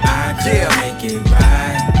know I could make it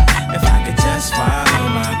right if I could just follow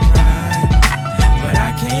my pride. But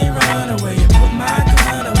I can't run away and put my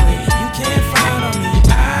gun away. You can't front on me.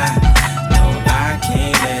 I know I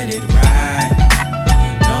can't let it ride.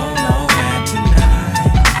 No, not tonight.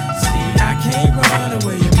 See, I can't run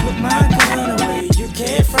away and put my gun away. You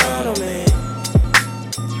can't front on me.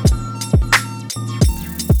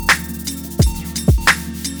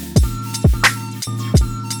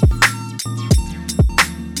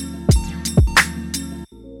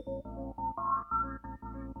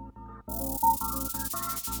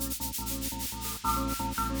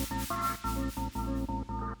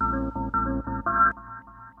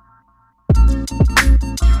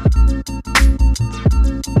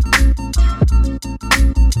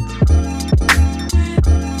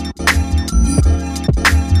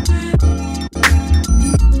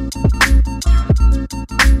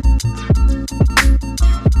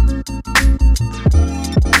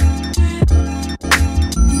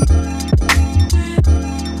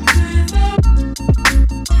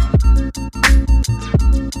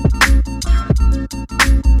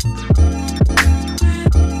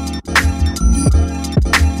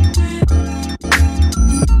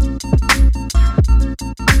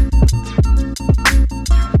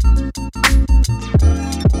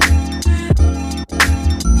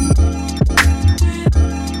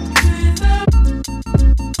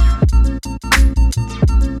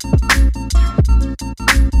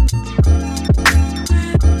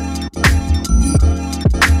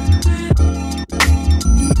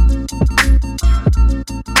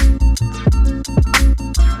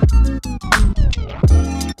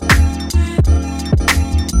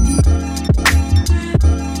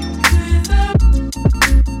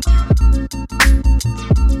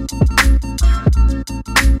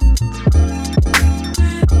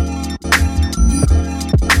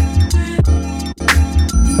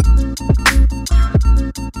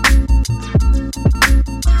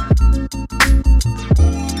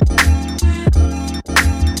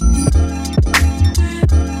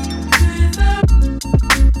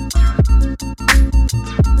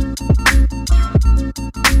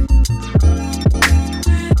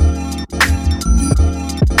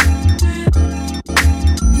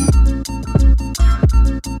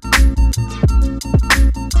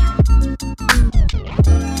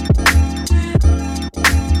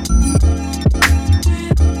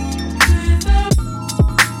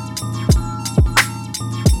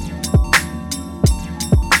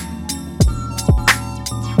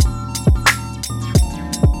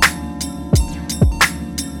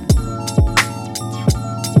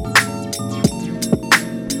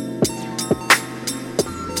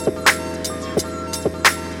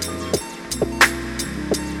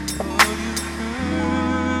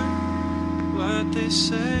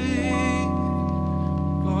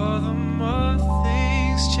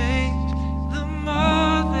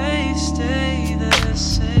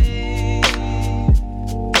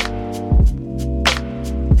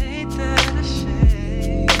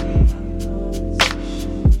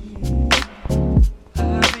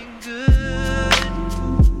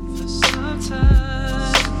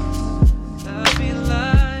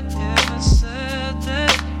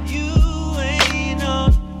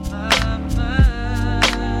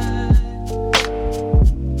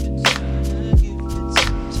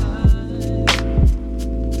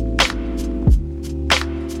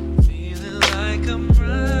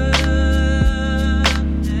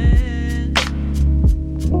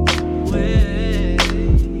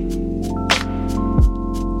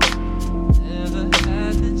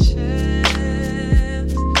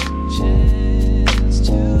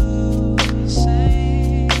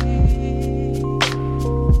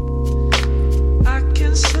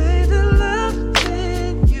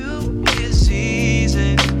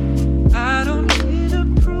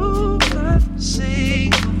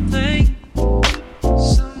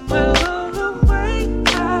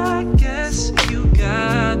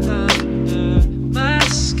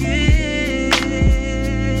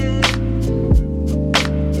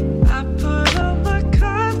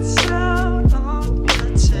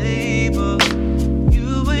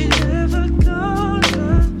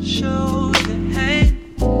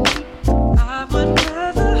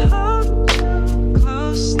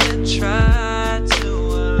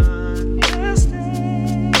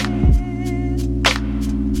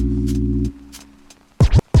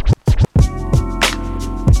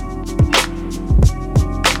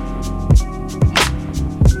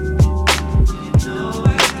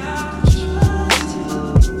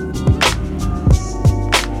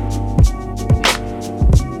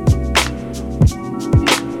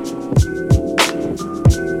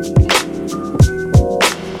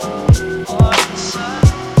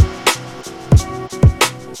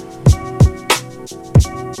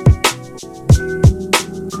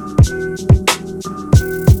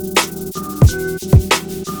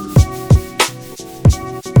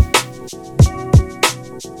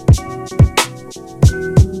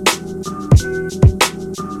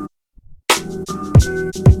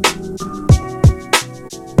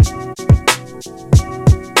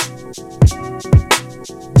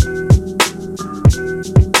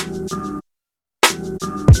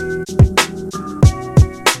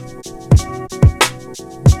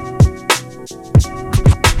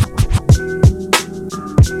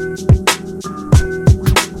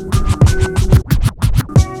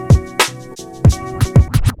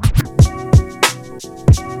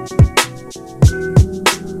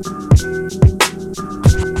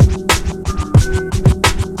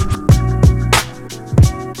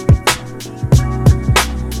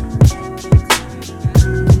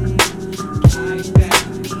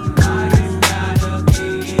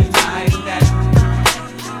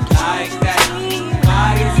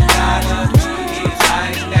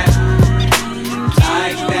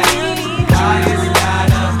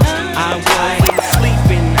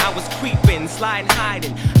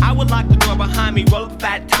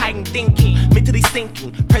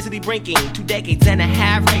 Drinking 2 decades and a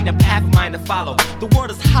half, ain't a path of mine to follow. The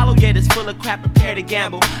world is hollow, yet it's full of crap, prepare to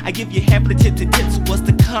gamble. I give you half the tips and tips, what's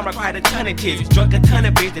to come, I cried a ton of tears. Drunk a ton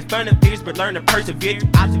of beers, that's burning fears, but learn to persevere.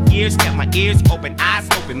 Throughout the years, kept my ears open, eyes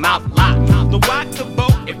open, mouth locked. No rock to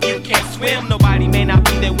boat, if you can't swim, nobody may not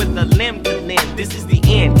be there with a limb to limb. This is the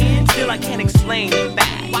end, still I can't explain the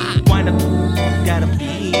fact. Why the gotta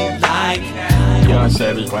be like that? Young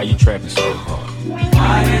Savage, why you trapping so hard?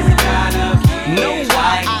 Why is it gotta be know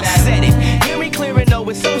why I said it. Hear me clear and know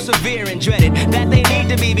it's so severe and dreaded that they need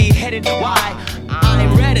to be beheaded. Why?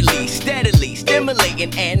 I'm readily, steadily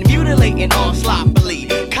stimulating and mutilating all sloppily.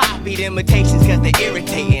 Copied imitations cause they're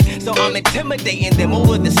irritating, so I'm intimidating them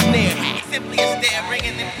over the snare. Simply a stare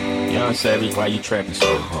bringing them. Young Savage, why you trapping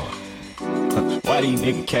so hard? Why these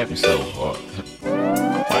niggas capping so hard?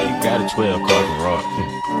 Why you got a 12 car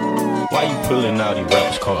garage? Why you pulling out these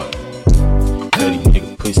rappers' cards? Cause these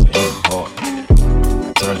niggas pussy ain't hard.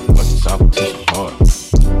 Turn the fucking soft to some hard.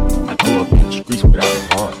 I grew up in the streets without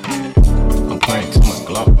a heart. I'm playing to my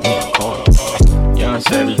Glock in my car. Young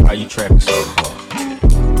Savage, why you trapping so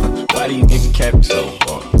hard? Why these niggas capping so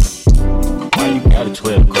hard? Why you got a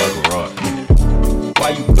 12 car garage? Why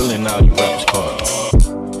you pulling out these rappers' cards?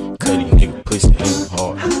 Cause these niggas pussy ain't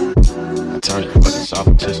hard. I turn the fucking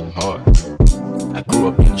soft to some hard. I grew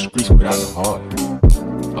up in the streets without a heart.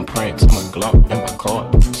 I'm praying to my Glock in my car.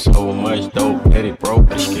 So much dope that it broke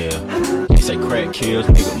the scale. They say crack kills,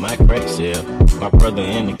 nigga, my crack sell. My brother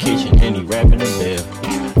in the kitchen and he rapping the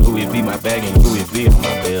bell. Louis V my bag and Louis V on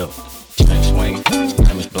my belt. Chain swinging,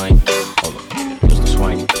 time is blank. Hold up, pistol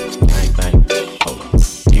swinging, bang bang. Hold up,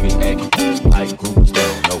 niggas acting like groups they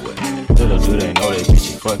don't know it. Little do they know that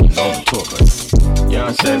bitch you fucking on the tour bus.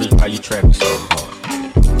 Young Savage, why you trapping so hard?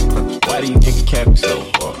 Why do you niggas capping so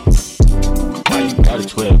hard? Why you got a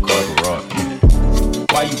 12 car garage?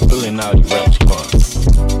 Why you pulling out these rappers' cards?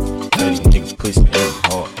 Cause these niggas pussy ain't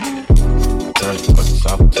hard. Turn the fucking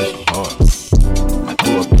soft to some hard. I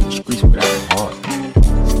grew up in the streets without a heart.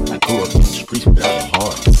 I grew up in the streets without a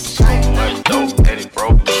heart. So much dope that it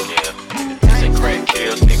broke the scale. They say crack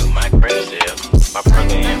kills, nigga, my crack sell. My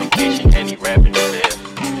brother in the kitchen and he rapping the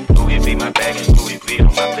bell. Louis V my bag and Louis V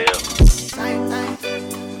on my belt. Same thing.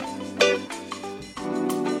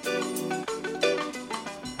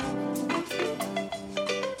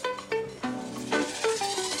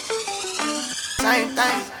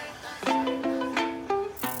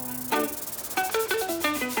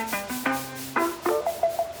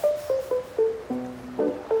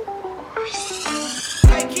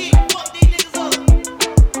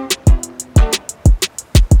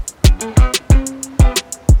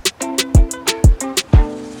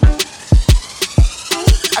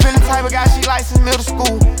 Since middle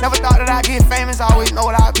school, never thought that I'd get famous, always know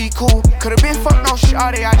that I'd be cool. Could've been fucked no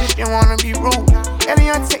shawty, I just didn't wanna be rude.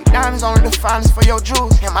 Alien take diamonds, only the finest for your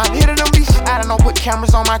jewels. And my hitter them be shot, I don't put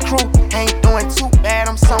cameras on my crew. Ain't doing too bad,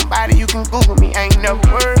 I'm somebody you can Google me. Ain't never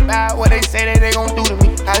worried about what they say that they gon' do to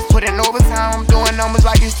me. I just put in overtime, I'm doing numbers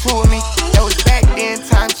like it's two of me. That was back then,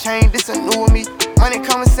 time changed, this a new of me. Money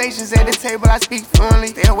conversations at the table, I speak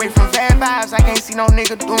fluently. Stay away from bad vibes, I can't see no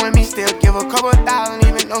nigga doing me. Still give a couple $1,000,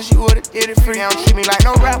 even though she would've did it free. They don't treat me like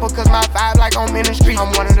no rapper, cause my vibe like on ministry.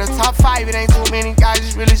 I'm one of the top 5, it ain't too many guys,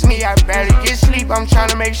 it's really me. I barely get sleep, I'm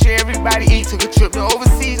trying to make sure everybody eat. Took a trip to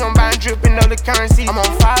overseas, I'm buying dripping other currency. I'm on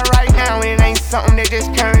fire right now, and it ain't something that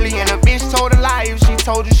just currently. And a bitch told a lie if she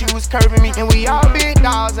told you she was curving me. And we all big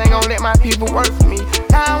dogs, ain't gon' let my people work for me.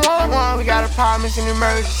 911, we got a problem, it's an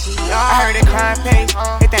emergency. I heard they crying pace,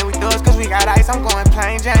 they think we thugs cause we got ice, I'm going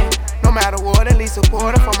plain Jane. No matter what, at least a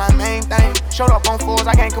quarter for my main thing. Showed up on fours,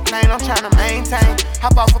 I can't complain, I'm trying to maintain.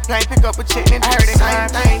 Hop off a plane, pick up a chick, and I heard they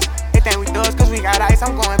same thing. They think we thugs cause we got ice,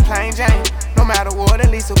 I'm going plain Jane. No matter what,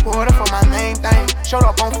 at least a quarter for my main thing. Showed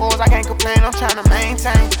up on fours, I can't complain, I'm trying to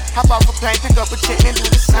maintain. Hop off a plane, pick up a chick, and do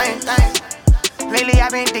the same thing. Lately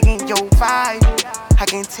I've been digging your vibe. I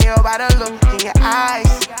can tell by the look in your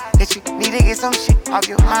eyes that you need to get some shit off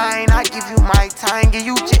your mind. I give you my time, give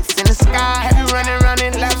you jets in the sky. Have you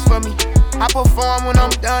running laps for me? I perform when I'm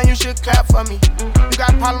done, you should clap for me. You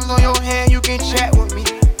got problems on your hand, you can chat with me.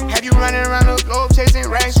 Have you running around the globe chasing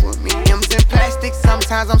racks with me? M's in plastic,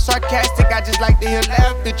 sometimes I'm sarcastic. I just like to hear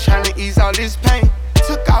laughter, trying to ease all this pain.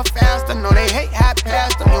 Took off fast, I know they hate how I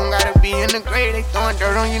passed them. You don't gotta be in the grave, they throwing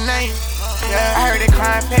dirt on your name. Yeah, I heard they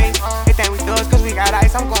crying pain. They think we thugs cause we got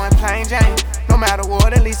ice, I'm going plain Jane. No matter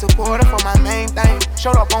what, at least a quarter for my main thing.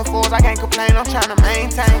 Showed up on fours, I can't complain, I'm trying to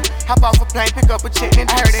maintain. Hop off a plane, pick up a chick, and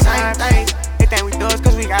I heard they same thing. They think we thugs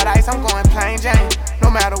cause we got ice, I'm going plain Jane. No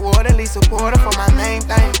matter what, at least a quarter for my main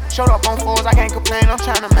thing. Showed up on fours, I can't complain, I'm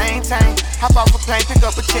trying to maintain. Hop off a plane, pick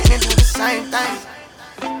up a chick, and do the same thing.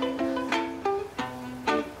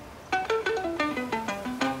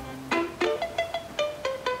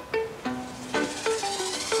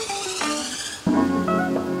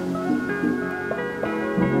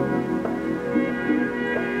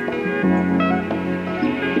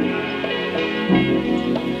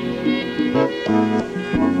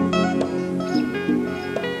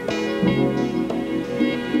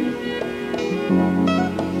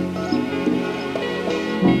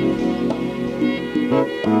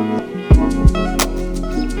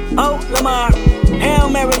 Hail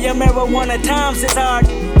Mary, your marijuana times is hard.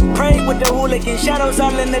 Pray with the hooligan, shadows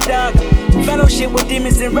all in the dark. Fellowship with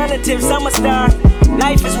demons and relatives, I'm a star.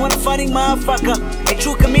 Life is one funny motherfucker. A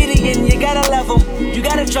true comedian, you gotta love him, you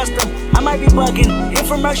gotta trust him. I might be bugging,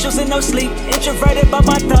 infomercials and no sleep. Introverted by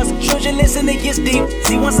my thoughts, should you listen, it gets deep.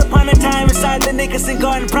 See, once upon a time inside the Nicholson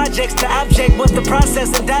Garden projects, the object was the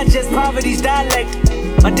process and digest poverty's dialect.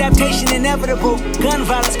 Adaptation inevitable, gun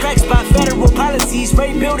violence, crack spot, federal policies,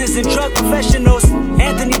 rape builders and drug professionals.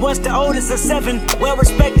 Anthony was the oldest of 7, well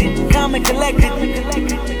respected, calm and collected.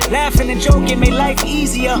 Laughing and joking made life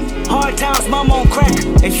easier. Hard times, mama on crack.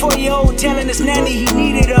 A 4-year-old telling his nanny he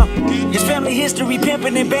needed her. His family history,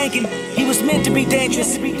 pimping and banking. He was meant to be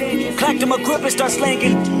dangerous. Clacked him a grip and start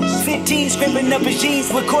slanking. 15, scraping up his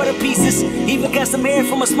jeans with quarter pieces. Even got some hair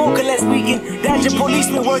from a smoker last weekend. Dodging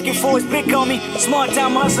policeman working for his big homie. Small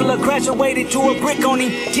time hustler graduated to a brick on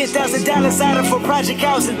him. $10,000 out of for project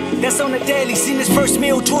housing. That's on the daily. Seen his first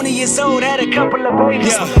meal, 20 years old, had a couple of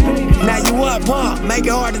babies. Yeah. Now you up, huh? Make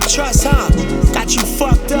it hard to trust, huh? Got you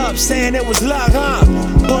fucked up, saying it was luck, huh?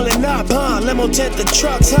 Pulling up, huh? Limo tint the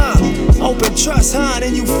trucks, huh? Open trust, huh?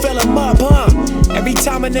 Then you fill them up, huh? Every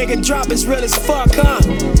time a nigga drop, it's real as fuck, huh?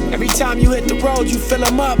 Every time you hit the road, you fill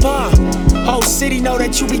them up, huh? Whole city know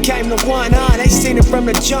that you became the one, huh? They seen it from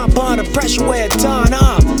the jump, huh? The pressure weigh a ton,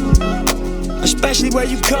 huh? Especially where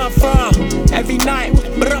you come from. Every night,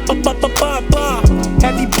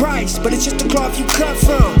 heavy price, but it's just the cloth you cut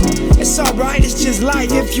from. It's alright, it's just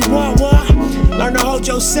life if you want one. Learn to hold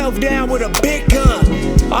yourself down with a big gun.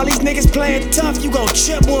 All these niggas playing tough, you gon'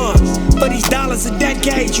 chip one. For these dollars a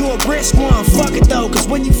decade, you a risk one. Fuck it though, cause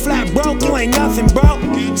when you flat broke, you ain't nothing, bro.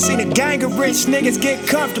 Seen a gang of rich niggas get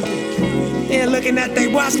comfortable. Then looking at they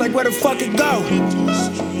watch like where the fuck it go.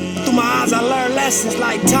 Through my eyes I learned lessons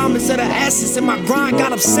like time is of the essence. And my grind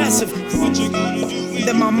got obsessive.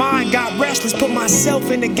 Then my mind got restless. Put myself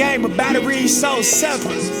in the game, but batteries so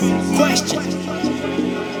simple. Question.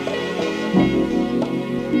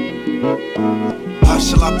 How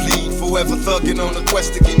shall I plead? Forever thugging on a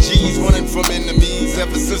quest to get G's, running from enemies.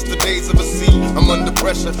 Ever since the days of a sea, I'm under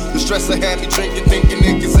pressure. The stressor had me drinking, thinking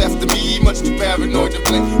niggas after me. Much too paranoid to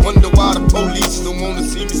blame. Wonder why the police don't wanna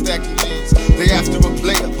see me stacking G's. They after a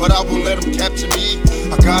player, but I won't let them capture me.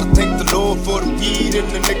 I gotta thank the Lord for the weed and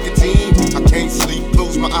the nicotine. I can't sleep,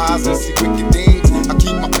 close my eyes and see wicked things. I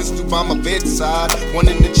keep my pistol by my bedside, one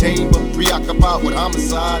in the chamber, preoccupied with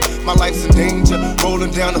homicide. My life's in danger,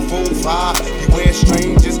 rolling down the 4-5. Beware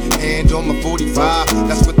strangers, hand on my 45.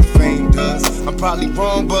 That's what the fame does. I'm probably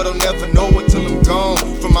wrong, but I'll never know until I'm gone.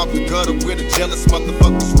 From out the gutter where the jealous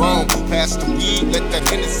motherfuckers roam. Pass the weed, let that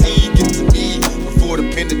Hennessy get to me before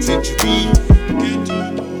the penitentiary.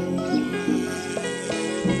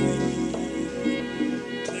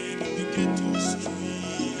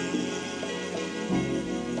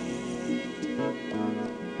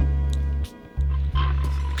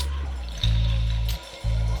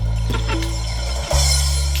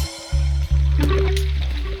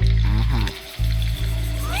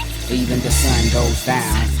 Even the sun goes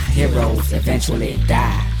down, heroes eventually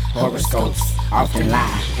die. Horoscopes often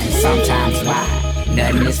lie, and sometimes lie.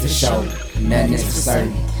 Nothing is for show, nothing is for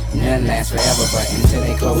certain. Nothing lasts forever but until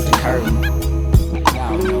they close the curtain.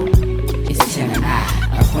 Y'all know, it's 10 and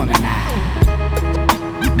I, a woman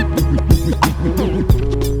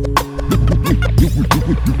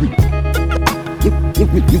You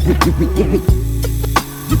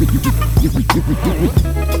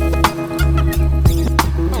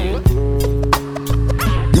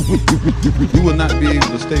will not be able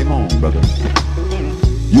to stay home, brother.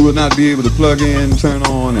 You will not be able to plug in, turn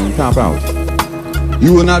on, and cop out.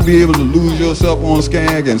 You will not be able to lose yourself on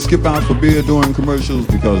Skag and skip out for beer during commercials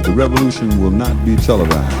because the revolution will not be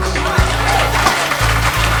televised.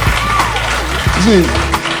 You see,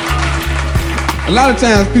 a lot of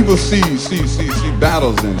times people see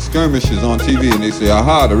battles and skirmishes on TV and they say,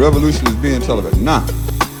 aha, the revolution is being televised. Nah,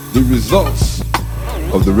 the results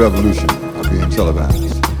of the revolution are being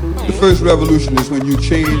televised. The first revolution is when you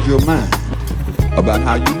change your mind about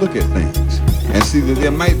how you look at things and see that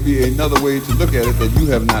there might be another way to look at it that you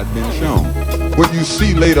have not been shown. What you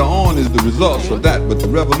see later on is the results of that, but the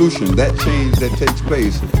revolution, that change that takes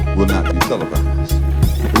place, will not be televised.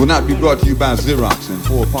 It will not be brought to you by Xerox in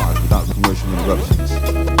 4 parts without commercial interruptions.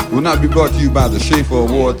 It will not be brought to you by the Schaefer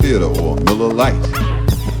Award Theater or Miller Lite,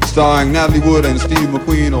 starring Natalie Wood and Steve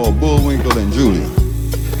McQueen or Bullwinkle and Julia.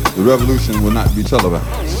 The revolution will not be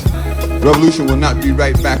televised. Revolution will not be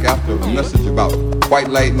right back after a message about white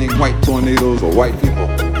lightning, white tornadoes, or white people.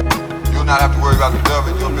 You will not have to worry about the dove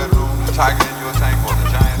in your bedroom, the tiger in your tank, or the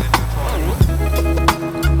giant in your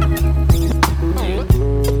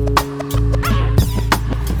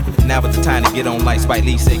Now is the time to get on like Spike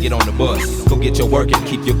Lee said, get on the bus. Go get your work and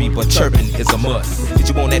keep your beeper chirping, it's a must. Get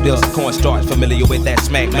you on that dust and cornstarch, familiar with that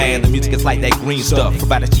smack man. The music is like that green stuff,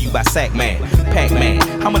 provided to you by Sack Man, Pac Man.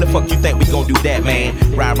 How many fuck you think we gon' do that, man?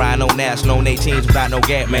 Ride on national, on 18s without no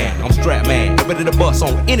gap, man. I'm strapped, man. Get ready to bust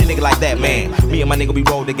on any nigga like that, man. Me and my nigga, we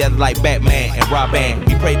roll together like Batman and Robin.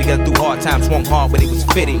 We prayed together through hard times, swung hard when it was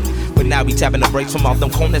fitting. But now we tapping the brakes from off them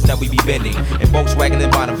corners that we be bending. And Volkswagen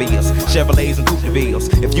and Bonnevilles, Chevrolets and Coupe de Villes.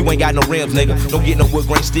 If you ain't got no rims, nigga, don't get no wood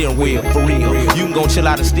grain steering wheel, for real. You can go chill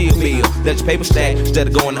out and steal bill. Let your paper stack instead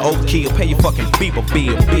of going to overkill. Pay your fucking beeper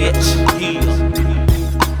bill, bitch.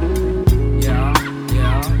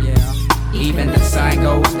 Even the sun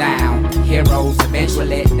goes down, heroes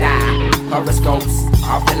eventually die. Horoscopes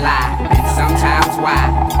often lie, and sometimes why?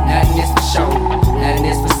 Nothing is for show, nothing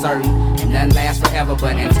is for certain. Nothing lasts forever,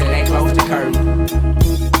 but until they close the curtain.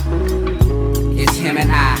 It's him and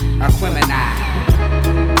I, Aquemini.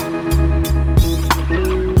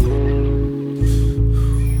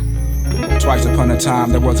 Twice upon a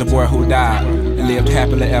time, there was a boy who died and lived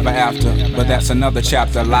happily ever after. But that's another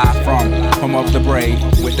chapter, live from home of the brave,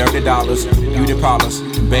 with $30, beauty parlors,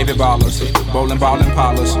 baby ballers, bowling ball and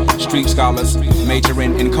parlors, street scholars,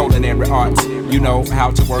 majoring in culinary arts. You know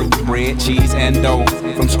how to work bread, cheese, and dough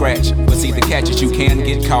from scratch. But see, the catch is you can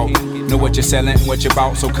get caught. Know what you're selling, what you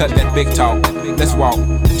bought, so cut that big talk. Let's walk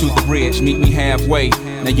to the bridge, meet me halfway.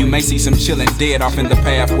 Now you may see some chillin' dead off in the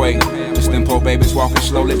pathway. Just them poor babies walking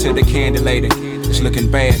slowly to the candy lady. Just looking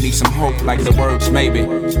bad, need some hope like the words maybe.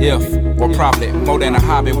 If, or probably, more than a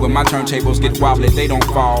hobby. When my turntables get wobbly, they don't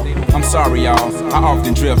fall. I'm sorry y'all, I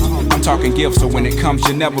often drift. I'm talking gifts, so when it comes,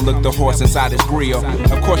 you never look the horse inside his grill.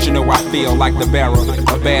 Of course you know I feel like the bearer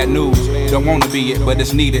of bad news. Don't wanna be it, but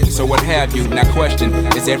it's needed, so what have you? Now question,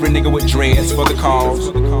 is every nigga with dreads for the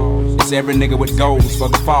cause? Is every nigga with goals for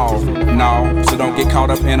the fall? No, so don't get caught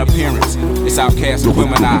up in appearance. It's Outcast and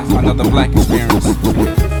Women Eye, another black experience.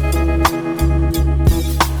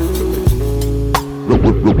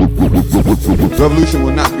 Revolution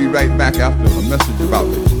will not be right back after a message about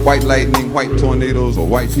white lightning, white tornadoes, or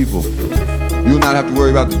white people. You will not have to worry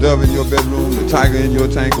about the dove in your bedroom, the tiger in your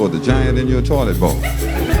tank, or the giant in your toilet bowl.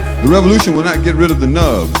 The revolution will not get rid of the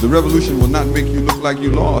nubs. The revolution will not make you look like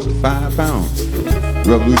you lost 5 pounds. The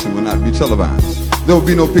revolution will not be televised. There will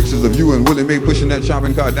be no pictures of you and Willie Mae pushing that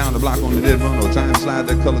shopping cart down the block on the dead run or trying to slide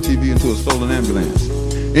that color TV into a stolen ambulance.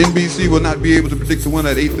 NBC will not be able to predict the winner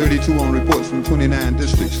at 8:32 on reports from 29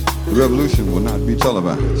 districts. The revolution will not be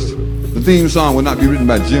televised. The theme song will not be written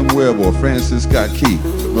by Jim Webb or Francis Scott Key,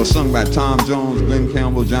 nor sung by Tom Jones, Glenn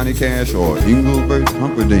Campbell, Johnny Cash, or Engelbert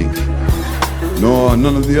Humperdinck, nor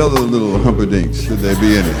none of the other little Humperdinks, should there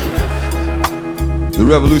be any. The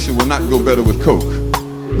revolution will not go better with Coke.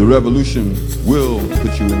 The revolution will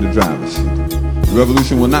put you in the driver's seat. The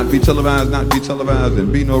revolution will not be televised,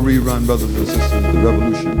 and be no rerun, brothers and sisters. The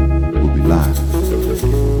revolution will be live. Okay.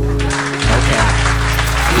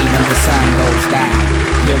 Even the sun goes down,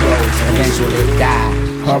 heroes eventually die.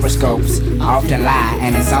 Horoscopes often lie,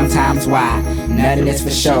 and it's sometimes why. Nothing is for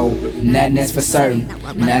show, nothing is for certain.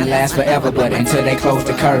 Nothing lasts forever, but until they close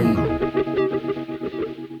the curtain.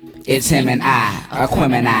 It's him and I,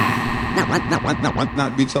 Aquemini.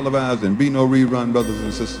 Not be televised and be no rerun, brothers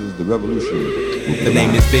and sisters. The revolution. The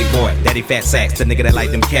name is Big Boy, Daddy Fat Sacks, the nigga that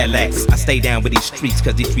like them Cadillacs. I stay down with these streets,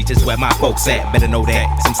 cause these streets is where my folks at. Better know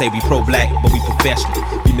that. Some say we pro-black, but we professional.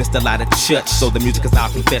 We missed a lot of church, so the music is our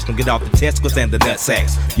confessional. Get off the testicles and the nut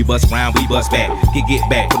sacks. You bust round, we bust back. Get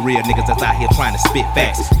back for real niggas that's out here trying to spit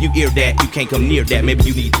facts. You hear that, you can't come near that. Maybe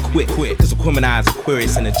you need to quit. Cause Aqueminize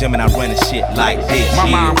Aquarius and the Gemini running shit like this. My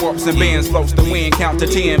mind warps and bends, floats the wind, count to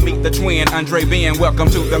 10. Meet the twin, Andre Ben, welcome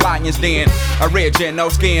to the Lion's Den. A red gen, no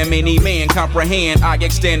skin, many men comprehend. I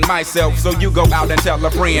extend myself, so you go out and tell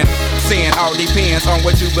a friend. Sin all depends on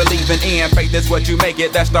what you believe in. Faith is what you make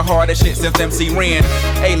it, that's the hardest shit since MC Ren.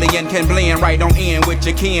 Alien can blend right on in with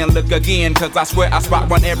your kin. Look again, cause I swear I spot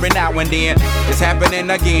one every now and then. It's happening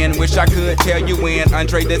again, wish I could tell you when.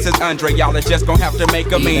 Andre, this is Andre, y'all is just gonna have to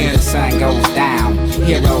make amends. Even the sun goes down,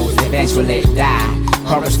 heroes eventually die.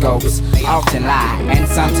 Horoscopes often lie, and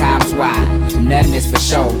sometimes why. Nothing is for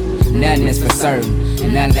show, nothing is for certain.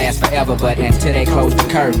 None lasts forever, but until they close the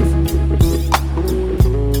curtain.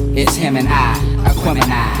 It's him and I,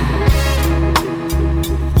 Aquemini.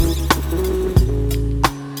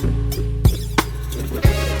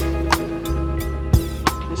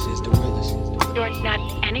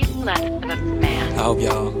 Less of a man. I hope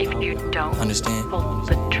y'all if you don't understand. Pull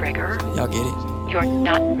the trigger. Y'all get it? You're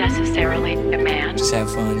not necessarily a man. Just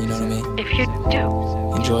have fun, you know what I mean? If you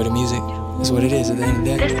do. Enjoy the music. That's what it is at the end of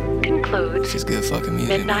the day. This concludes it's good fucking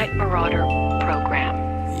music. Midnight Marauder program.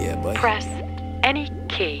 Yeah, buddy. Press any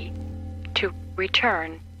key to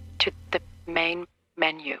return to the main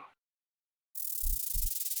menu.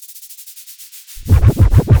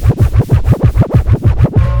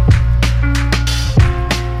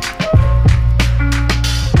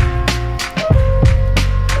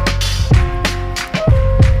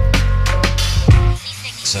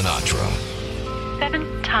 Sinatra.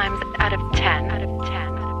 7 times out of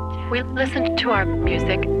 10, we listen to our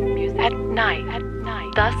music at night.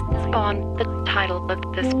 Thus spawned the title of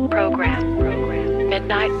this program,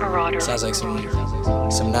 Midnight Marauder. Sounds like some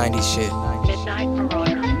 90s shit. Midnight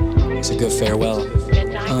Marauder. It's a good farewell.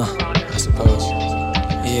 Midnight Marauder. I suppose.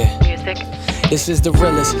 Yeah. Music. This is the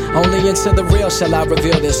realest, only into the real shall I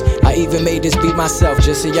reveal this. I even made this beat myself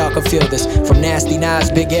just so y'all can feel this. From Nasty Nas,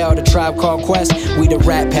 Big L, the Tribe Called Quest, we the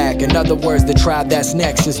Rat Pack, in other words, the tribe that's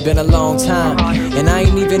next. It's been a long time, and I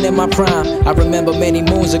ain't even in my prime. I remember many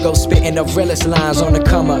moons ago spitting the realest lines on the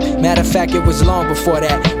come up. Matter of fact, it was long before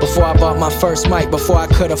that, before I bought my first mic, before I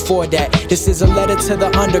could afford that. This is a letter to the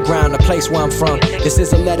underground, the place where I'm from. This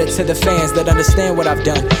is a letter to the fans that understand what I've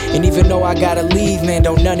done. And even though I gotta leave, man,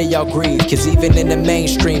 don't none of y'all grieve, cause even in the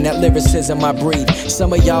mainstream, that lyricism I breathe.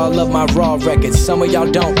 Some of y'all love my raw records, some of y'all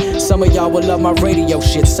don't. Some of y'all will love my radio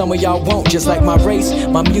shit, some of y'all won't. Just like my race,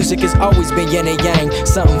 my music has always been yin and yang.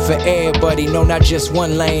 Something for everybody, no, not just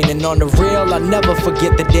one lane. And on the real, I'll never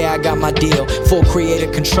forget the day I got my deal. Full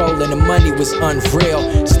creative control and the money was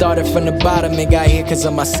unreal. Started from the bottom and got here cause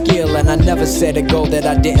of my skill. And I never set a goal that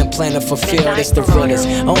I didn't plan to fulfill. It's the realest,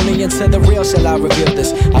 only into the real shall I reveal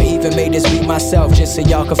this. I even made this beat myself just so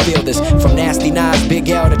y'all can feel this. From Nasty Nas, Big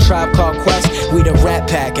L, the Tribe Called Quest, we the Rat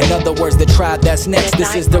Pack, in other words, the tribe that's next.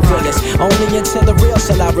 This is the realest, only into the real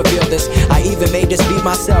shall I reveal this. I even made this beat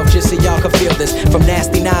myself just so y'all can feel this. From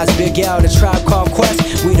Nasty Nas, Big L, the Tribe Called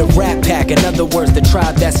Quest, we the Rat Pack, in other words, the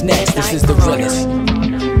tribe that's next. This is the realest.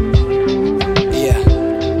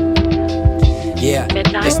 Yeah,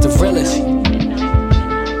 it's the realest.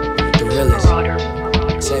 The realest.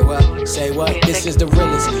 Say what? Say what? This is the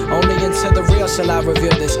realest. Only into the real shall I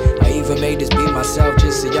reveal this. I even made this beat myself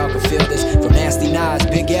just so y'all can feel this. From Nasty Nas,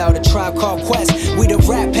 Big L, the Tribe Called Quest, we the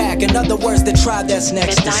Rat Pack, in other words, the tribe that's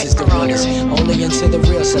next. This is the realest. Only into the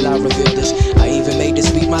real shall I reveal this. I even made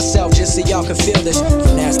this beat myself just so y'all can feel this.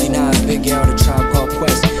 From Nasty Nas, Big L, the Tribe Called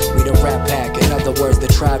Quest, we the Rat Pack, in other words, the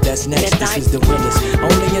tribe that's next. This is the realest.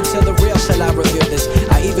 Only into the real shall I reveal this.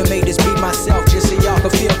 I even made this beat myself just so y'all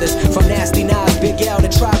can feel this. From Nasty Nas, Big L, the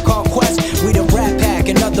Tribe Called Quest, we the Rat Pack,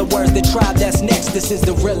 in other words, the tribe that's next. This is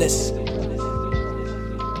the realest.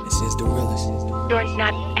 This is the realest. You're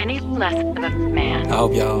not any less of a man. I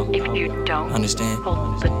hope y'all if you don't understand.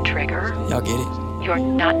 Pull the trigger. Y'all get it? You're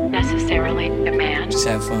not necessarily a man. Just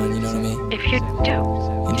have fun, you know what I mean? If you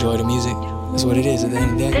do. Enjoy the music. That's what it is at the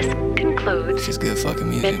end of the day. This concludes it's just good fucking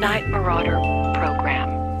music. Midnight Marauder program.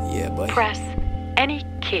 Yeah, buddy. Press any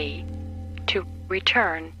key to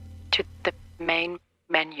return to the main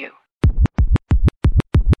menu.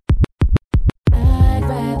 I'd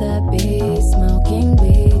rather be smoking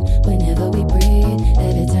weed whenever we breathe.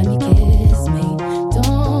 Every time you kiss me,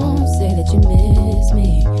 don't say that you miss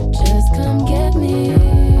me. Just come get me.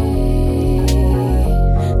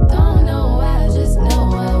 Don't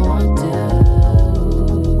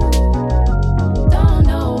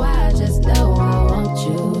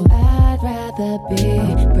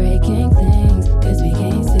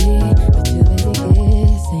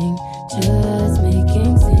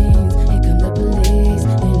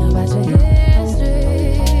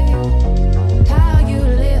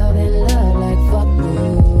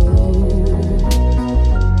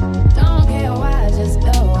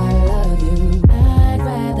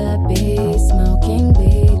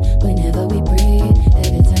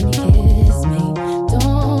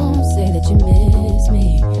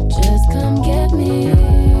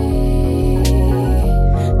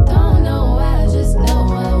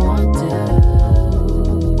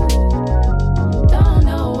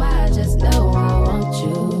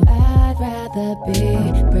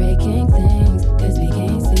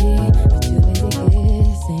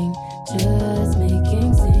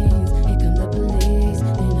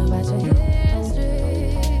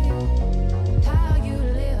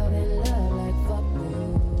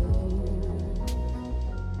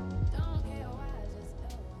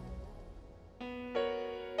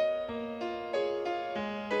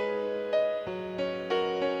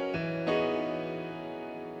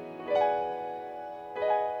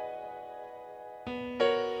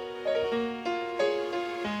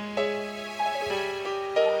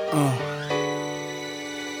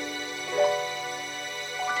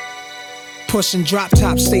Pushing drop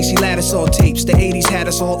top Stacy Lattisaw tapes. The 80s had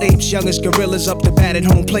us all apes, youngest gorillas up the bat at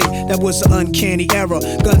home plate. That was an uncanny era.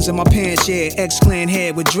 Guns in my pants, yeah. X-Clan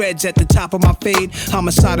head with dreads at the top of my fade.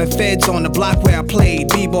 Homicide and feds on the block where I played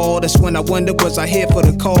b-ball. That's when I wondered, was I here for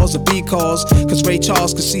the cause or B-calls? Cause Ray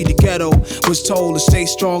Charles could see the ghetto. Was told to stay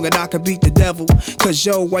strong and I could beat the devil. Cause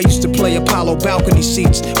yo, I used to play Apollo balcony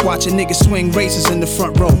seats, watching niggas swing races in the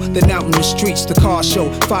front row. Then out in the streets, the car show,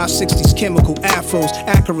 560s, chemical afros,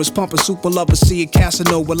 Acuras pumping super lovers, seeing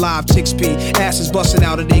Casanova with live chicks be. Asses busting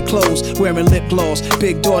out of their clothes, wearing lip gloss,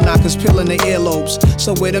 big door knockers peeling their earlobes.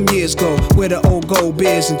 So where them years go, where the old gold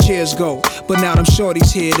beers and cheers go. But now them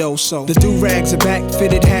shorties here though, so the do-rags are back,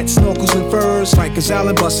 fitted hats, snorkels and furs. Rikers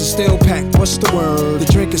Island buses still packed, what's the word?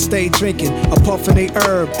 The drinkers stay drinking, a puff in they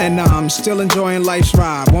herb, and I'm still enjoying life's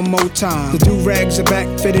ride. One more time, the do-rags are back,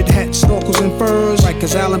 fitted hats, snorkels and furs.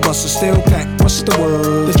 Rikers Island buses still packed, what's the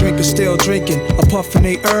word? The drinkers still drinking, a puff in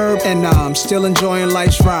they herb, and I'm still enjoying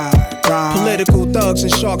life's ride. Political thugs in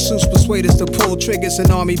shark suits persuade us to pull triggers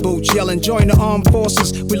in army boots, yelling join the armed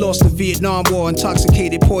forces. We lost the Vietnam War,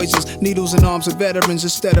 intoxicated poisons, needles and arms of veterans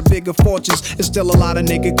instead of bigger fortunes. It's still a lot of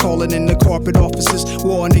niggas calling in the corporate offices.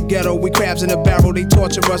 War in the ghetto, we crabs in a barrel, they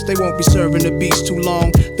torture us, they won't be serving the beast too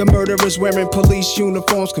long. The murderers wearing police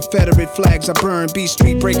uniforms, Confederate flags. I burn B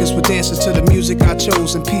Street breakers with dances to the music I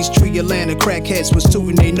chose. In Peachtree, Atlanta, crackheads was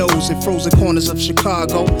tooting their nose in frozen corners of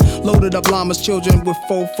Chicago. Loaded up llamas, children with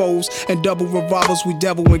fofos and double revolvers. We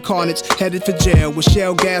devil incarnates, headed for jail. With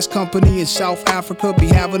Shell Gas Company in South Africa be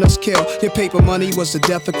having us kill. Your paper money was the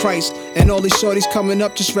death of Christ, and all these shorties coming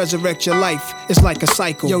up just resurrect your life. It's like a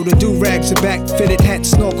cycle. Yo, the do-rags are back, fitted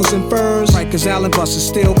hats, snorkels and furs. Rikers Island buses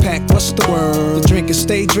still packed, what's the word? The drinkers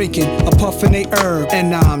stay drinking, a puff in they herb,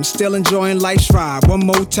 and I'm still enjoying life's ride. One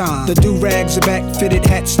more time, the do-rags are back, fitted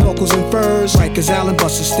hats, snorkels and furs. Rikers Island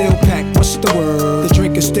buses still packed, what's the word? The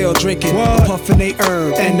drinkers still drinking, a puff in they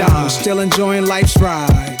herb, and I'm still enjoying life's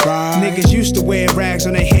ride. Niggas used to wear rags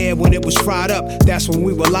on their hair when it was fried up. That's when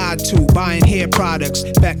we were lied to, buying hair products.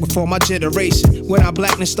 Back before my generation, when our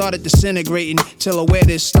blackness started disintegrating, till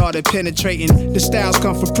awareness started penetrating. The styles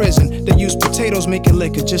come from prison. They use potatoes making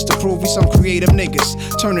liquor just to prove we some creative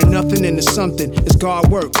niggas. Turning nothing into something is God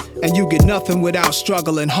work, and you get nothing without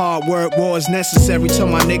struggle and hard work. War is necessary to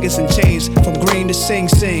my niggas in chains, from green to sing.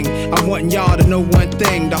 I'm wanting y'all to know one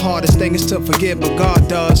thing: the hardest thing is to forgive, but God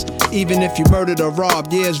does. Even if you murdered or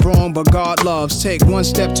robbed, yeah, it's wrong, but God loves. Take one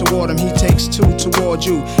step toward him, he takes two toward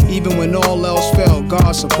you. Even when all else failed,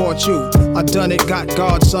 God supports you. I done it, got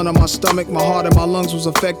God's son on my stomach. My heart and my lungs was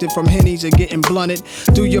affected from hennies and getting blunted.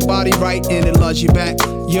 Do your body right and it loves you back.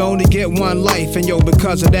 You only get one life, and yo,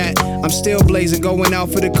 because of that, I'm still blazing, going out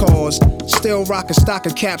for the cause. Still rocking stock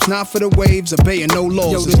of caps, not for the waves, obeying no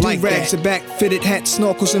laws. Yo, the do-rags are back, fitted hats,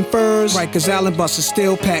 snorkels and furs. Rikers Island buses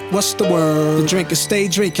still packed, what's the word? The drinkers stay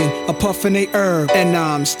drinking, a puff in they herb, and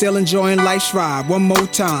I'm still enjoying life's ride. One more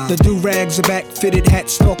time, the do-rags are back, fitted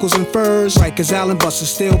hats, snorkels and furs. Rikers Island buses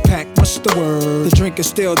still packed, what's the word? The drinkers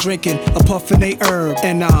still drinking, a puff in they herb,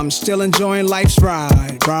 and I'm still enjoying life's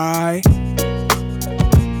ride.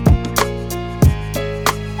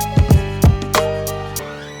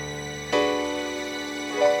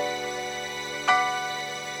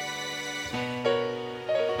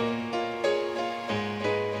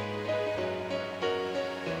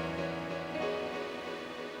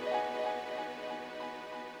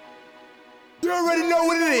 You already know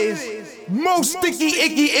what it is. Most sticky,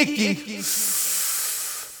 icky.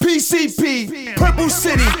 PCP, Purple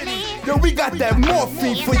City. Yo, we got that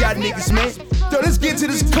morphine for y'all niggas, man. Yo, let's get to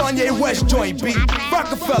this Kanye West joint, B.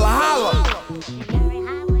 Rockefeller, holla.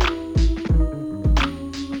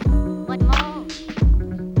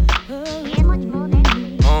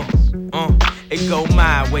 It go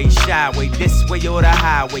my way, shy way, this way or the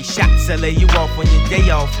highway. Shots to lay you off on your day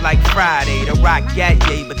off like Friday. The rock got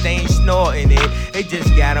yay, but they ain't snorting it. They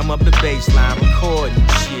just got them up the baseline recording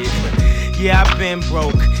shit. Yeah, I've been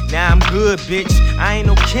broke, now I'm good, bitch. I ain't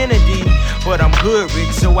no Kennedy, but I'm good,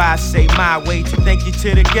 rich. So I say my way to thank you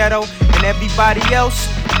to the ghetto. And everybody else,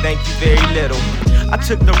 thank you very little. I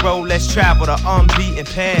took the road less traveled, the unbeaten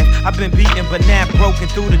path. I've been beaten but not broken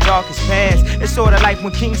through the darkest past. It's sorta like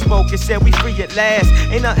when King spoke and said we free at last.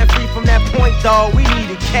 Ain't nothing free from that point, dawg. We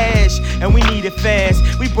needed cash and we needed fast.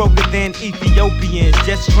 We broke it than Ethiopians,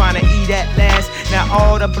 just trying to eat at last. Now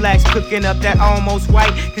all the blacks cooking up that almost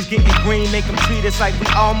white, cause getting green make them treat us like we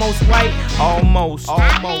almost white. Almost.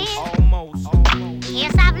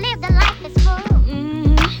 Yes, I've lived a life that's full.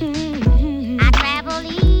 I travel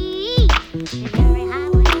east, every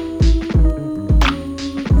highway.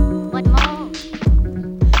 What more?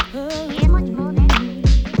 Yeah, much more than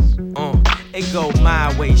it go my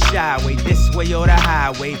my way, shy way, this way or the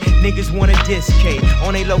highway. Niggas wanna disc K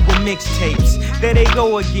on they local mixtapes. There they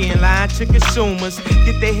go again, lying to consumers.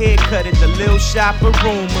 Get their hair cut at the Lil Shop of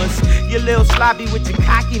Rumors. You little sloppy with your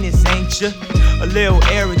cockiness, ain't you? A little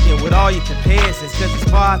arrogant with all your comparisons. Cause as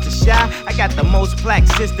far as the shy, I got the most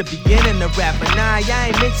plaques since the beginning of rap. But nah, y'all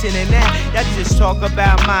ain't mentioning that. Y'all just talk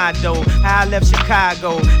about my dough. How I left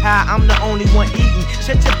Chicago, how I'm the only one eating.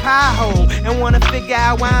 Shut your pie hole and wanna figure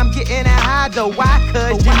out why I'm getting that high though. Why?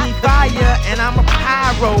 Cause you need fire and I'm a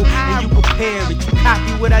pyro. And you prepare it, you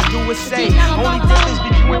copy what I do or say. Only difference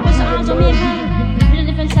between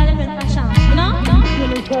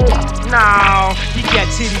no, you got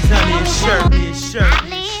titties under your shirt.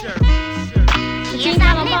 Yes, I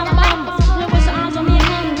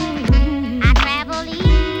travel east.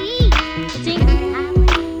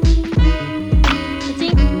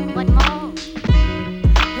 What more?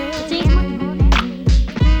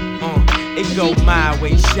 It go my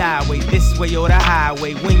way, shy way, this way or the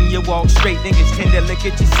highway. When you walk straight, niggas tend to look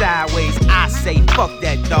at you sideways. I say, fuck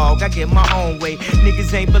that dog, I get my own way.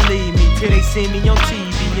 Niggas ain't believe me till they see me on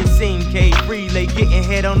TV and seen K relay, getting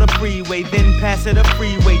head on the freeway, then pass it a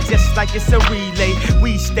freeway, just like it's a relay.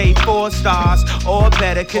 We stay 4 stars or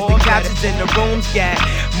better, cause the couches in the rooms got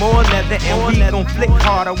more leather, and we gon' flick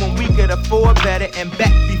harder when we could afford better, and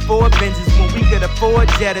back before Benzes when we could afford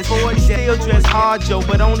Jettas. We still dress hard, Joe,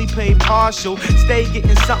 but only pay partial. Stay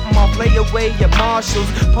getting something off, lay away your Marshalls.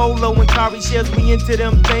 Polo and Kari shells, we into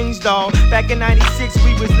them things, dawg. Back in 96,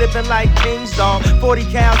 we was living like kings, dawg. 40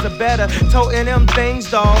 cows or better, toting them things,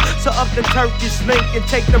 dawg. So up the Turkish link and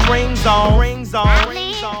take them rings off.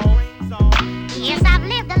 Yes, I've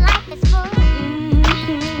lived a life that's full.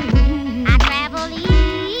 I travel east.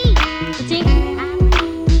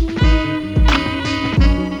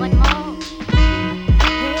 What more?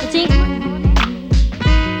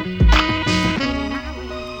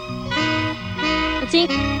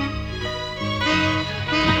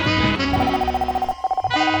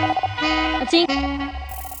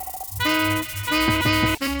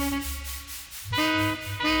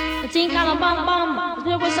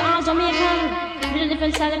 With the arms on me, really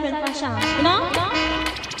different fashion, you know?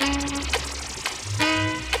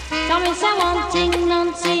 Tell me, say one thing,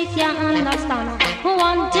 Nancy can't understand.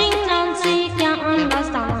 One thing, Nancy can't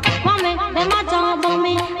understand. What make them a talk about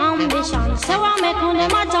me ambition? Say what make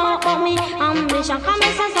them a talk about me ambition? Come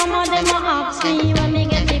and say some of them a ask me where me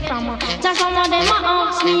get it from. Just some of them a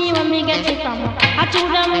ask me where me get it from. I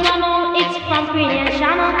told them no, no, it's from creation.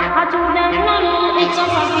 I told them no, no, it's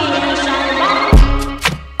from creation.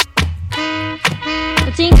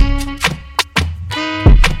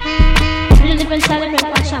 Really different style,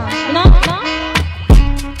 different fashion, you know?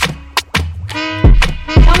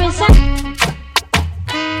 Come and say,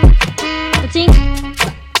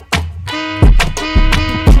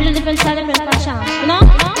 really different style, different fashion, you know?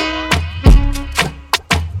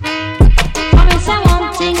 Come and say one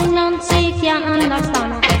thing Nancy can't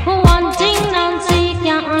understand. One thing Nancy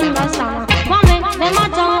can't understand. What make them a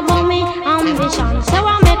talk about me ambition? Say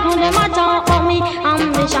what make them a talk about me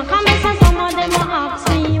ambition? Come and say some of them a ask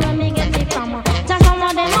me where me get it from. Just some of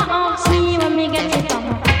them a ask me where me get it from.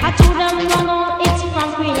 I told them no, no, it's from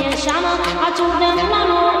creation. I told them no,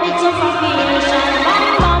 no, it's from creation.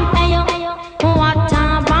 Bam bam, ayo, what a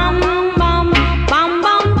bam bam, bam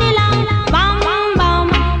bam bilang, bam bam,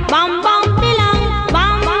 bam bam bilang,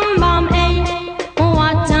 bam bam, ay,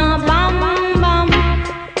 what a bam bam,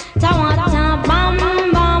 ta what a bam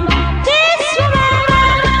bam. This woman,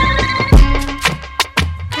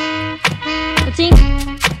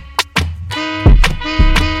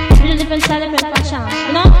 really different style, different fashion,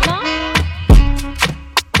 you know?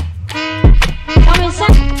 Come and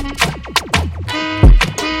say,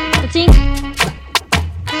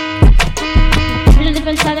 really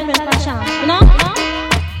different style, different fashion, you know?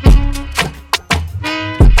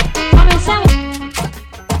 Come and say,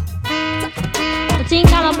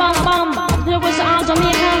 bam bam bam, there was the arms on me,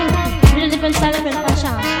 really different style, different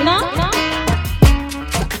fashion, you know?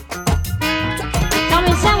 Come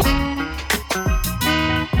and say,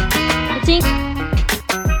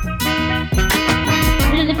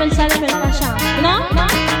 really different style, different fashion, you know?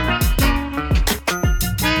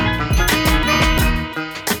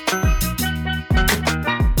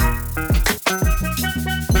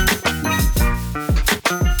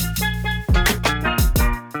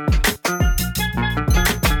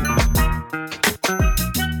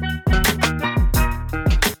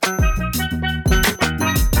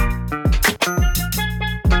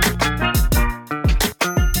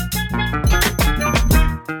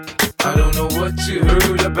 I don't know what you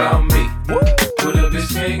heard about me, but a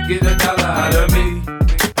bitch can't get $1 out of me.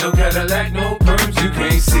 No Cadillac, no perms, you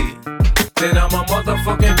can't see, then I'm a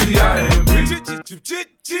motherfucking P.I.M.P.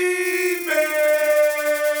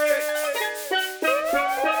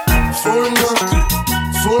 Foreigner,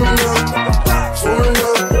 foreigner,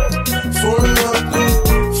 foreigner, foreigner,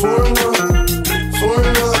 foreigner,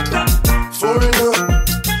 foreigner, foreigner,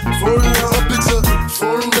 foreigner. Her bitch a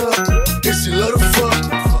foreigner, and she love to fuck.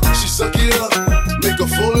 She suck it up, make her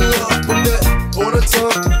fall in love. Put that on her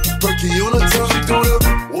tongue, perky on her tongue. She do the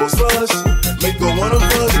walks for us, make her one of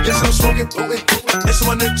us. Guess I'm smoking, blowing, and so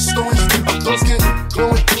my neck stowing. I'm dark skin,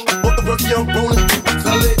 glowing, off the perky I'm rolling.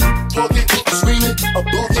 Valet, pocket, screaming, I'm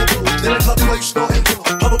blocking. Then I clock me like you snorting.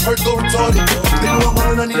 Pop a perk, go retarded. They know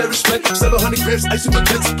I'm on, I need that respect. 700 grams, ice in my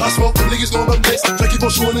tits. I smoke, them niggas know I'm up next. Try keep on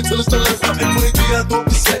showing until it's the left. I'm 23, I throw up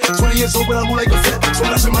the set. 20 years old, but I move like a vet. So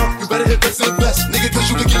watch your mouth, you better hit best to the best. Nigga, cause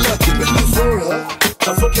you can get left. You bitch, you foreign, huh?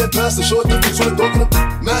 I fuck that bastard, short the bitch on the dog in the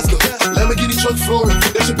master. Lamborghini truck flooring.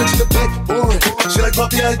 That's your bitch in the back, boring. She like,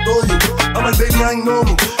 Poppy, I adore you. I'm like, baby, I ain't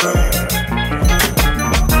normal.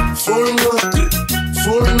 Foreigner,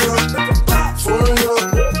 foreigner, foreigner,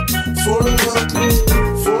 foreigner,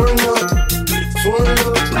 foreigner,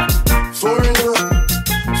 foreigner, foreigner,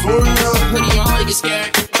 foreigner. When you all get scared,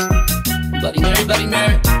 Bloody Mary, Bloody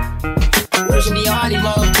Mary. Wishing the yard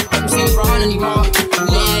anymore, I'm still wrong anymore.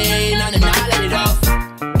 Yeah, nah, let it off.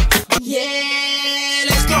 Yeah,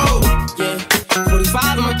 let's go. Yeah,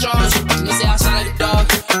 45 on my jaws, and they say I sound like a dog.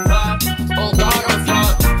 Oh God, on the floor.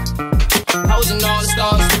 I was in all the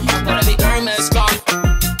stars, but I be Hermes scarf.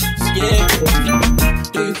 Yeah,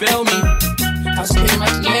 do you feel me? I was paying my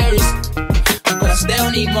canaries, but I still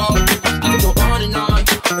need more. I can go on and on.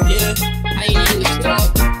 Yeah, I ain't even let go.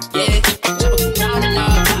 Yeah, never go down and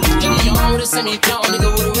up. Nigga, you on with a semi, young nigga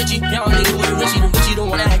with a Richie, young nigga with a Richie. The Richie, the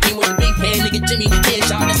one that came with the big head, nigga Jimmy. Yeah,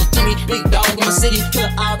 y'all, that's a Jimmy, big dog in my city. Put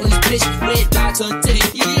an eye on this bitch, red dot to a titty.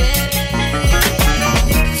 Yeah.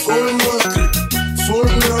 Foreigner,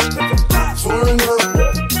 foreigner, foreigner,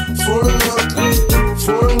 foreigner,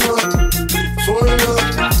 foreigner, foreigner,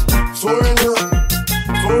 foreigner,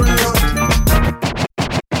 foreigner.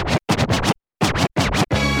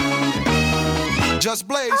 Just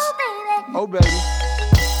Blaze. Oh, baby.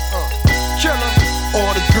 Killer.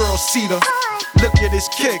 All the girls see the. Look at his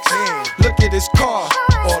kicks. Look at his car.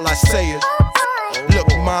 All I say is. Look,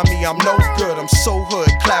 mommy, I'm no good, I'm so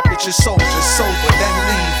hood. Clap at your soldiers, sober, then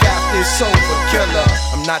leave after it's over. Killer,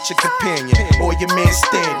 I'm not your companion or your man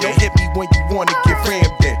standing. Hit me when you wanna get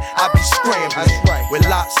rammed in. I be scrambling with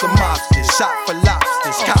lots of mobsters, shot for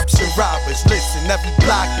lobsters, cops and robbers. Listen, every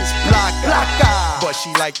block is block. But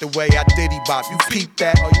she like the way I diddy bop. You peep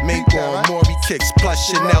that? Mink on Maury kicks plus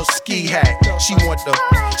Chanel ski hat. She want the,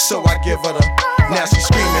 so I give her the. Now she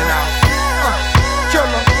screaming out.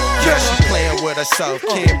 Killer. Yeah, she playing with herself,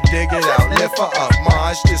 can't dig it out. Lift her up,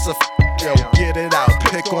 ma, it's just a yo, get it out,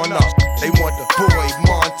 pick on up. They want the boy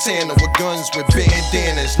Montana with guns with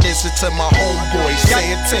bandanas. Listen to my homeboy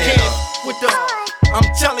Santana. With the, I'm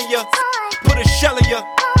telling ya, put a shell in ya.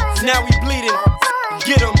 Now he bleeding,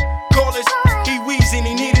 get him, call us. He wheezing,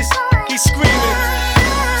 he need us, he screaming.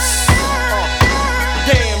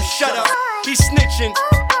 Damn, shut up, he's snitching.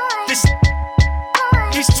 This,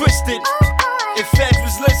 he's twisted. If Feds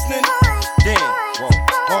was listening, damn, come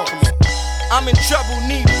on. I'm in trouble,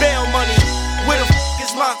 need bail money. Where the f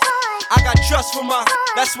is my? I got trust for my.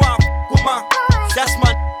 That's why I with my. That's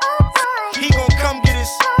my. He gon' come get us.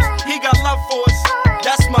 He got love for us.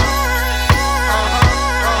 That's my.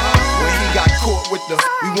 When he got caught with the,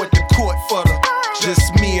 we went to court for the.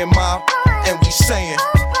 Just me and my, and we saying,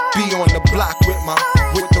 be on the block with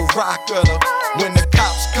the rock of the. When the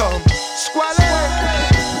cops come, squalor.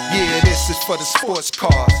 Yeah, this is for the sports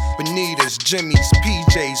cars. Bonitas, Jimmy's,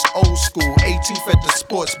 PJs, old school, 18th at the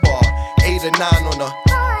sports bar. 8 or 9 on the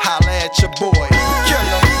holla at your boy.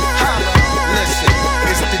 Killer, holla. Listen,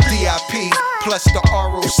 it's the DIP plus the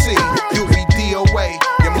ROC. You'll be DOA,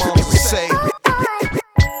 your mom will say.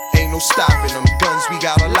 Ain't no stopping them guns, we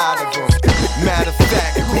got a lot of them. Matter of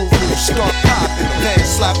fact, Guru start popping them. Then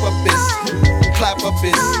slap up his, clap up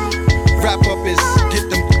his, wrap up his, get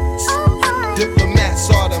them.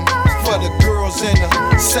 Diplomats are them for the girls in the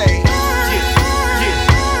say. Yeah.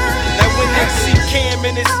 Now when they see Cam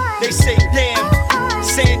in this, they say damn.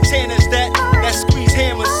 Santana's that squeeze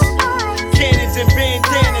hammers. Cannons and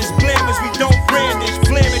bandanas, blammers, we don't brandish.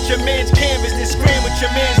 Blam at your man's canvas, then scram with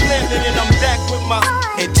your man's landing. And I'm back with my.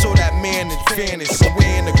 Until that man advantage,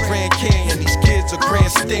 somewhere in the Grand Canyon, these kids are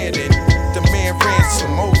grandstanding. Demand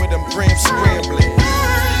ransom over them grams scrambling.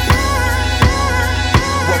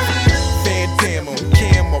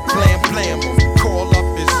 Blam em. Call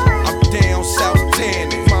up is I'm down south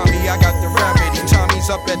tanning. Mommy, I got the remedy. Tommy's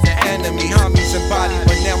up at the enemy. Homies and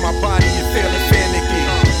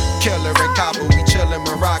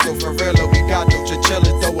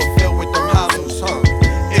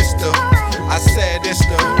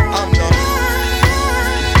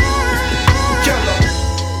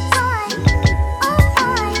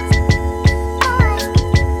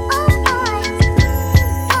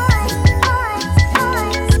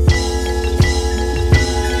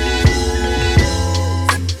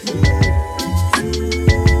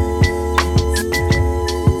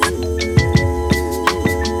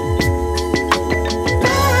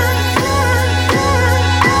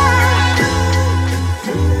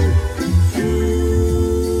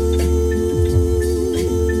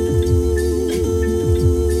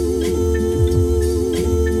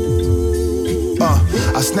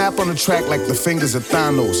snap on the track like the fingers of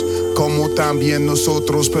Thanos. Como también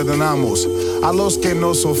nosotros perdonamos a los que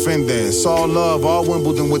nos ofenden. It's all love, all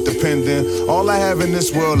Wimbledon with the pendant. All I have in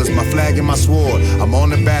this world is my flag and my sword. I'm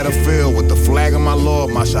on the battlefield with the flag of my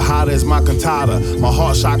Lord. My shahada is my cantata. My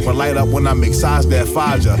heart chakra light up when I make size that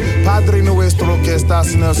faja. Padre nuestro que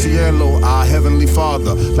estás en el cielo, our heavenly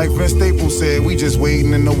Father. Like Vince Staples said, we just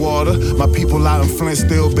wading in the water. My people out in Flint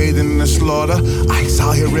still bathing in the slaughter. ICE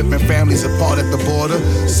out here ripping families apart at the border.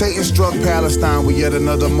 Satan struck Palestine with yet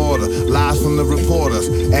another mortar. Lies from the reporters.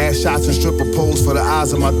 Ass shots and stripper poles for the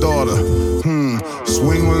eyes of my daughter.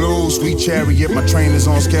 Swing low, sweet chariot. My train is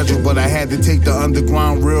on schedule, but I had to take the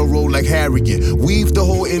underground railroad like Harriet. Weave the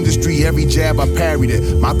whole industry, every jab I parried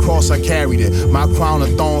it. My cross I carried it. My crown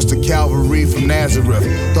of thorns to Calvary from Nazareth.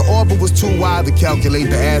 The orbit was too wide to calculate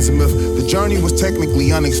the azimuth. The journey was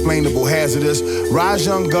technically unexplainable, hazardous. Rise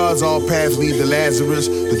young gods, all paths lead to Lazarus.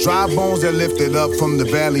 The dry bones that lifted up from the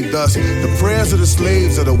valley dust. The prayers of the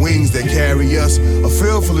slaves are the wings that carry us. A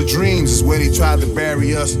field full of dreams is where they tried to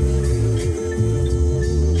bury us.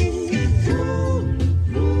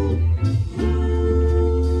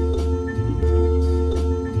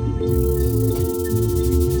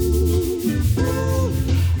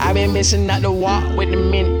 I been missing out the walk with the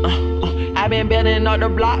minute. I been building up the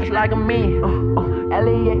blocks like a man.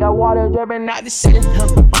 Elliot got water dripping out the ceiling.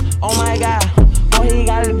 Oh my God, boy he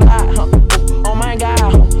got it block. Oh my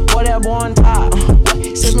God, boy that boy on top.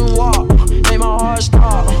 Sipping walk, make my heart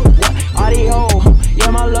stop. All these hoes,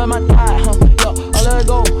 yeah my love my thigh. Yo, I let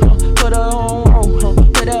go, put her on roll,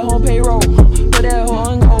 put that on payroll, put that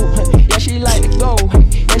on go. Yeah she like to go,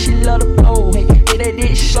 yeah she love to blow. Get that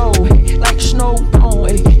dick show, like a snow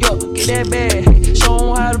cone. Yo, get that bag, show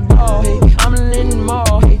 'em how to ball. I'm in the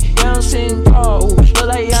mall, yeah I'm sitting tall. Look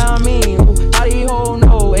like yeah I mean, all these hoes know,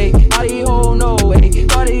 all these hoes know.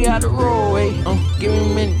 Thought they got the roll, give me a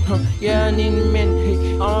minute, yeah I need a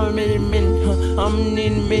minute. I'm in a minute, I'm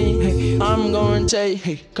in a minute. I'm gonna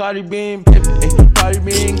take, Cardi B and Pippin, Cardi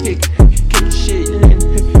B and kick the shit in.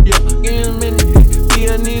 Yo, give me a minute,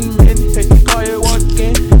 yeah I need a minute. Cardi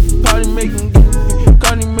walking, Cardi making it,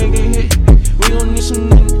 Cardi making hit. We gon' need some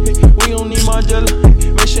linen, we gon' need Margiela.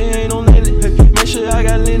 Make sure you ain't no linen, make sure I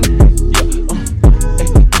got linen.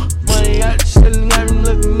 Money got the ceiling, got me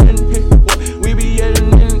looking in. What we be at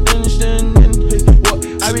in what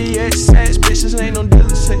I be at sats, bitches ain't no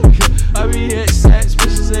dealers. I be at sats,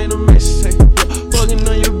 bitches ain't no message. Fucking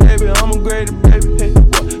on your baby, I'm a greater baby.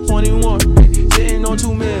 What 21, sitting on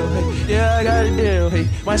 2 mil. Yeah I got a deal,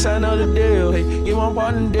 might sign another deal. Get my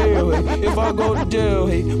partner deal. If I go to jail,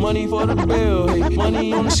 money for the bill.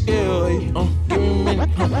 Money on the scale. Give me a minute,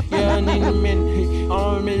 yeah I need a minute.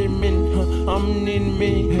 I'm in a minute, I'm in a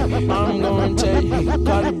minute. I'm gonna take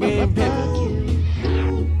Cardi B and Pippin.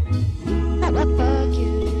 Fuck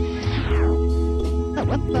you.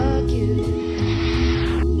 Fuck you.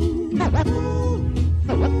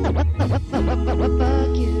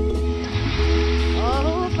 Fuck you.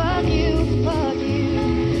 Oh, fuck you, fuck you,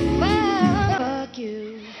 fuck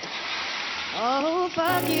you. Oh,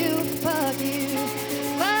 fuck you, fuck you,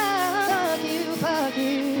 fuck you, fuck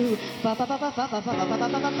you.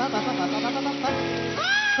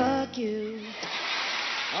 Fuck you.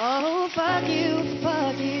 Oh, fuck you,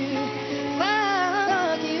 fuck you,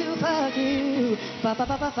 fuck you, fuck you.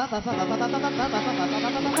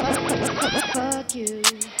 Fuck you.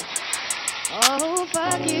 Oh,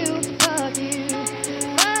 fuck you, fuck you,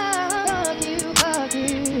 fuck you, fuck you. Fuck you. Oh, fuck you, fuck you, fuck you, fuck you.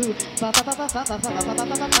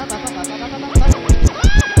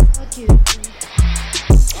 Fuck you.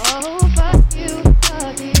 Oh, fuck you,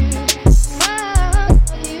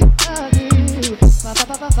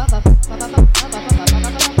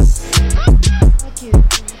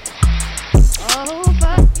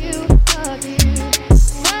 fuck you, fuck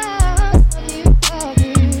you, fuck you.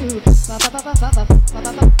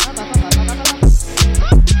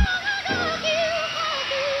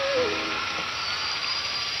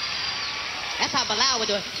 That's how Bilal would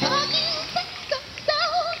do it.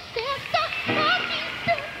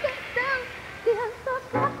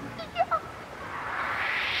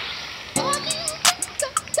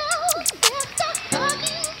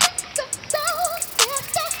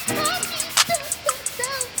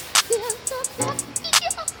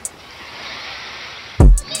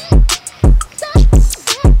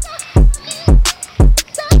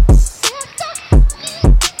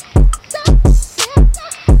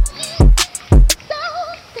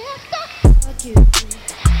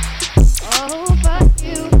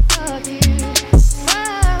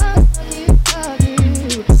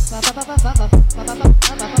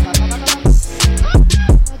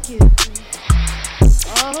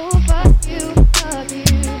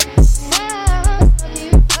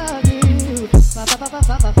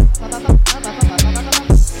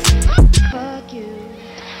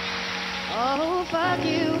 Oh, fuck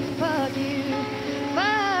you, fuck you,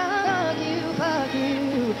 fuck you, fuck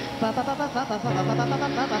you. Fuck, fuck, fuck, fuck, fuck, fuck, fuck, fuck, fuck, fuck,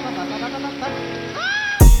 fuck, fuck, fuck, fuck.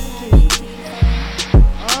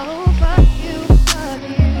 Oh, fuck you, fuck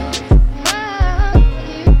you, fuck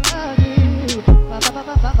you, fuck you. Fuck, fuck,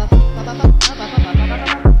 fuck, fuck, fuck, fuck, fuck, fuck, fuck, fuck, fuck, fuck,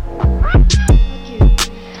 fuck.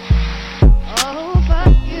 Oh, fuck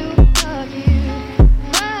you, fuck you,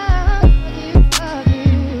 fuck you, fuck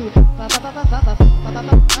you. Fuck, fuck, fuck, fuck, fuck, fuck, fuck,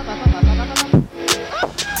 fuck, fuck, fuck, fuck, fuck.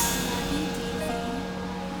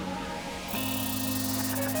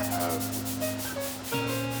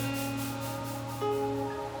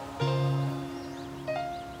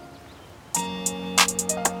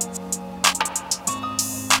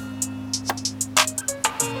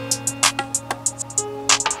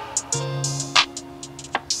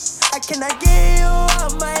 Can I give you all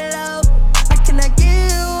my love? Can I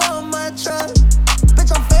give you all my trust?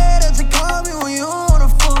 Bitch, I'm fed up to call me when you wanna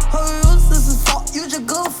fuck. Oh, useless as fuck, you just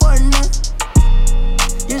good for nothing.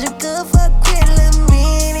 You just good for quit, let me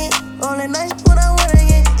in it. Only night when I wanna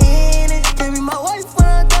get in it. Can't be my wife when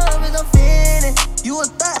I'm done, bitch, I'm finished. You a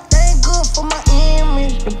thought, that ain't good for my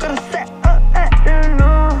image. You gotta set up at the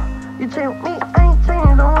no. You change me, I ain't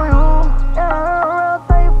changed on you. Yeah, real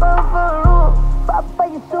tight for rule. Pop by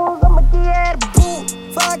your shoes, I'ma get at the boot.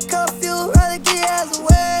 If I cuff you, rather get your ass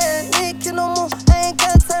away. Ain't kill no more, I ain't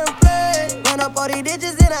got time to play. Run up all these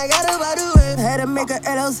ditches and I got about the way. Had to make a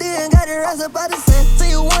LLC and got the rest up out the set. Say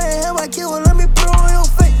you want to have my kill, well, let me put on your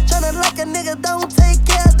face. Tryna like a nigga, don't take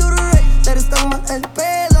care, do the race. Let it stuck my ass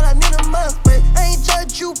pants, all I need a must spray. I ain't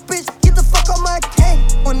judge you, bitch, get the fuck on my cake.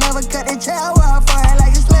 Will never cut the child while I fire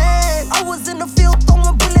like a slave. I was in the field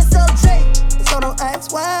throwing bullets, LJ. So don't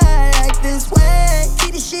ask why I act this way.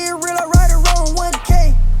 Keep this shit real, I ride around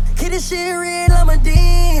 1K. Keep this shit real, I'm a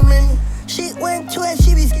demon. Shit went to it,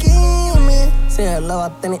 she be scheming. Say I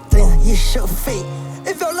love authentic thing, you should fake.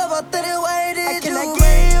 If your love authentic, why did you give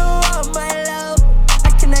you all my love?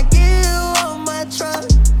 Can I give you all my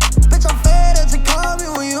trust? Bitch, I'm fed up to call me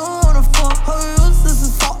when you wanna fuck. Oh, useless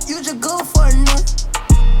as fuck, you just good for nothing.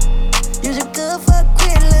 You just good for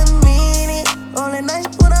quit, let me in it. Only night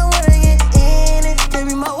when I wanna get in it. Can't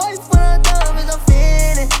be my wife when I'm done, bitch, I'm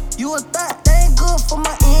finished. You a thought, that ain't good for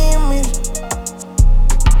my image.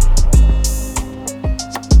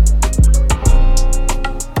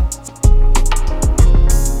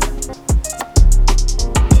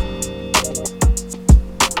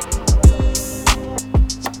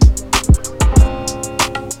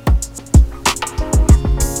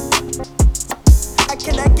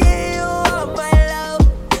 Can I give you all my love?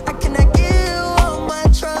 Can I give you all my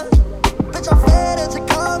trust? Bitch, I'm fed up to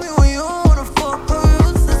call me when you wanna fuck. Oh,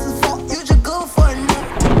 useless as fuck, you just good for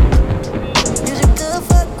nothing. You just good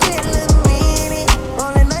for quit, let me in it.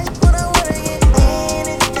 Only night when I wanna get in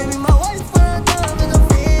it. Can't be my wife when I'm done, bitch, I'm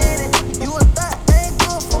finished. You a thought, that ain't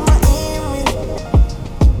good for my image.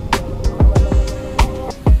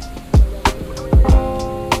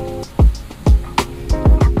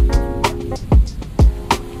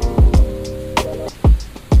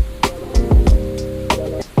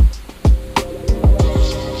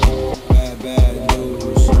 Bad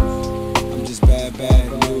news. I'm just bad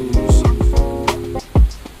news.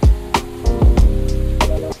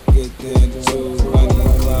 Get there too. Money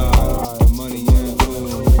and cloud. Money and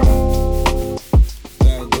food.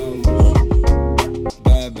 Bad news.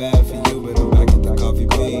 Bad for you, but I'm back at the coffee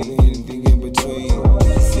bean. Anything in between.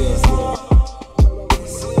 Yeah.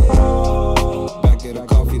 Back at the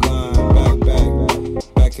coffee line.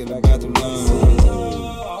 Back at the bathroom line.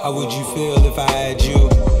 How would you feel if I had you?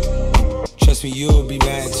 Trust me, you'll be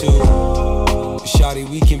mad too. Shawty,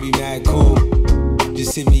 we can be mad cool.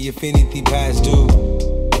 Just hit me if anything past due.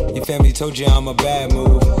 Your family told you I'm a bad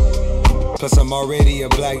move. Plus I'm already a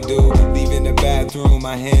black dude. Leaving the bathroom,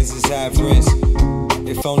 my hands is half rinsed.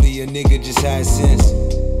 If only a nigga just had sense.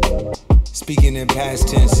 Speaking in past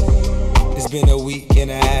tense. It's been a week and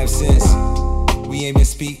a half since we ain't been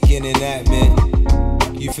speaking in that man.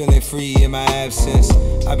 You feeling free in my absence.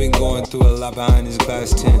 I've been going through a lot behind this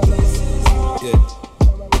glass tent. Yeah.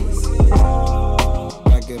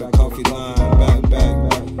 Back at the coffee line,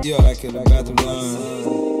 back. Yeah, back at the bathroom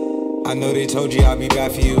line. I know they told you I'll be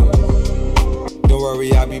back for you. Don't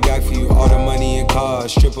worry, I'll be back for you. All the money and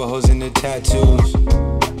cars, stripper hoes and the tattoos.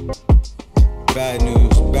 Bad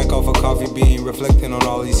news, back off a coffee bean, reflecting on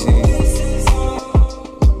all these scenes.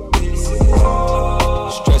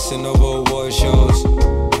 Stressing over award shows.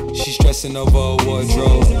 She stressing over a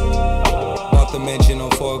wardrobe. Not to mention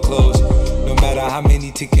on foreclosed. No matter how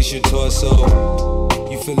many tickets your torso,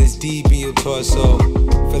 you feel it's deep in your torso.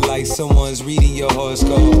 Feel like someone's reading your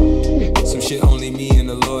horoscope. Some shit only me and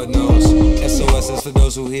the Lord knows. SOS is for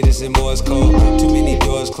those who hit us in Morse code. Too many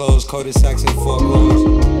doors closed, cul-de-sacs and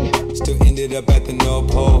foreclosed. Still ended up at the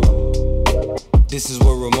North Pole. This is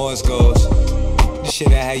where remorse goes. Shit,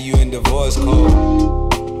 I had you in divorce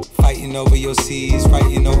code. Fighting over your C's,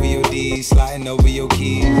 fighting over your D's, sliding over your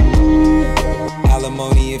keys.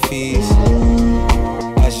 Alimony and fees.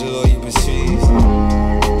 Ask your lawyer proceeds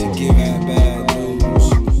to give out bad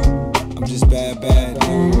news. I'm just bad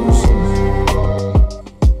news.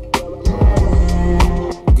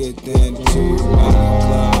 Good then too, money and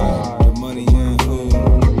cloud, the money and who.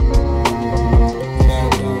 Bad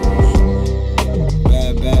news.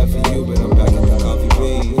 Bad for you, but I'm back at the coffee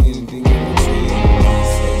bean. Anything in between.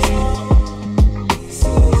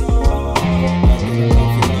 Back in the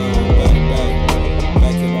coffee line,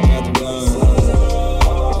 back in the mother line.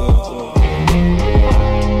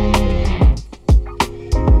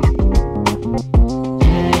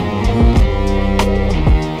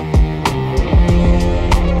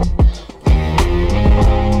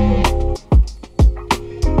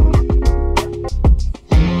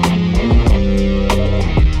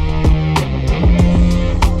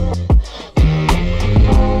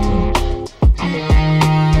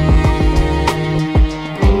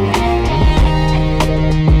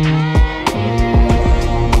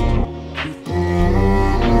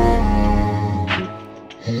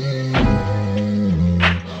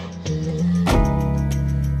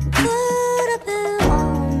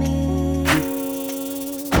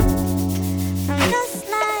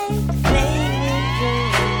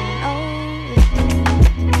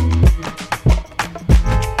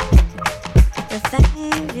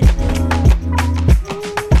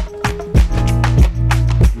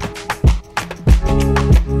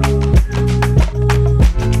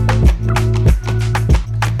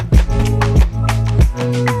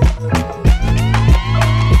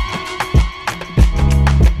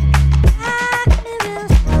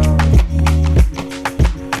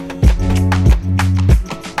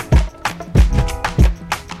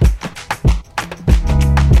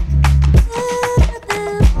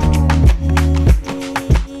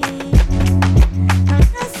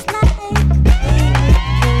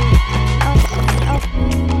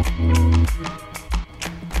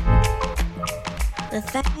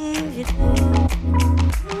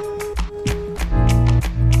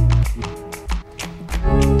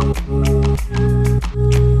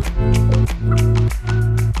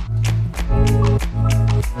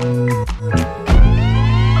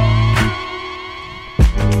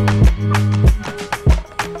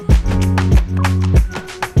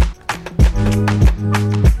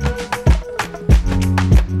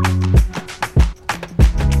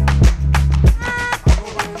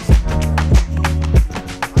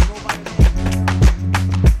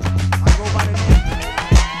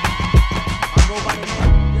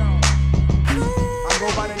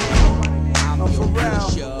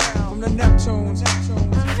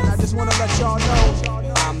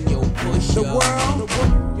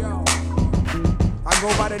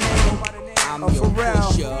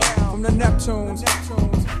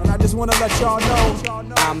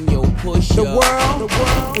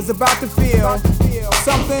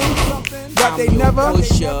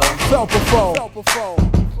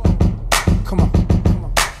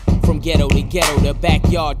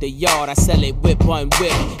 The yard, I sell it whip on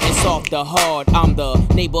whip and soft the hard. I'm the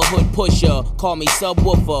neighborhood pusher, call me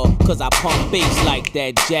subwoofer, cause I pump bass like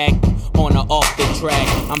that jack on or off the track.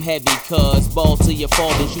 I'm heavy cuz, balls to your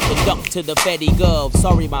fathers, you can duck to the Fetty Gov.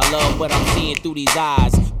 Sorry my love, but I'm seeing through these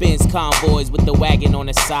eyes. Benz convoys with the wagon on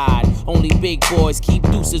the side. Only big boys keep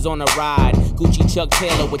deuces on the ride. Gucci Chuck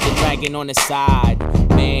Taylor with the dragon on the side.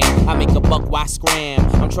 Man, I make a buck, why scram?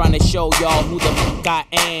 I'm trying to show y'all who the fuck I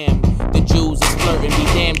am. The Jews is flirting, be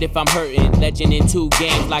damned if I'm hurting. Legend in 2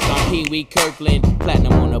 games like I'm Pee Wee Kirkland.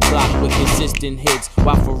 Platinum on the block with consistent hits,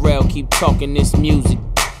 while Pharrell keep talking this music.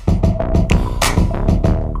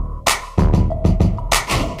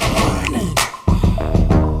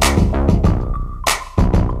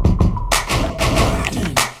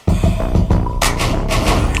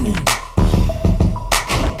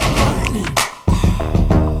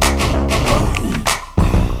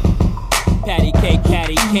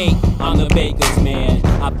 I'm the baker's man.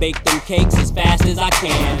 I bake them cakes as fast as I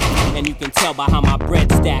can, and you can tell by how my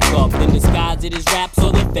bread stack up. Then disguise it as rap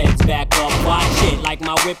so the feds back up. Watch it like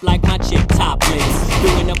my whip, like my chick topless.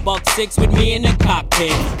 Doing a $1.6 with me in the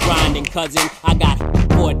cockpit. Grinding, cousin, I got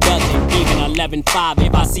 4 dozen, even 11.5.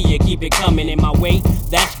 If I see you, keep it coming in my weight.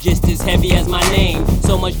 That's just as heavy as my name.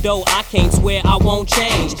 So much dough, I can't swear I won't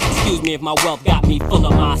change. Excuse me if my wealth got me full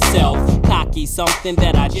of myself. Cock lucky, something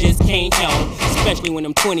that I just can't help. Especially when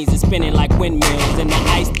them 20s is spinning like windmills, and the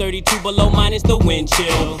ice 32 below minus the wind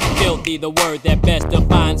chill. Filthy, the word that best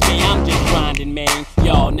defines me. I'm just grinding, man.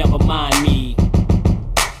 Y'all never mind me.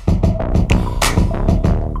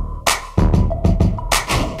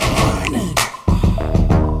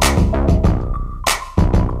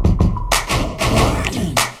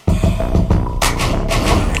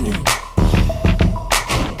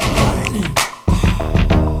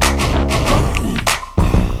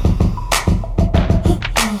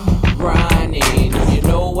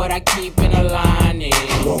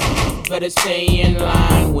 Better stay in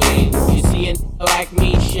line when you see a like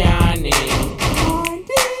me shining.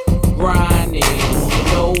 Grinding, you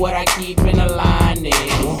know what I keep in a lining.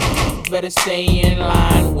 Better stay in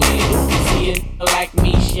line when you see a like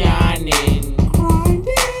me shining.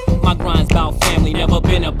 My grind's about family, never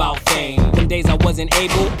been about fame. Them days I wasn't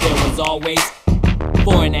able, there was always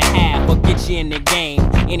 4.5 will get you in the game.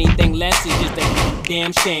 Anything less is just a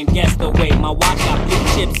damn shame. Guess the way my watch got blue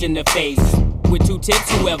chips in the face. With 2 tips,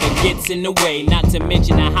 whoever gets in the way. Not to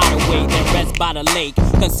mention a hideaway that rests by the lake.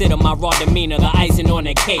 Consider my raw demeanor the icing on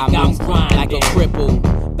the cake. I'm grinding like a cripple.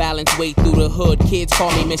 Balance way through the hood. Kids call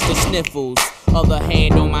me Mr. Sniffles. Other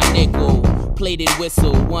hand on my nickel. Plated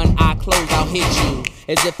whistle. One eye closed, I'll hit you.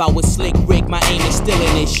 As if I was slick Rick, my aim is still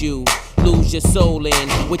an issue. Lose your soul in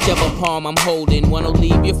whichever palm I'm holding. One'll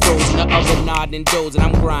leave you frozen, the other nodding and dozing.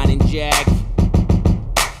 I'm grinding, Jack.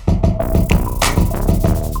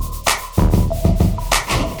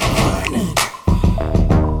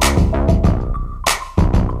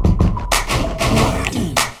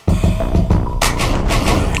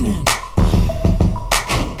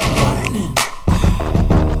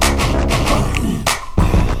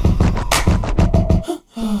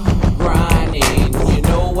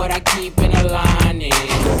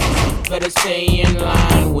 Better stay in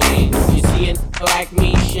line when you see it like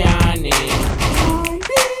me shining.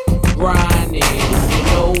 Grinding, you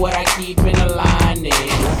know what I keep in a lining.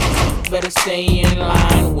 Better stay in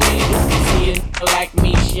line when you see it like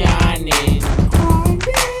me shining.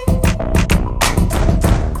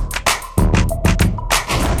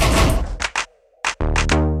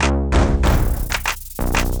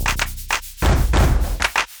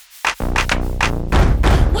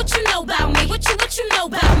 What you know about me? What you know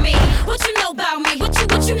about me? What you know about me? What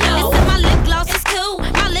you know? They said my lip gloss is cool,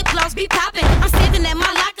 my lip gloss be popping. I'm standing at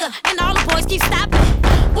my locker and all the boys keep stopping.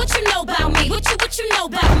 What you know about me? What you know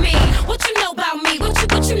about me? What you know about me? What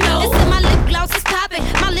you know? They said my lip gloss is popping,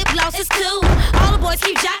 my lip gloss is cool. All the boys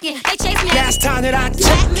keep jocking, they chase me. Last time that I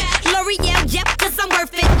checked, L'Oreal, yep, 'cause I'm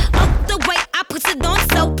worth it. Oh, the way I put it on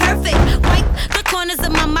so perfect. Wipe the corners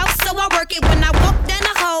of my mouth so I work it. When I walk down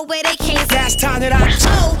the hallway, they can't see. Last time that I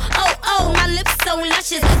Oh, my lips so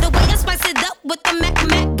luscious. The way I spice it up with the Mac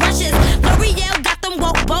brushes. L'Oreal got them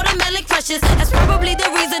woke watermelon crushes. That's probably the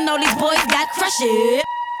reason all these boys got crushes.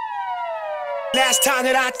 Last time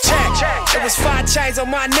that I checked, it was 5 chains on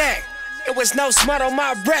my neck. It was no smut on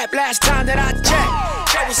my rep. Last time that I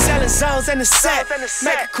checked, I was selling zones in the set.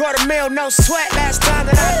 Make a $250,000, no sweat. Last time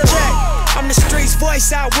that I checked, I'm the streets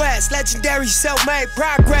voice out west. Legendary self-made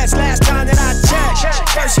progress. Last time that I checked,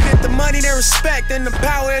 first you get the money, then respect, then the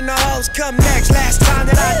power and the hoes come next. Last time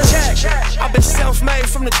that I checked, I've been self-made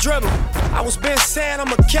from the dribble. I was been saying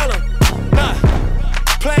I'm a killer.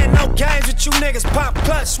 Playing no games with you niggas. Pop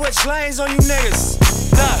clutch, switch lanes on you niggas.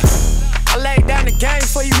 I laid down the game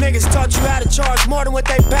for you niggas. Taught you how to charge more than what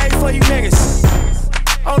they paid for you niggas.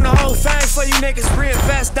 Own the whole thing for you niggas.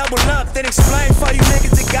 Reinvest, double up, then explain for you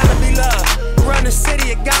niggas. It gotta be love. Run the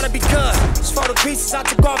city, it gotta be good. It's for the pieces I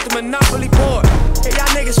took off the Monopoly board. Yeah,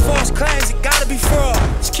 y'all niggas false claims, it gotta be fraud.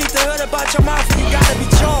 Just keep the hood about your mouth and you gotta be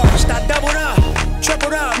charged. I doubled up,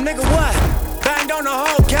 tripled up, nigga what? Banged on the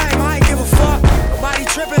whole game, I ain't give a fuck. Nobody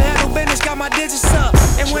trippin', handle business, got my digits up.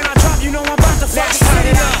 And when I drop, you know I'm about to fuck the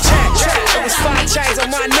city up. Check, it was 5 chains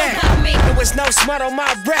on my neck. It was no smut on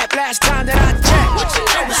my rep. Last time that I checked,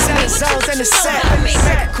 I was selling zones in the set. Make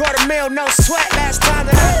a $250,000, no sweat. Last time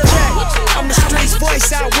that I checked, I'm the streets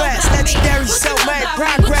voice out west. Legendary self-made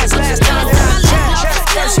progress. Last time that I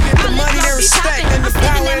checked, first you get the money, then respect, then the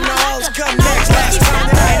power and the hoes come next. Last time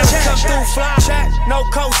that I checked, come through fly check, no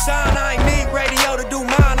cosign. I ain't need radio to do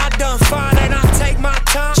mine. I done fine and I take my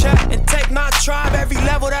time and take my tribe. Every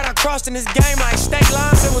level that I crossed in this game like state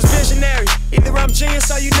lines, it was visionary. Either I'm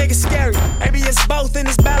genius or you niggas scary. Maybe it's both in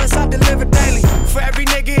this balance I deliver daily. For every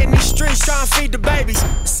nigga in these streets trying to feed the babies.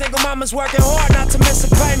 The single mama's working hard not to miss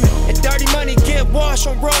a payment. And dirty money get washed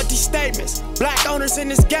on royalty statements. Black owners in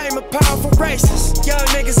this game are powerful racists. Young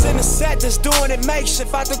niggas in the set just doing it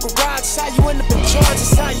makeshift. Out the garage, it's how you end up in charge.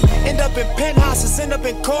 It's how you end up in penthouses, end up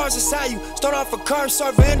in cars. It's how you start off a curb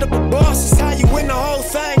server, end up a boss. It's how you win the whole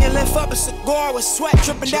thing and lift up a cigar with sweat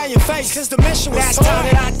dripping down your face. Cause the mission was last time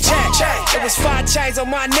that I checked, it was 5 chains on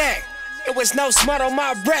my neck. It was no smut on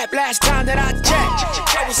my rep last time that I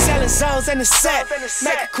checked. I was selling zones in the set.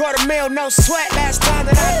 Make $250,000, no sweat last time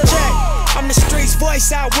that I checked. I'm the streets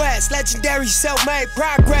voice out west. Legendary self-made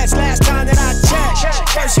progress last time that I checked.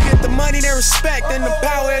 First you get the money, then respect. Then the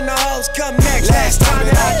power and the hoes come next last time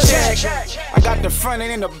that I checked. I got the front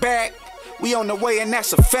and in the back. We on the way and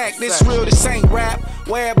that's a fact. This real, this ain't rap.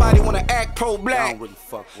 Where everybody wanna act pro-black.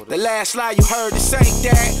 The last lie you heard, this ain't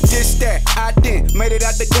that. This that, I didn't. Made it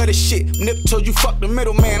out the gutter shit. Nip told you fuck the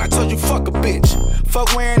middleman. I told you fuck a bitch.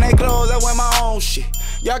 Fuck wearing they clothes, I wear my own shit.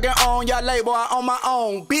 Y'all get on y'all label, I own my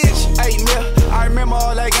own bitch. Hey, Mill, I remember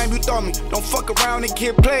all that game you throw me. Don't fuck around and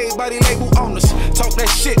get played by the label owners. Talk that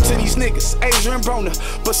shit to these niggas, Adrian Broner.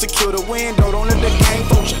 But secure the window, don't let the game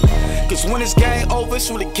fool ya. Cause when it's game over, it's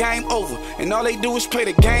really game over. And all they do is play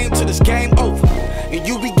the game till this game over. And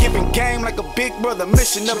you be giving game like a big brother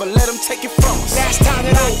mission. Never let them take it from us. Last time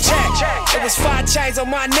that I checked, it was 5 chains on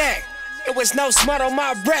my neck. It was no smut on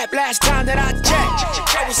my rep last time that I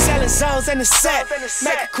checked. I was selling zones in the set.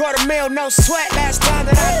 Make $250,000, no sweat last time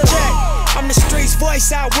that I checked. I'm the streets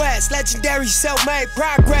voice out west. Legendary self-made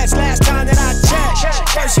progress last time that I checked.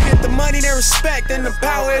 First you get the money, then respect. Then the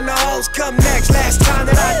power and the hoes come next last time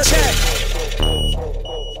that I checked.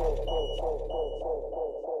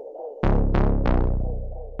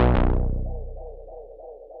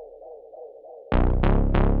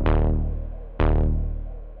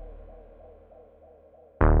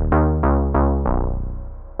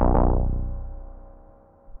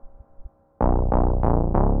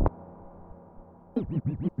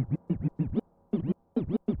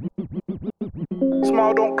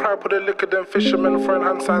 Smile, don't cry, put a liquor then fishermen throwing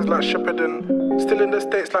hand signs like shepherding. Still in the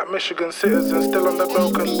States like Michigan, citizens still on the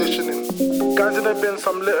bell conditioning. Guys in the bin,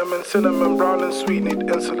 some littermen, cinnamon, brown and sweet need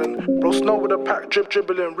insulin. Bro, snow with a pack,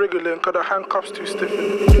 dribbling, wriggling, cause the handcuffs too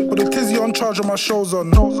stiffin'. With a tizzy on charge and my shows on.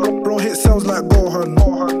 Bro hit cells like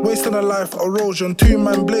Gohan. Wasting a life, erosion. 2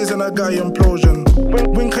 man blazing, a guy implosion.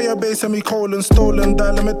 Wink at your base, semi-colon, stolen,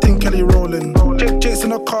 dialing, Kelly rolling. Jake's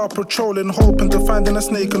in a car patrolling, hoping to finding a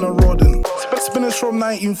snake and a rodent. Spinners from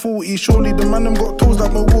 1940, surely the man them got toes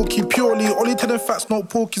like Milwaukee. Purely, only telling facts, not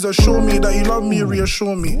porkies. Assure me that you love me,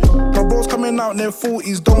 reassure me. My bros coming out in their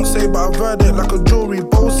 40s, don't say, but I've heard it like a jury.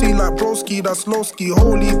 Bossy like broski, that's lowski.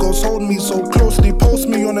 Holy Ghost hold me so closely. Post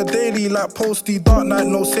me on a daily like Posty. Dark night,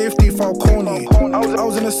 no safety, Falcone. I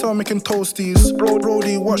was in the cell making toasties.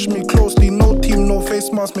 Brody, watch me closely. No team, no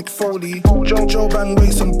face mask, McFoley. Joe Bang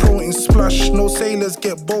weights and protein splash. No sailors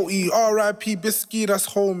get boaty. R.I.P. Bisky, that's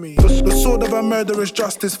homie. The sword of a murderous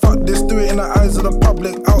justice. Fuck this, do it in the eyes of the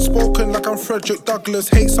public. Outspoken like I'm Frederick Douglass.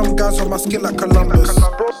 Hate some guys on my skin like Columbus.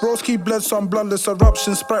 Broski bled some bloodless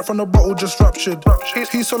eruption. Sprite from the bottle just ruptured.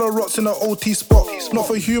 He solo rots in the OT spot. Not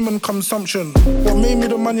for human consumption. What made me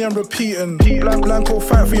the money I'm repeating. Blanco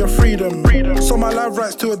fight for your freedom. So my life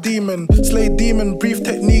rights to a demon. Slay demon, brief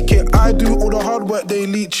technique it. I do all the hard work, they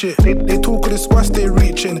leech it. They talk of this west, they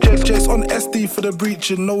reaching. Jake's on SD for the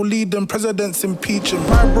breaching. No leading, presidents impeaching.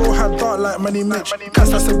 My bro had dark like Manny Mitch.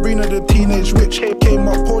 Cats like Sabrina the teenage witch. Came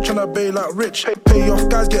up poor tryna bay like rich. Pay off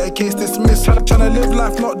guys, get a case dismissed. Tryna live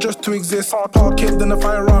life not just to exist. Parking, then the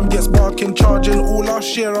firearm gets barking. Charging all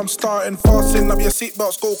last year, I'm starting. Fasting up your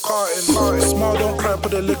seatbelts, go karting. Smile, don't cry,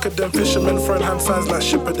 put the liquor then. Fishermen throwing hand signs like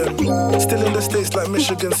shipper them. Still in the States like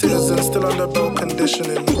Michigan, citizens still on the bell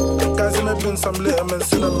conditioning. Guys in the bin, some littermen,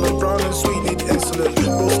 cinnamon, brown and sweet need insulin.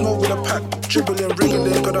 Bro snow with a pack, dribbling,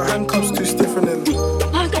 wriggling, got the handcuffs too stiffening.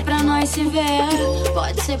 Marca pra nós se ver,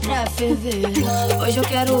 pode ser pra ferver. Hoje eu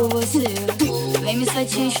quero você, vem me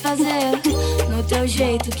satisfazer. No teu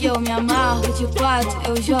jeito que eu me amarro. De 4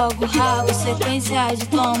 eu jogo rabo, sequência de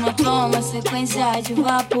toma, toma, sequência de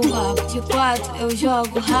vapo, vapo. De 4 eu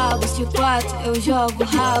jogo rabo, de 4 eu jogo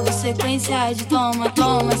rabo, sequência de toma,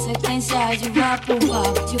 toma, sequência de vapo,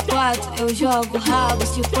 vapo. De 4 eu jogo rabo,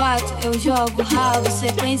 de 4 eu jogo rabo,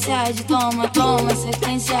 sequência de toma, toma,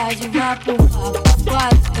 sequência de vapo, vapo.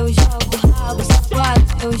 4 eu jogo rabo, 4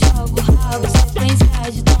 eu jogo rabo,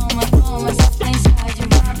 sequência de toma, toma, sequência de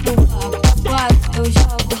vapo, vapo. 4 eu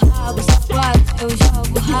jogo rabo, 4 eu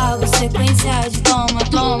jogo rabo, sequência de toma,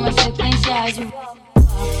 toma, sequência de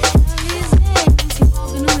vapo.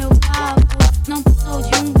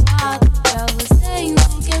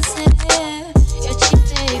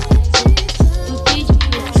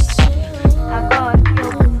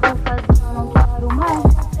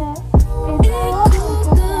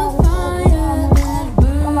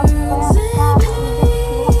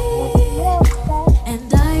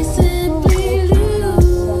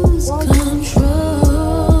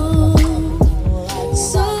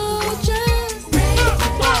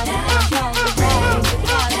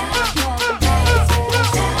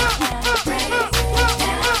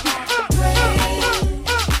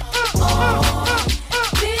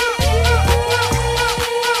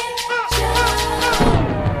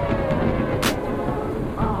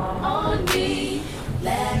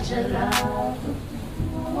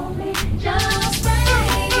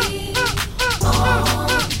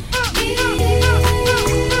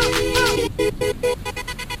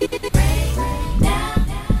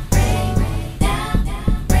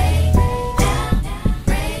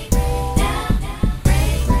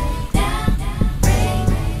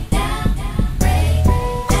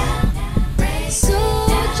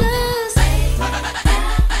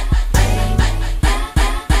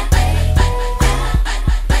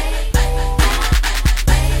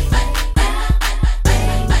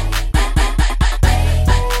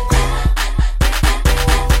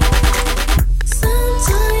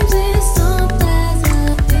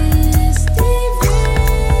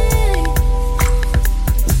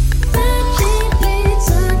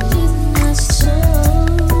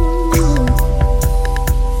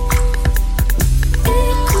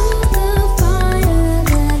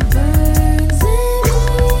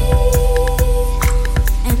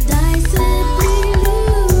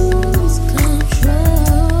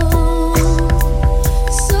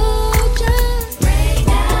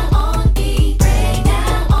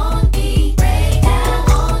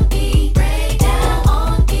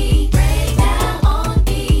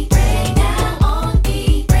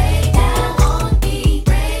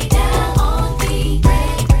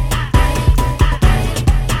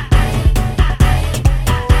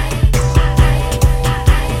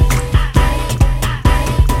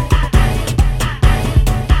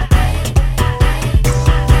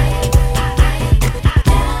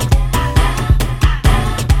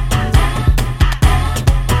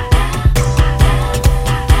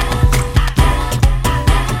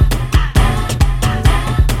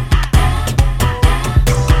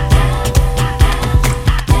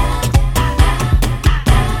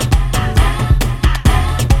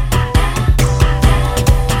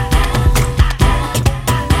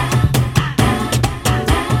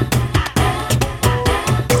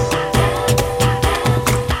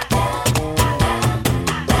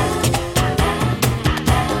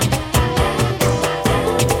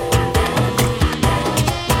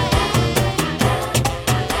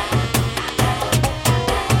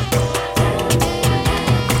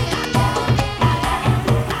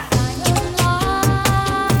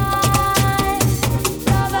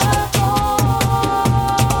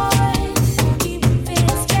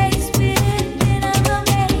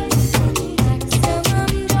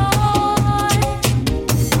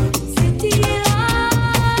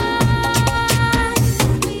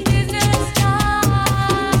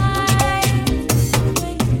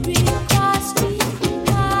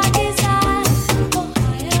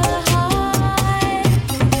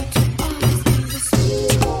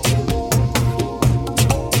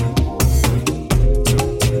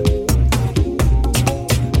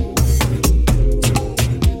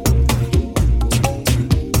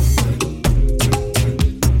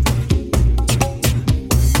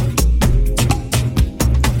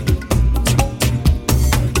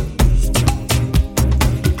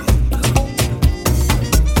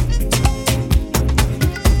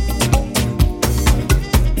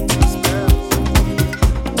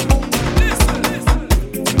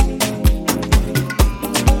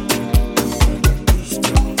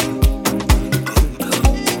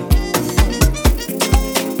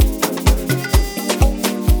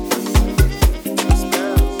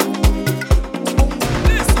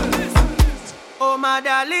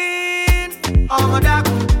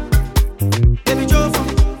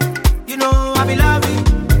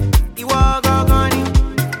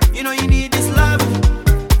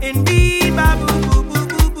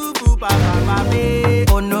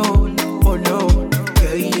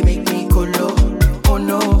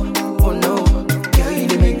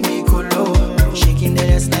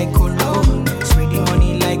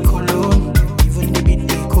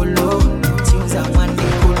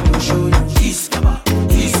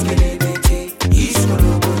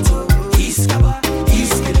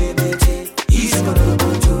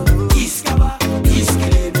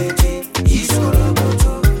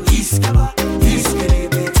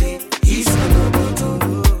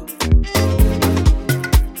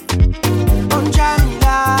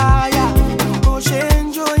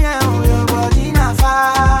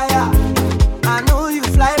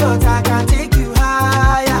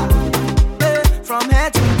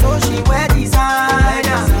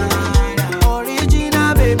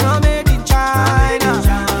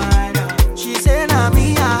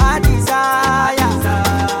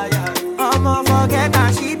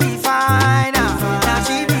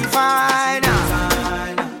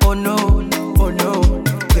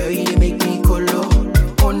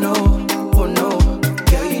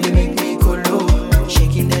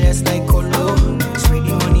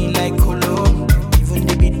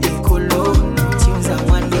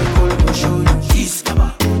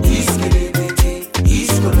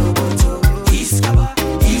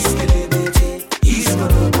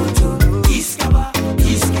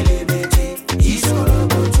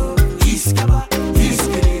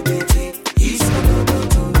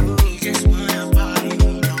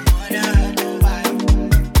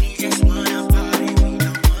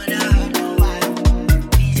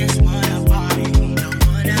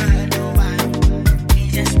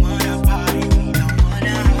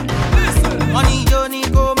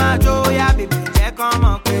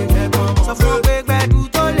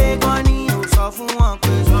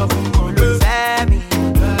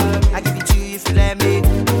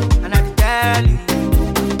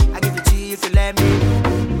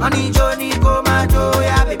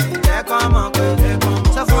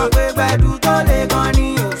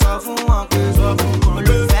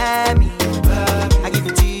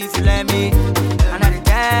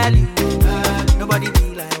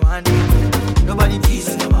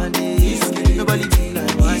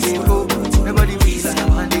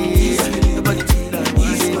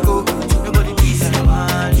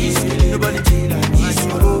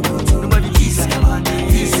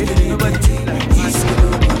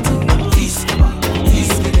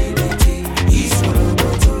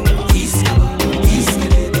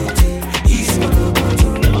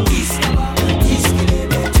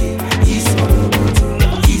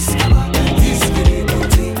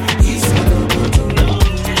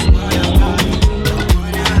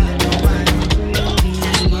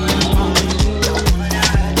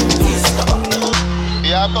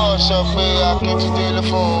 Ìyábọ̀ sọ pé Akíntúndé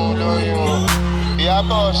fún un lóyún.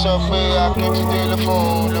 Ìyábọ̀ sọ pé Akíntúndé fún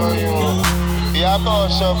un lóyún. Ìyábọ̀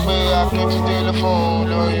sọ pé Akíntúndé fún un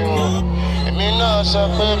lóyún. Èmi náà sọ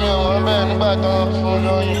pé mi ò wọ́n bẹ́ẹ̀ nígbà tó ń fún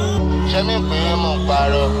lóyún. Ṣé mi pé mo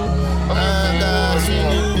parọ́? Ó mi pé ó rí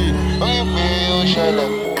wọn. Ó mi pé ó ṣẹlẹ̀.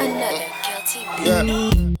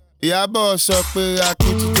 Ìyábọ̀ sọ pé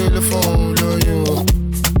Akíntúndé fún un lóyún.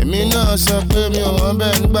 Èmi náà sọ pé mi ò wọ́n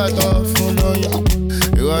bẹ́ẹ̀ nígbà tó ń fún lóyún.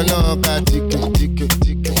 Ìwọ náà ká tíkè.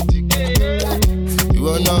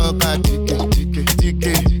 Ìwọ náà ká tíkè.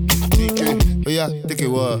 Oya, take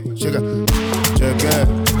it what? Sugar.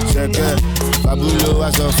 Ṣẹ̀kẹ́. Fabulo wá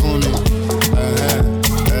sọ fún mi.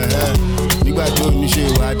 Nígbà tó mi ṣe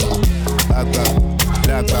ìwádìí.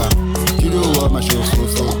 Lágbà. Kí ló wọ máa ṣe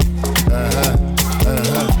òfófó?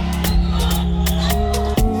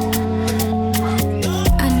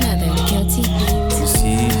 Another guilty beat. You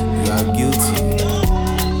see, you are guilty.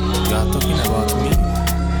 You are talking about me.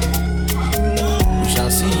 We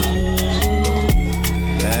shall see.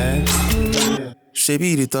 Shebi,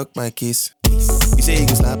 you dey talk my case. You say you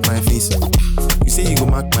go slap my face. You say you go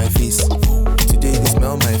mark my face. Today you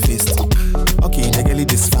smell my face. Okay, the girl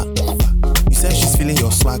is fat. You said she's feeling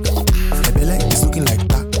your swag. My belly is looking like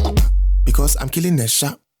that because I'm killing the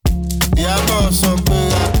shot. Ìyábọ̀ sọ pé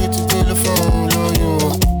Akíntúndé fún un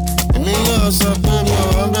lóyún. Èmi náà sọ pé mi ò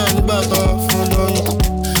wọ́n bẹ́ẹ̀ nígbà tó ń fún lóyún.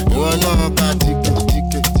 Ìwọ náà ká tíkè.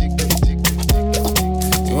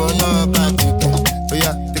 Ìwọ náà ká tíkè.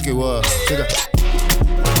 Oya, take it what? Sugar.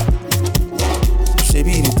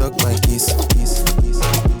 Shebi, you dey talk my case.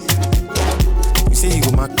 You say you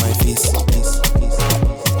go mark my face.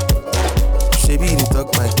 Shebi, you dey talk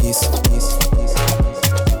my case.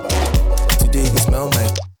 Today you smell my.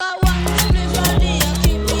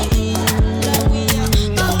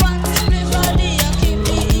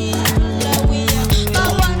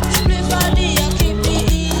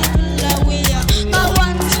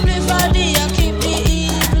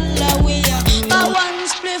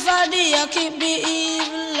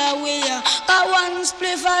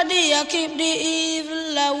 Keep the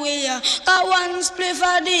evil away. Got one spliff a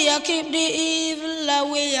day, keep the evil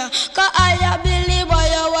away. Cause I believe why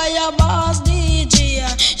you boss DJ.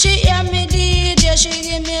 She hear me DJ, she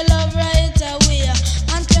give me love right away.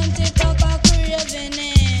 And 20 pack of craving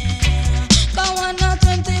it. Cause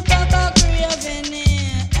 120 pack of craving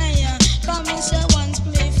it. Come and say one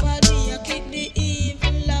spliff a day, keep the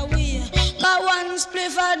evil away. Cause one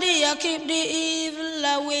spliff a day, keep the evil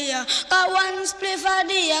away. Got one spliff a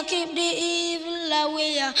day, keep the evil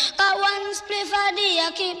away. Got one spliff a day,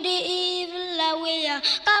 keep the evil away.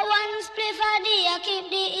 Got one spliff a day, keep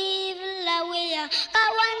the evil away.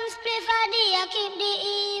 Got one spliff a day, keep the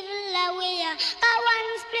evil away. Got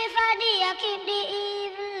one spliff a day, keep the evil away. Got one spliff a day, keep the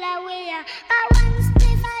evil away. Got one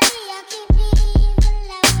spliff a day, keep the evil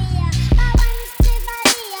away. Got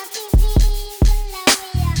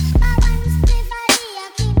one spliff a day,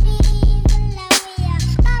 keep the evil away.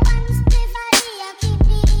 Got one spliff a day, keep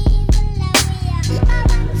the evil away.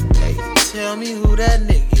 Tell me who that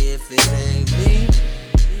nigga if it ain't me.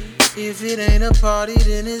 If it ain't a party,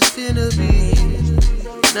 then it's finna be.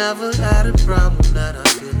 Never had a problem that I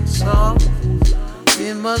couldn't solve.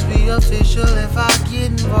 It must be official if I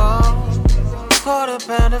get involved. Quarter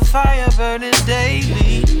pound of fire burning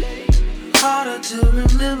daily. Harder to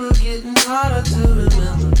remember, getting harder to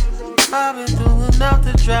remember. I've been through enough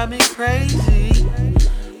to drive me crazy.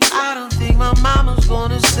 I don't think my mama's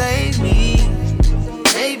gonna save me.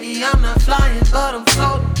 Maybe I'm not flying, but I'm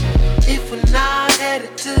floating. If we're not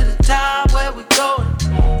headed to the top, where we going?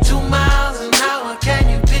 2 miles an hour, can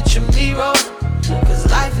you picture me rolling? Cause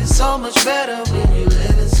life is so much better when you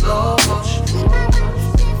live in slow motion.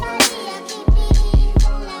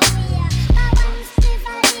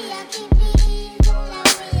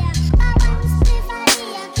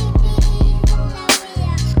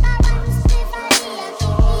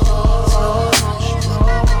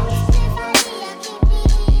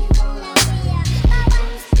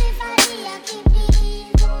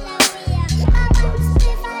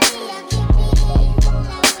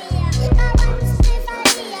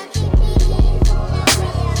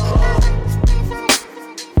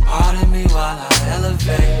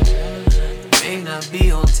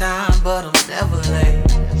 Time, but I'm never late.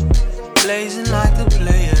 Blazing like the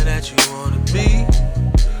player that you wanna be.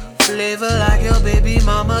 Flavor like your baby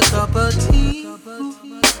mama cup of tea.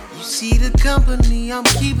 You see the company I'm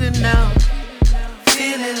keeping now.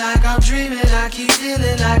 Feeling like I'm dreaming, I keep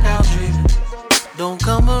feeling like I'm dreaming. Don't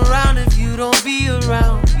come around if you don't be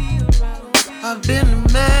around. I've been the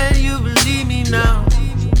man, you believe me now.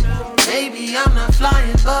 Maybe I'm not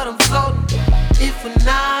flying, but I'm floating. If for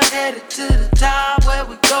now, headed to the top where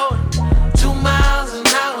we going. 2 miles an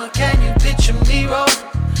hour, can you picture me rolling?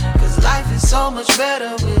 Cause life is so much better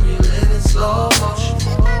when you live in slow motion.